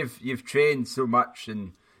 especially when you've trained so much,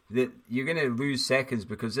 and that you're going to lose seconds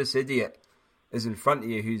because this idiot is in front of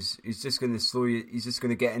you who's just going to slow you. He's just going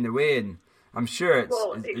to get in the way, and I'm sure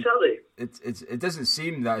exactly. It doesn't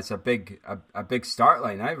seem that it's a big start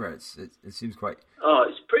line either. It seems quite. Oh,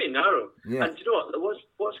 it's pretty narrow. Yeah. And do you know what? The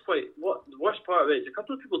worst part of it is a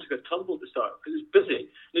couple of people took a tumble to start because it's busy.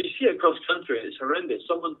 You see it across country, and it's horrendous.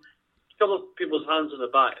 A couple of people's hands on the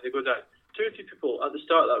back, and they go down. 2 or 3 people at the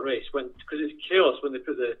start of that race went, because it's chaos when they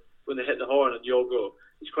hit the horn and you all go.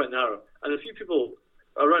 It's quite narrow, and a few people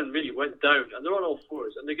around me went down, and they're on all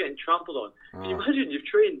fours, and they're getting trampled on. Can you imagine? You've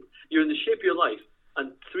trained, you're in the shape of your life,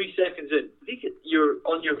 and 3 seconds in, you're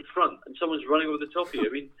on your front, and someone's running over the top of you. I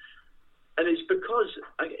mean, and it's because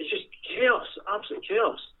it's just chaos, absolute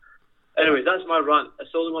chaos. Anyway, that's my rant.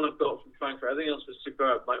 That's the only one I've got from Frankfurt. Everything else was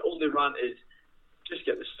superb. My only rant is just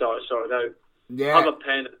get the start sorted out. Yeah. Have a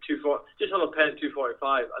pen at 2:40. Just have a pen at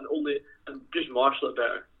 2:45, and just marshal it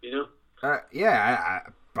better. I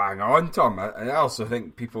bang on, Tom. I also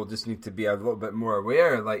think people just need to be a little bit more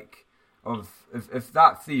aware, of if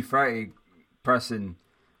that 3:30 person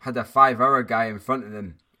had a 5-hour guy in front of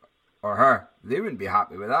them or her, they wouldn't be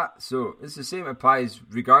happy with that. So it's the same applies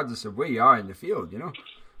regardless of where you are in the field.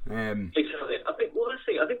 Exactly.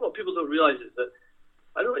 I think what people don't realise is that,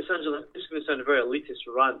 I know it sounds like it's going to sound a very elitist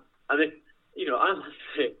rant, and I must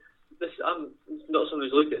say, I'm not someone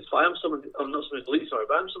who's elitist, but I'm not someone who's elite,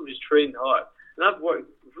 but I'm someone who's trained hard, and I've worked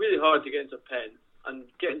really hard to get into a pen and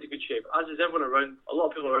get into good shape, as is everyone around, a lot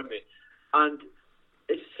of people around me, and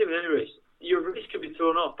it's the same in any race. Your race can be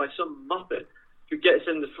thrown off by some muppet who gets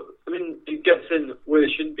in where they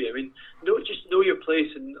shouldn't be. I mean, just know your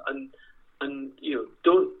place and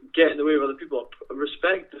don't get in the way of other people.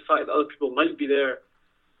 Respect the fact that other people might be there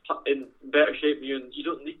in better shape than you, and you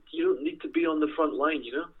don't need to be on the front line.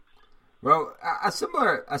 Well, a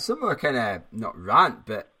similar kind of, not rant,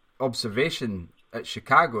 but observation at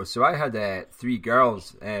Chicago. So I had 3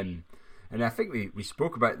 girls, and I think we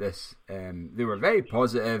spoke about this. They were very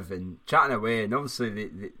positive and chatting away, and obviously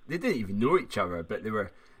they didn't even know each other, but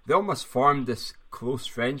they almost formed this close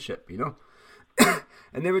friendship,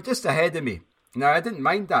 and they were just ahead of me. Now I didn't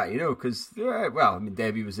mind that, because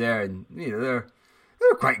Debbie was there, and they're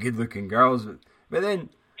quite good looking girls, but then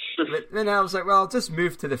I was like, well, I'll just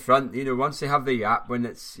move to the front, once they have the yap, when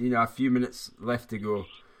it's a few minutes left to go.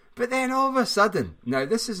 But then all of a sudden, now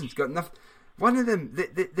this isn't got enough. One of them,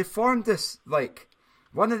 they formed this,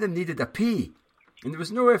 one of them needed a pee, and there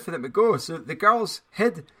was nowhere for them to go. So the girls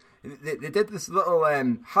hid. They did this little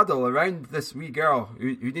huddle around this wee girl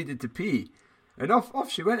who needed to pee, And off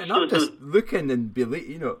she went, and I'm just looking and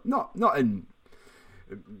not in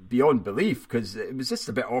beyond belief, because it was just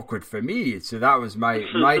a bit awkward for me. So that was my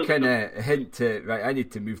kind of hint to, right, I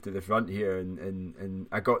need to move to the front here, and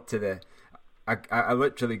I got to I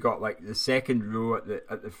literally got like the second row at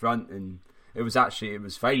the front, and it was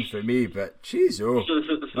fine for me. But jeez,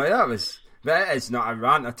 that is not a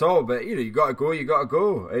rant at all. But you got to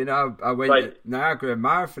go. And I went to Niagara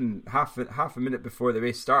Marathon half a minute before the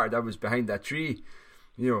race started. I was behind a tree,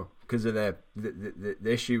 because of the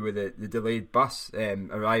issue with the delayed bus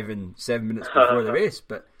arriving 7 minutes before the race.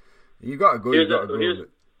 But you got to go. There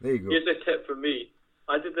you go. Here's a tip from me.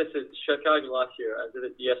 I did this in Chicago last year. I did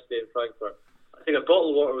it yesterday in Frankfurt. I take a bottle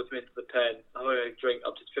of water with me into the pen. I'm having a drink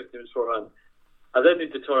up to 15 minutes beforehand. I then need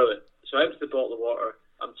the toilet, so I empty the bottle of water.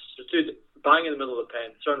 I'm stood bang in the middle of the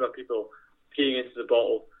pen, surrounded by people peeing into the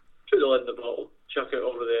bottle. Put the lid in the bottle, chuck it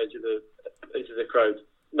over the edge of the crowd.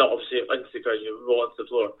 Not obviously into the crowd, roll onto the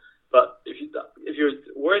floor. But if you're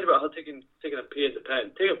worried about taking a pee at the pen,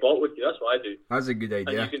 take a bottle with you. That's what I do. That's a good idea.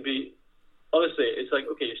 And you can be, honestly, it's like,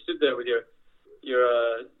 okay, you stood there with your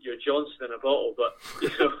Johnson in a bottle, but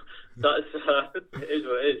that's it is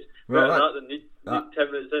what it is. Well, Better than need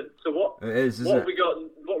 10 minutes in. So what races have we got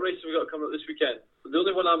coming up this weekend? The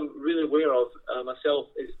only one I'm really aware of myself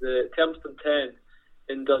is the Templeton 10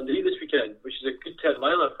 in Dundee this weekend, which is a good 10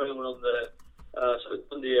 mile. I found one on the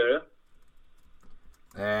Dundee area.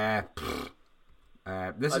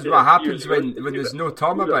 This is what happens when there's no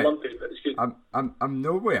Tom about. I'm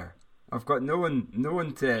nowhere. I've got no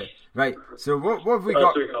one to. Right. So what have we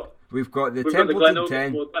got? We've got the Templeton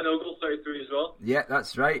 10. Glen Ogle 33 as well. Yeah,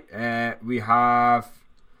 that's right. We have.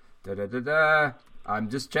 I'm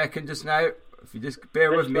just checking just now. If you just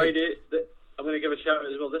bear with me. Friday, I'm going to give a shout out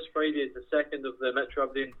as well. This Friday is the second of the Metro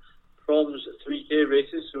Aberdeen Proms 3K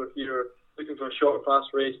races. So if you're looking for a short,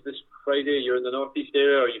 fast race this Friday, you're in the northeast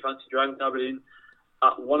area, or you fancy driving to Aberdeen,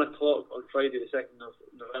 at 1 o'clock on Friday, the 2nd of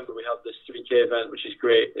November, we have this 3K event, which is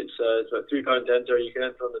great. It's about £3 to enter. You can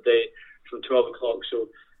enter on the day from 12 o'clock. So,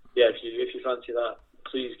 yeah, if you fancy that,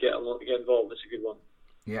 please get involved. It's a good one.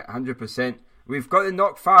 Yeah, 100%. We've got the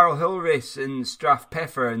Knockfarrell Hill race in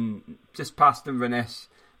Strathpeffer and just past Inverness.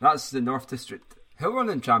 That's the North District Hill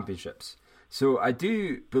Running Championships. So I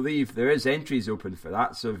do believe there is entries open for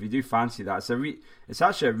that. So if you do fancy that, it's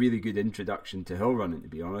actually a really good introduction to hill running. To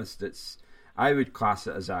be honest, I would class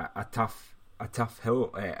it as a tough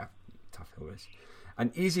hill race,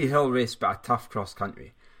 an easy hill race, but a tough cross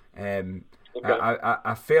country.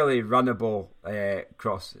 A fairly runnable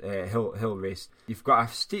hill race. You've got a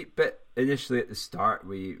steep bit initially at the start,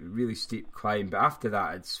 really steep climb, but after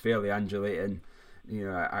that it's fairly undulating.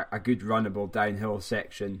 A good runnable downhill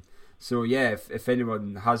section. So yeah, if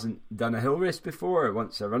anyone hasn't done a hill race before or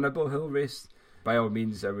wants a runnable hill race, by all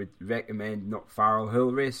means, I would recommend Knockfarrell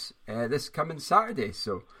Hill Race this coming Saturday.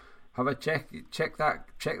 So have a check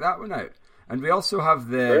that one out. And we also have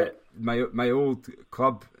my old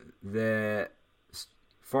club, the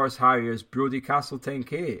Forest Harriers Brodie Castle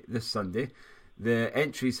 10K this Sunday. The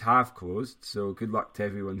entries have closed, so good luck to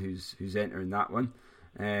everyone who's entering that one.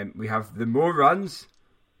 We have the Moor Runs,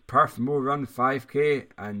 Perth Moor Run 5K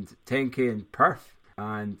and 10K in Perth,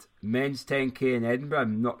 and men's 10K in Edinburgh.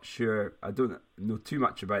 I'm not sure, I don't know too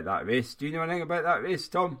much about that race. Do you know anything about that race,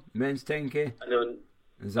 Tom? Men's 10K? I know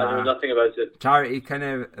nothing about it. Charity kind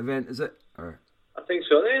of event, is it? Or? I think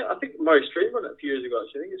so. I think Murray Straight won it a few years ago.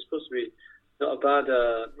 Actually, I think it's supposed to be not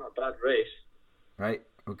a bad race. Right.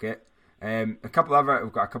 Okay. We've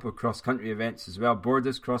got a couple of cross country events as well.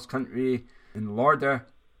 Borders cross country in Lauder,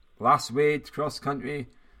 Lasswade cross country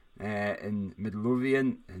in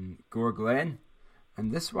Midlothian and Gore Glen,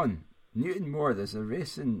 and this one Newtonmore. There's a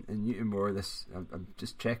race in Newtonmore. I'm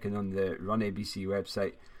just checking on the Run ABC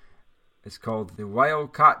website. It's called the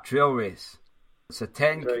Wildcat Trail Race. It's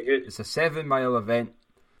a 7 mile event.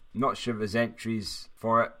 Not sure if there's entries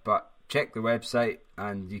for it, but check the website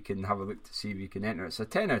and you can have a look to see if you can enter. It's a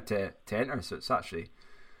tenner to enter, so it's actually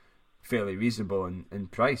fairly reasonable in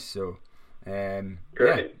price. So yeah,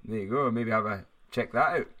 there you go. Maybe check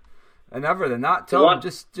that out. And other than that, Tom,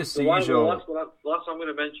 just the usual. Last I'm going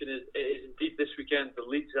to mention is indeed this weekend the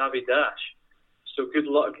Leeds Abbey Dash. So good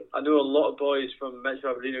luck. I know a lot of boys from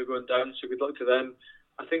Metro Aberdeen are going down, so good luck to them.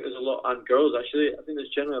 I think there's a lot, and girls actually. I think there's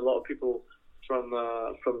generally a lot of people from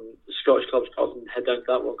the Scottish clubs often head down to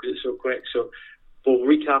that one because it's so quick. So we'll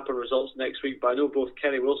recap on results next week. But I know both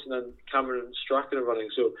Kenny Wilson and Cameron Strachan are running.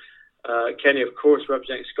 So Kenny, of course,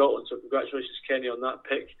 representing Scotland. So congratulations, Kenny, on that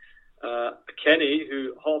pick. Kenny,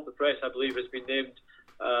 who hot off the press, I believe, has been named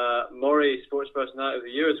Moray Sports Personality of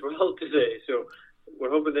the Year as well today. So we're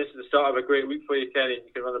hoping this is the start of a great week for you, Kenny.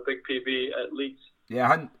 You can run a big PB at Leeds.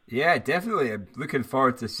 Yeah, definitely. I'm looking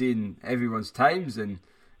forward to seeing everyone's times, and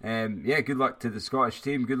good luck to the Scottish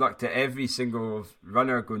team. Good luck to every single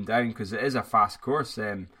runner going down, because it is a fast course.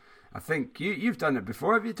 I think you've done it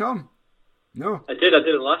before, have you, Tom? No, I did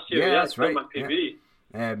it last year. Yeah, that's right. My PB.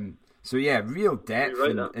 Yeah. So real depth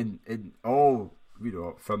in all,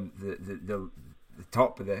 from the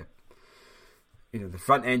top of the the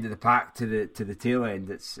front end of the pack to the tail end.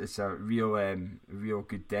 It's a real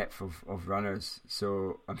good depth of runners.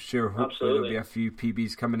 So I'm sure hopefully there'll be a few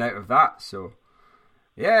PBs coming out of that. So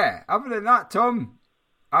other than that, Tom,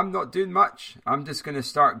 I'm not doing much. I'm just going to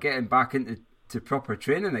start getting back into proper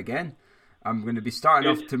training again. I'm going to be starting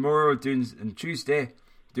off tomorrow on Tuesday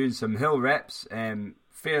doing some hill reps,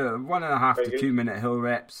 fair 1.5 to 2 minute hill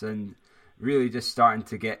reps, and really just starting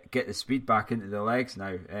to get the speed back into the legs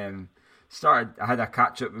now. I had a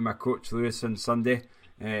catch up with my coach Lewis on Sunday,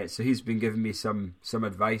 so he's been giving me some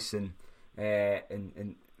advice and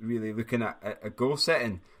really looking at goal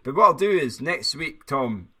setting. But what I'll do is next week,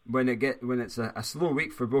 Tom, when it's a slow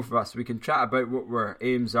week for both of us, we can chat about what our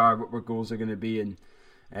aims are, what our goals are going to be, and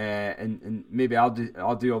maybe I'll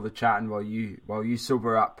do all the chatting while you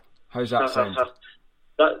sober up. How's that sound?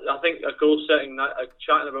 I think a goal setting,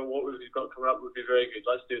 chatting about what we've got coming up would be very good.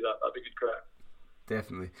 Let's do that. That'd be good crack.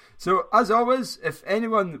 Definitely. So as always, if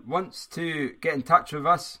anyone wants to get in touch with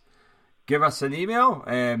us, give us an email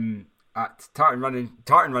at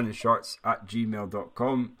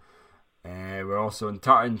tartanrunningshorts@gmail.com. We're also on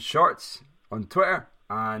Tartan Shorts on Twitter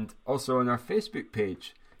and also on our Facebook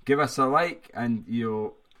page. Give us a like and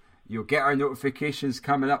you'll get our notifications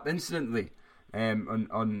coming up instantly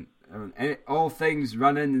on all things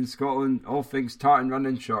running in Scotland, all things tartan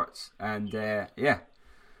running shorts, and I'm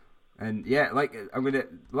gonna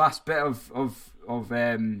last bit of I'm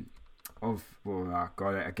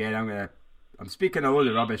speaking a load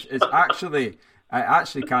of rubbish. I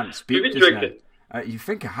actually can't speak just now. You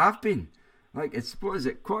think I have been? Like, it's, what is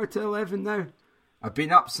it, 11:15 now? I've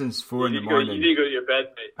been up since 4 in the morning. You need to go to your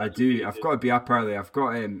bed, mate. I do. I've got to be up early. I've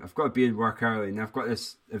got to be in work early, and I've got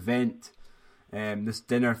this event, this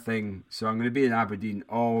dinner thing. So I'm going to be in Aberdeen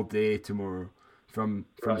all day tomorrow, from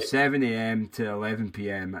 7 a.m. to 11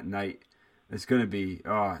 p.m. at night. It's going to be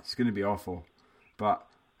awful. But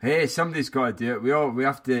hey, somebody's got to do it. We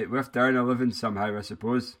have to earn a living somehow, I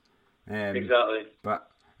suppose. Exactly. But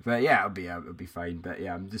yeah, it'll be fine. But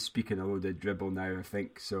yeah, I'm just speaking a load of dribble now, I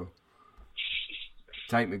think. So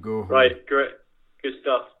time to go home. Right, great, good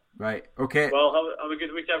stuff. Right, okay. Well, have a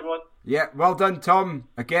good week, everyone. Yeah, well done, Tom.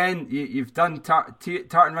 Again, you've done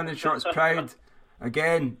Tartan Running Shorts proud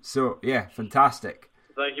again. So yeah, fantastic.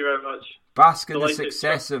 Thank you very much. Bask in the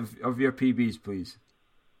success of your PBs, please.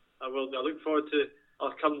 I will. I look forward to.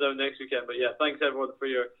 I'll come down next weekend. But yeah, thanks everyone for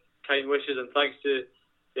your kind wishes, and thanks to.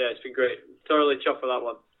 Yeah, it's been great. Thoroughly chuffed for that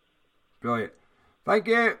one. Brilliant. Thank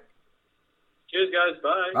you. Cheers, guys.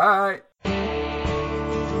 Bye. Bye.